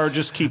fuck far, this,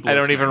 just keep I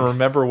don't listening. even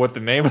remember what the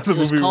name of the It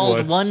was movie called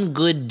was. One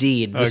Good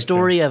Deed, the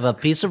story of a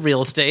piece of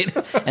real estate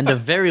and a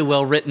very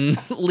well-written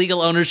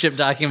legal ownership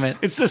document.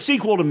 It's the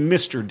sequel to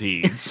Mr.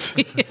 Deeds.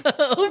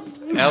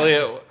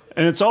 Elliott,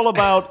 And it's all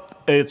about,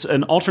 it's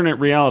an alternate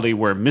reality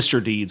where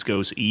Mr. Deeds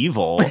goes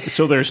evil,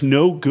 so there's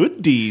no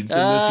good deeds in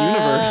this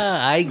universe.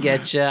 I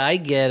get you. I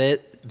get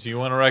it. do you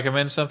want to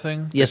recommend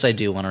something? Yes, I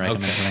do want to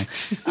recommend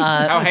something.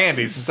 How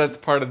handy, since that's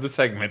part of the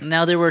segment.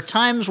 Now, there were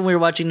times when we were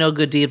watching No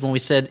Good Deed when we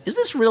said, is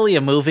this really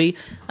a movie?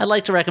 I'd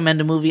like to recommend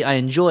a movie I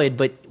enjoyed,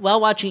 but while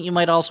watching it, you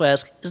might also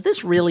ask, is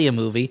this really a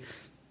movie?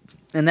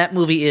 And that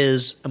movie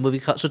is a movie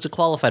called, so it's a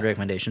qualified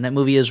recommendation. That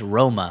movie is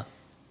Roma,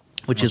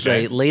 which is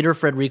a later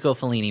Federico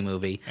Fellini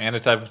movie. And a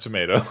type of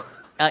tomato.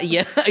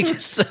 Yeah, I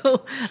guess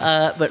so.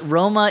 But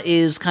Roma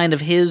is kind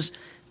of his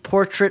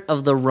portrait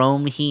of the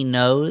Rome he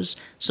knows.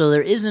 So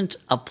there isn't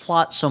a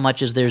plot so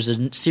much as there's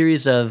a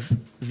series of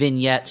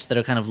vignettes that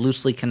are kind of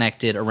loosely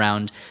connected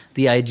around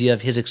the idea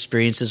of his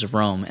experiences of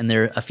Rome. And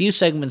there are a few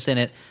segments in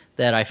it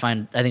that I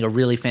think are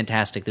really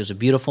fantastic. There's a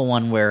beautiful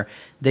one where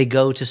they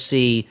go to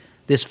see...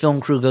 This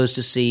film crew goes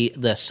to see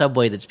the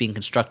subway that's being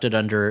constructed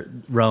under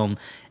Rome,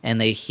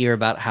 and they hear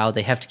about how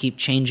they have to keep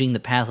changing the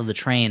path of the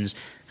trains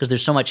because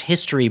there's so much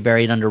history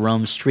buried under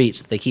Rome's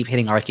streets that they keep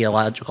hitting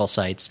archaeological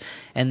sites.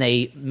 And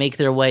they make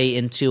their way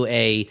into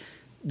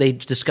they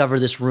discover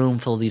this room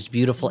full of these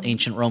beautiful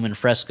ancient Roman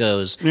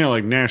frescoes. Yeah,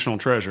 like National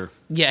Treasure.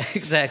 Yeah,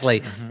 exactly.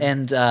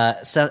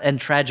 Mm-hmm.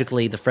 And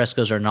tragically, the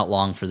frescoes are not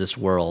long for this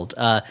world.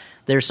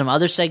 There's some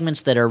other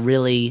segments that are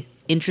really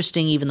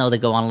interesting, even though they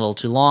go on a little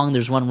too long.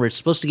 There's one where it's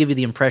supposed to give you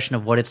the impression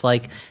of what it's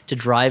like to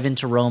drive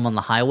into Rome on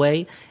the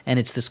highway, and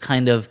it's this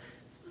kind of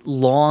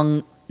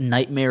long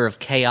nightmare of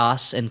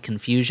chaos and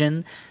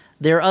confusion.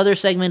 There are other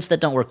segments that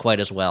don't work quite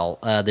as well.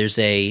 There's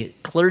a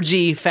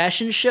clergy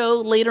fashion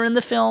show later in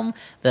the film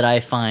that I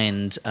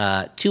find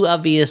too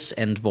obvious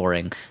and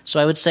boring.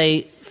 So I would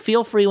say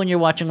feel free when you're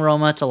watching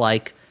Roma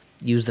to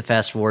use the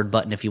fast forward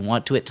button if you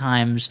want to at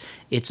times.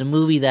 It's a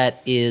movie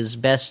that is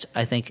best,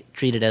 I think,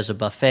 treated as a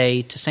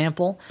buffet to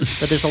sample,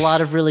 but there's a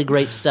lot of really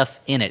great stuff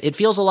in it. It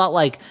feels a lot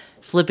like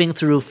flipping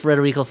through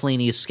Federico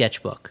Fellini's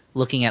sketchbook,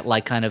 looking at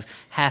kind of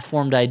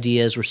half-formed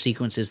ideas or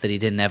sequences that he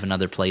didn't have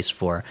another place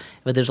for.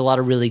 But there's a lot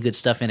of really good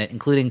stuff in it,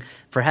 including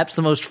perhaps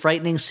the most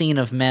frightening scene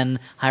of men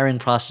hiring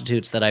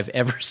prostitutes that I've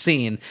ever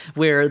seen,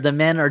 where the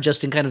men are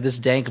just in kind of this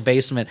dank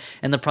basement,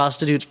 and the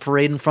prostitutes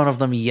parade in front of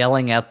them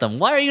yelling at them,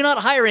 "Why are you not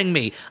hiring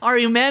me? Are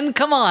you men?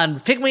 Come on,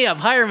 pick me up,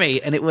 hire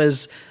me." And it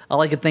was,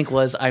 all I could think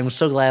was, I'm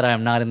so glad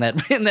I'm not in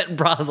that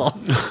brothel.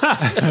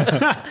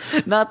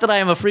 Not that I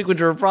am a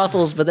frequenter of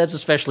brothels, but that's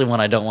especially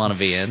one I don't want to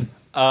be in.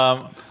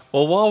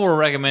 Well, while we're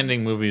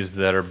recommending movies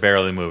that are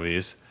barely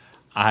movies,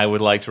 I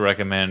would like to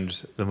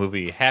recommend the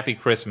movie Happy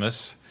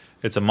Christmas.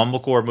 It's a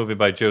mumblecore movie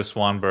by Joe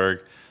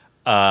Swanberg.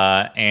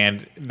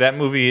 And that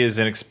movie is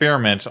an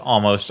experiment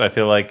almost, I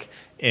feel like,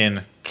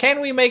 in can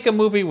we make a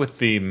movie with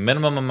the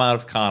minimum amount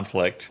of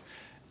conflict?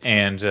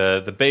 And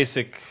the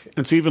basic...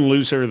 It's even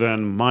looser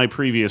than my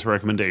previous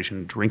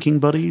recommendation, Drinking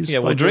Buddies. Yeah,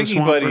 well, by Joe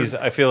Drinking Swanberg. Buddies,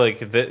 I feel like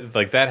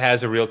that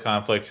has a real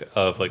conflict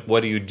of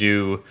what do you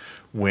do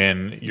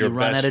when You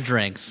run out of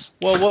drinks.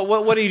 Well,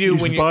 what do you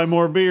do when you buy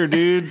more beer,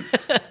 dude?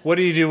 What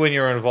do you do when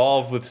you're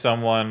involved with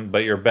someone,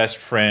 but your best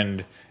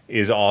friend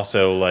is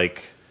also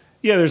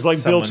Yeah, there's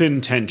someone-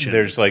 built-in tension.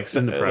 There's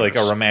in the a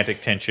premise.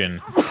 romantic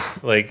tension.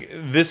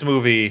 This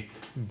movie,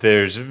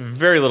 there's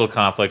very little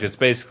conflict. It's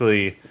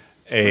basically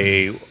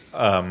a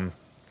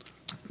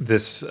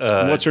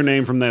What's her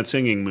name from that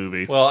singing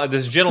movie? well,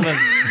 this gentleman.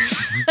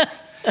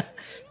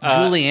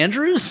 Julie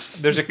Andrews?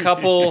 There's a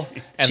couple.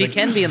 And She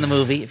can be in the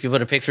movie if you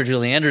put a picture of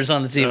Julie Andrews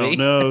on the TV. Oh,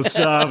 no,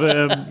 stop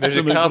him. There's a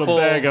Somebody couple- put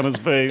a bag on his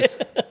face.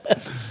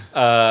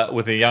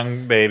 with a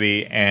young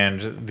baby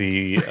and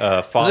the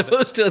As father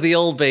opposed to the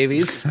old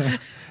babies.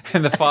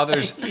 and the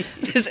father's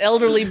His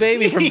elderly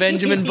baby from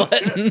Benjamin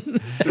Button.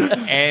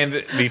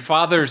 and the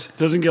father's.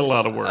 Doesn't get a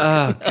lot of work.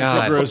 Oh It's a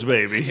God! gross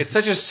baby. It's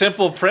such a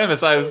simple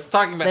premise. I was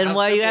talking about. Then how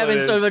why are you simple it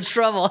having so is. much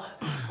trouble?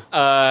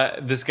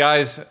 This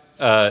guy's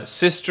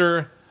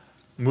sister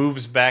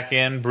moves back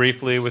in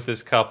briefly with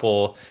this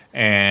couple,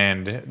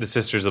 and the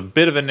sister's a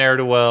bit of a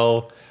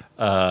ne'er-do-well,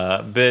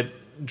 bit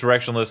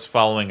directionless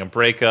following a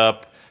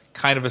breakup,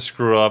 kind of a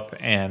screw up,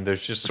 and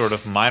there's just sort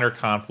of minor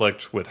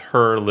conflict with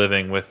her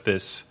living with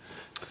this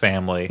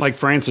family. Like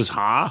Frances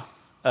Ha?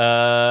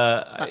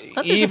 I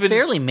thought there's a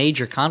fairly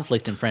major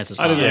conflict in Frances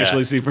Ha. I didn't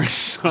actually see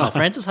Frances Ha.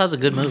 Frances Ha's a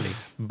good movie.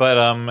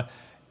 But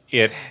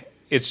it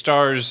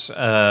stars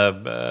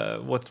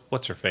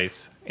what's her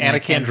face? Anna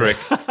Kendrick.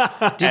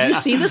 Did you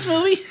see this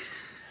movie?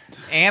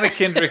 Anna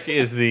Kendrick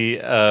is the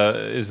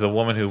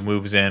woman who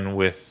moves in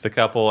with the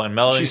couple, and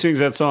Melanie. She sings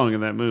that song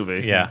in that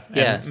movie. Yeah,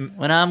 Yeah.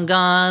 When I'm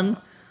gone,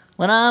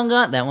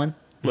 that one.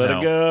 Let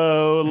it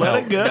go,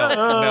 let it go.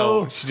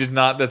 No, she did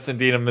not. That's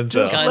Idina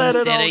Menzel.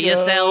 Consider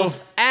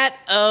yourself at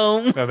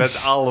home. No,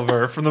 that's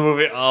Oliver from the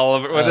movie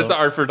Oliver. Well, that's the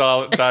Art for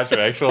Dodger,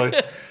 actually.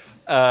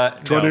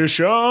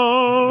 Tradition.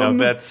 No,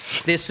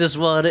 that's This is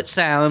what it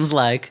sounds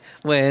like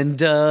when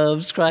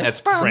doves cry.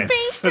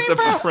 Prince. That's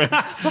a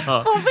Prince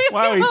song.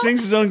 Wow, he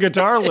sings his own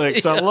guitar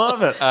licks. I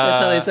love it. That's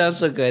how they sound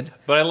so good.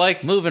 But I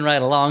like Moving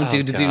right along.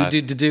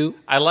 Do.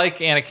 I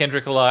like Anna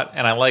Kendrick a lot,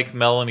 and I like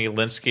Melanie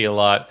Linsky a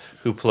lot,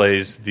 who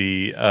plays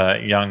the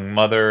young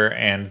mother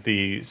and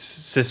the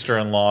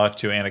sister-in-law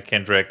to Anna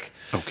Kendrick.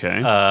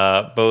 Okay.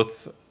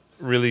 Both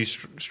really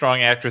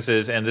strong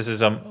actresses, and this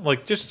is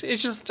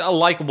it's just a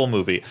likable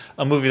movie,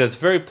 a movie that's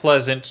very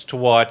pleasant to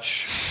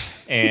watch,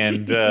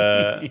 and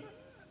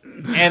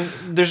and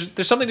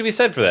there's something to be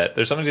said for that.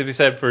 There's something to be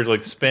said for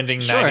like spending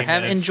 90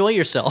 minutes enjoy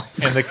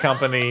yourself in the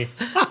company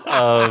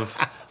of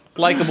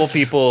likable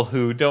people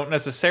who don't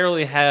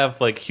necessarily have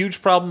like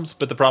huge problems,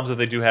 but the problems that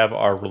they do have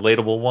are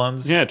relatable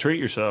ones. Yeah, treat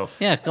yourself.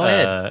 Yeah, go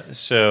ahead.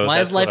 So why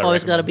has life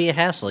always got to be a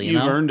hassle?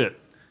 You've earned it.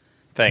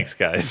 Thanks,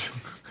 guys.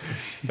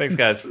 Thanks,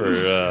 guys, for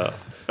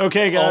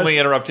okay, guys. only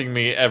interrupting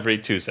me every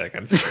 2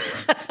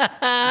 seconds.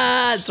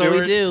 That's what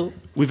we do.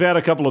 We've had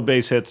a couple of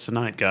base hits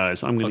tonight,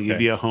 guys. I'm going to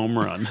give you a home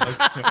run. I'm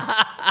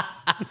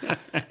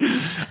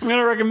going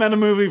to recommend a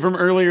movie from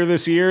earlier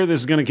this year.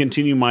 This is going to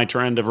continue my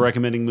trend of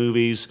recommending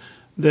movies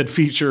that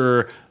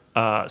feature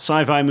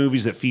sci-fi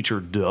movies that feature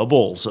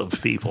doubles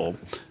of people.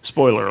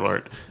 Spoiler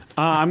alert.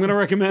 I'm going to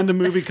recommend a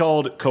movie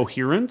called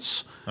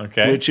Coherence.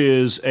 Okay. Which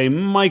is a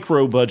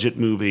micro-budget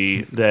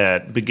movie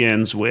that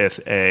begins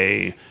with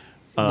a...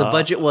 the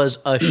budget was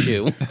a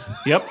shoe.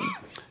 Yep.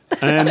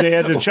 And they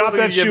had to chop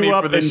that shoe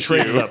up and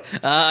trade it up.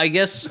 I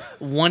guess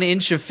 1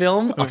 inch of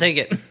film. I'll take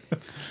it.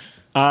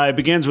 It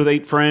begins with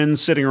 8 friends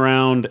sitting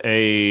around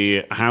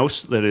a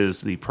house that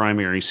is the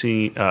primary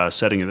setting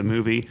of the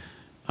movie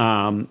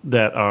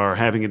that are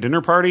having a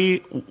dinner party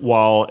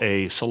while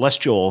a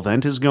celestial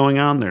event is going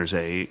on. There's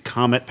a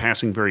comet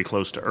passing very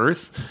close to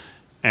Earth.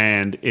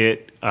 And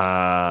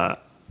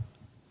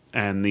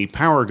and the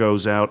power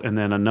goes out, and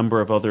then a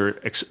number of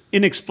other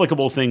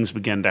inexplicable things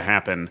begin to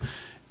happen.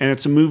 And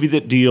it's a movie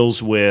that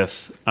deals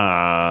with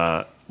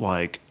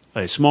like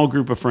a small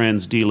group of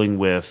friends dealing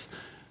with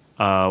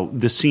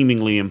the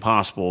seemingly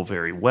impossible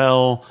very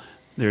well.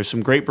 There's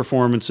some great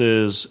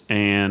performances,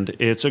 and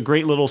it's a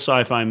great little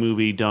sci-fi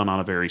movie done on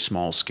a very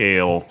small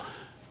scale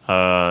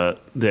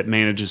that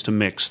manages to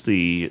mix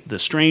the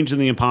strange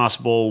and the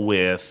impossible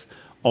with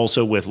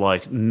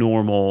like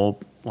normal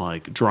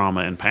like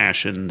drama and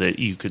passion that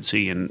you could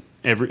see in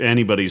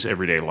anybody's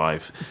everyday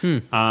life.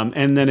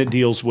 And then it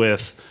deals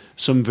with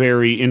some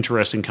very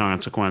interesting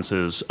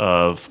consequences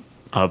of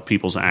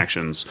people's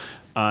actions.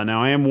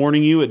 Now I am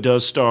warning you, it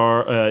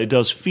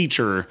does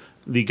feature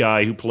the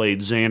guy who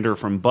played Xander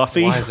from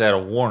Buffy. Why is that a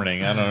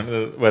warning? I don't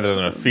know whether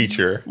than a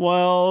feature.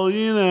 Well,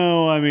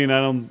 I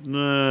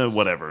don't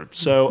whatever.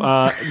 So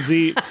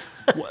the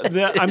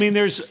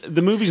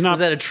movie's not. Was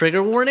that a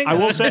trigger warning? I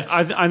will say,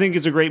 I think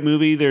it's a great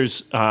movie.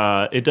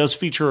 It does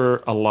feature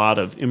a lot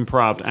of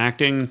improv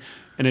acting,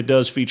 and it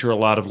does feature a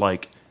lot of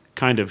like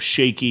kind of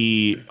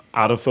shaky,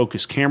 out of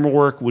focus camera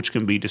work, which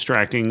can be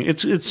distracting.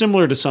 It's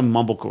similar to some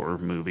mumblecore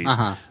movies.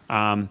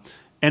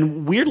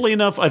 And weirdly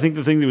enough, I think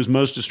the thing that was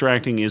most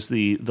distracting is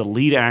the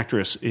lead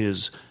actress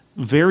is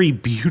very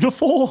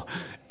beautiful.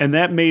 And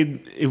that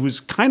made it was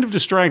kind of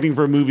distracting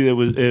for a movie that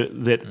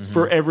was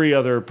for every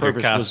other purpose. Your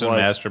was constant like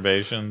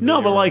masturbation.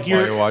 No, but like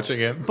while you're watching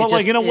it. But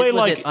like in a way,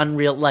 like it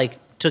unreal, like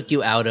took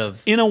you out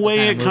of. In a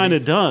way, it kind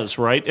of does,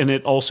 right? And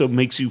it also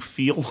makes you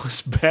feel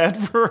less bad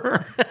for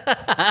her.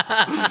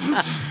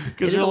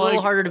 It's a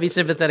little harder to be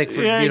sympathetic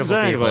for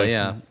beautiful people.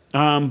 Yeah.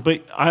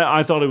 But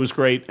I thought it was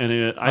great,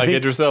 and I think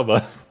Idris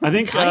Elba. I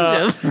think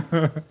kind of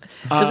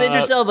because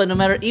Idris Elba, no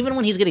matter even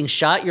when he's getting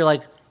shot, you're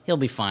like he'll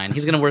be fine.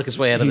 He's going to work his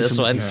way out of this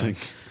one.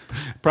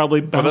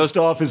 Probably bounced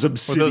off his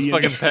obsidian.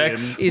 With those fucking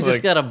pecs. He's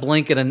just got to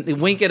wink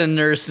at a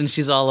nurse, and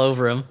she's all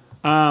over him.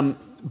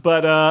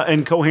 But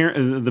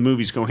the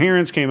movie's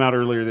Coherence came out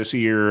earlier this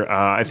year.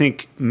 I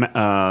think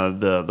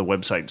the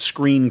website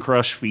Screen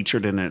Crush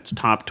featured in its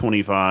top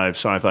 25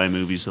 sci-fi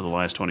movies of the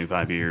last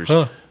 25 years.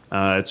 Huh.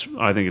 I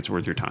think it's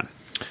worth your time.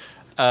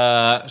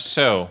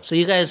 So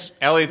you guys,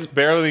 Elliott's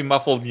barely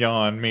muffled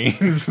yawn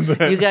means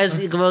that you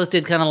guys both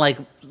did kind of like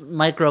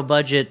micro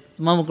budget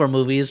mumblecore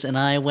movies, and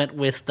I went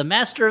with the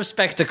master of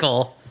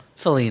spectacle,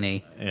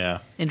 Fellini. Yeah,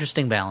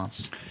 interesting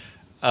balance.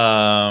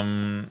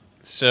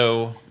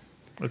 So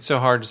it's so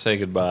hard to say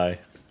goodbye.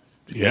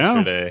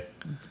 yesterday.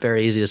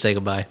 Very easy to say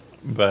goodbye.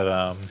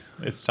 But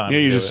it's time. Yeah,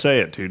 to you do just it. say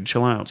it, dude.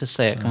 Chill out. Just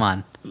say it. Come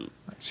on.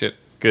 Shit.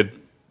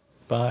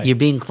 Goodbye. You're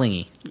being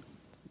clingy.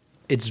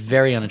 It's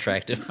very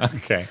unattractive.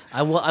 Okay.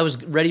 I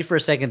was ready for a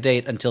second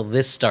date until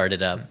this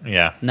started up.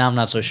 Yeah. Now I'm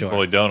not so sure.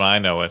 Boy, don't I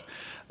know it.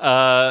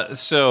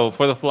 So,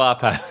 for the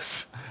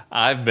Flophouse,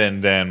 I've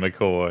been Dan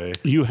McCoy.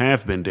 You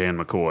have been Dan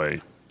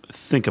McCoy.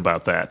 Think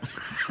about that.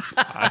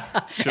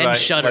 Should I,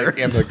 shudder. like,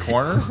 in the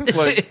corner?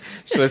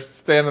 Should I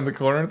stand in the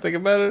corner and think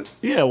about it?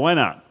 Yeah, why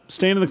not?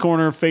 Stand in the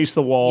corner, face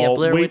the wall,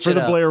 Blair wait Witch for it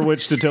the up. Blair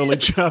Witch to totally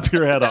chop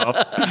your head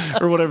off.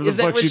 Or whatever the Is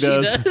that fuck what she she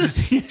does.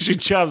 does? Yeah, she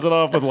chops it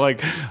off with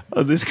like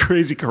this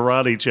crazy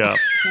karate chop.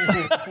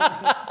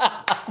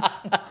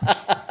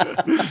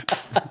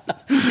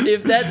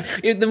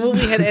 If the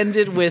movie had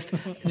ended with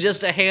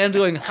just a hand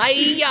doing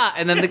hi-ya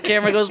and then the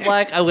camera goes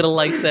black, I would have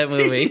liked that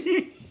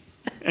movie.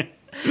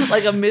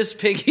 Like a Miss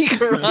Piggy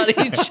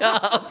karate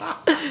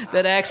chop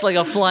that acts like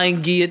a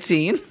flying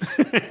guillotine.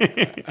 All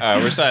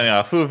right, we're signing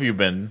off. Who have you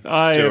been, Stuart?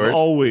 I am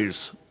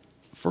always,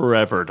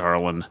 forever,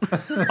 darling.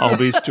 I'll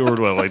be Stuart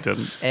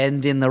Wellington.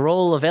 And in the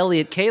role of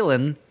Elliott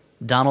Kalin,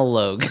 Donald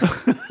Logue.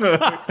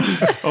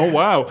 Oh,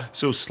 wow.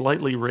 So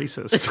slightly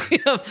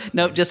racist.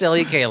 Nope, just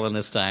Elliott Kalin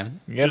this time.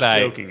 Good Just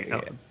night.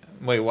 joking.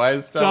 Wait, why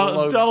is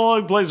Donald Donald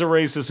Logue Logue plays a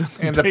racist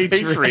and the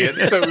Patriot?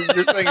 So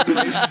you're saying he's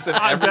a racist in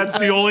everything? That's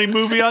the only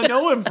movie I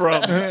know him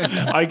from.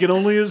 I can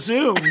only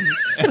assume.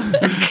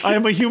 I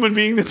am a human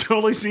being that's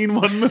only seen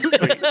one movie.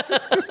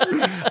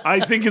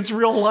 I think it's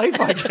real life,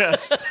 I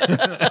guess.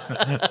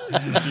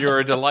 You're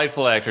a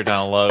delightful actor,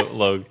 Donald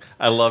Logue.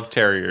 I love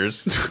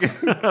terriers.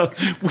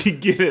 We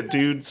get it,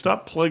 dude.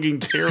 Stop plugging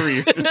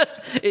terriers.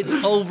 It's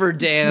over,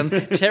 Dan.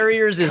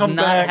 Terriers is Come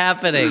not back.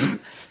 happening.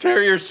 It's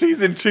Terrier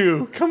Season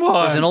 2. Come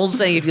on. There's an old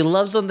saying, if you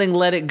love something,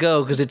 let it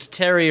go, because it's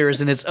Terriers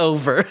and it's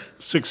over.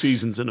 6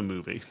 seasons in a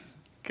movie.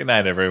 Good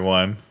night,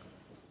 everyone.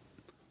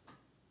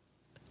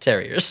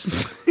 Terriers.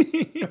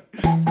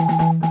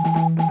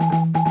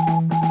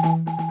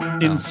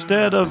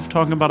 Instead of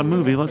talking about a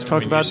movie, let's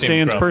talk You about seemed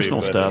Dan's grumpy, personal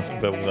but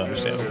stuff. That was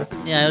understandable.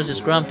 Yeah, I was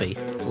just grumpy,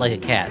 like a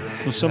cat.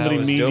 Was somebody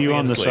was mean to you dopey on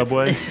and the sleepy.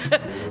 subway?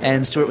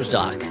 And Stuart was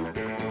Doc.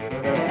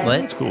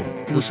 What? That's cool.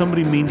 Was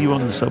somebody mean to you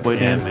on the subway,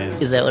 Yeah, Dan?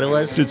 man. Is that what it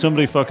was? Did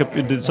somebody fuck up?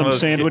 Did some One of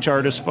those sandwich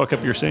artist fuck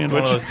up your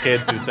sandwich? One of those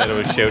kids who said it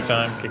was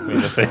showtime kicked me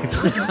in the face.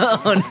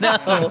 Oh,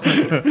 no.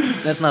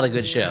 That's not a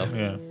good show.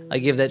 Yeah. I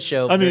give that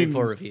show very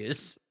poor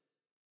reviews.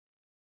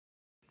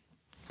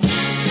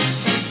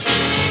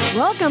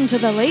 Welcome to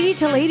the Lady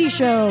to Lady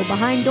Show.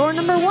 Behind door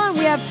number 1,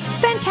 we have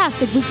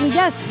fantastic weekly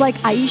guests like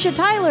Aisha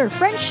Tyler,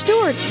 French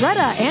Stewart,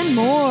 Retta, and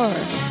more.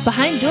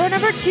 Behind door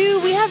number 2,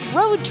 we have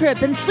road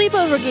trip and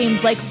sleepover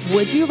games like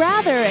Would You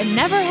Rather and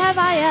Never Have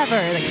I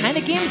Ever, the kind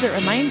of games that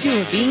remind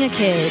you of being a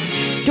kid.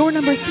 Door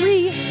number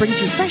 3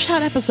 brings you fresh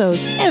hot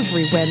episodes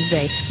every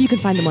Wednesday. You can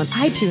find them on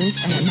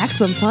iTunes and at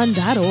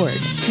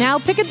MaximumFun.org. Now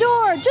pick a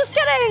door. Just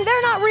kidding.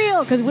 They're not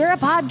real because we're a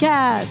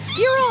podcast.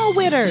 You're all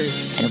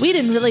winners. And we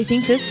didn't really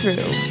think this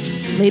through.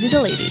 Lady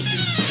to Lady.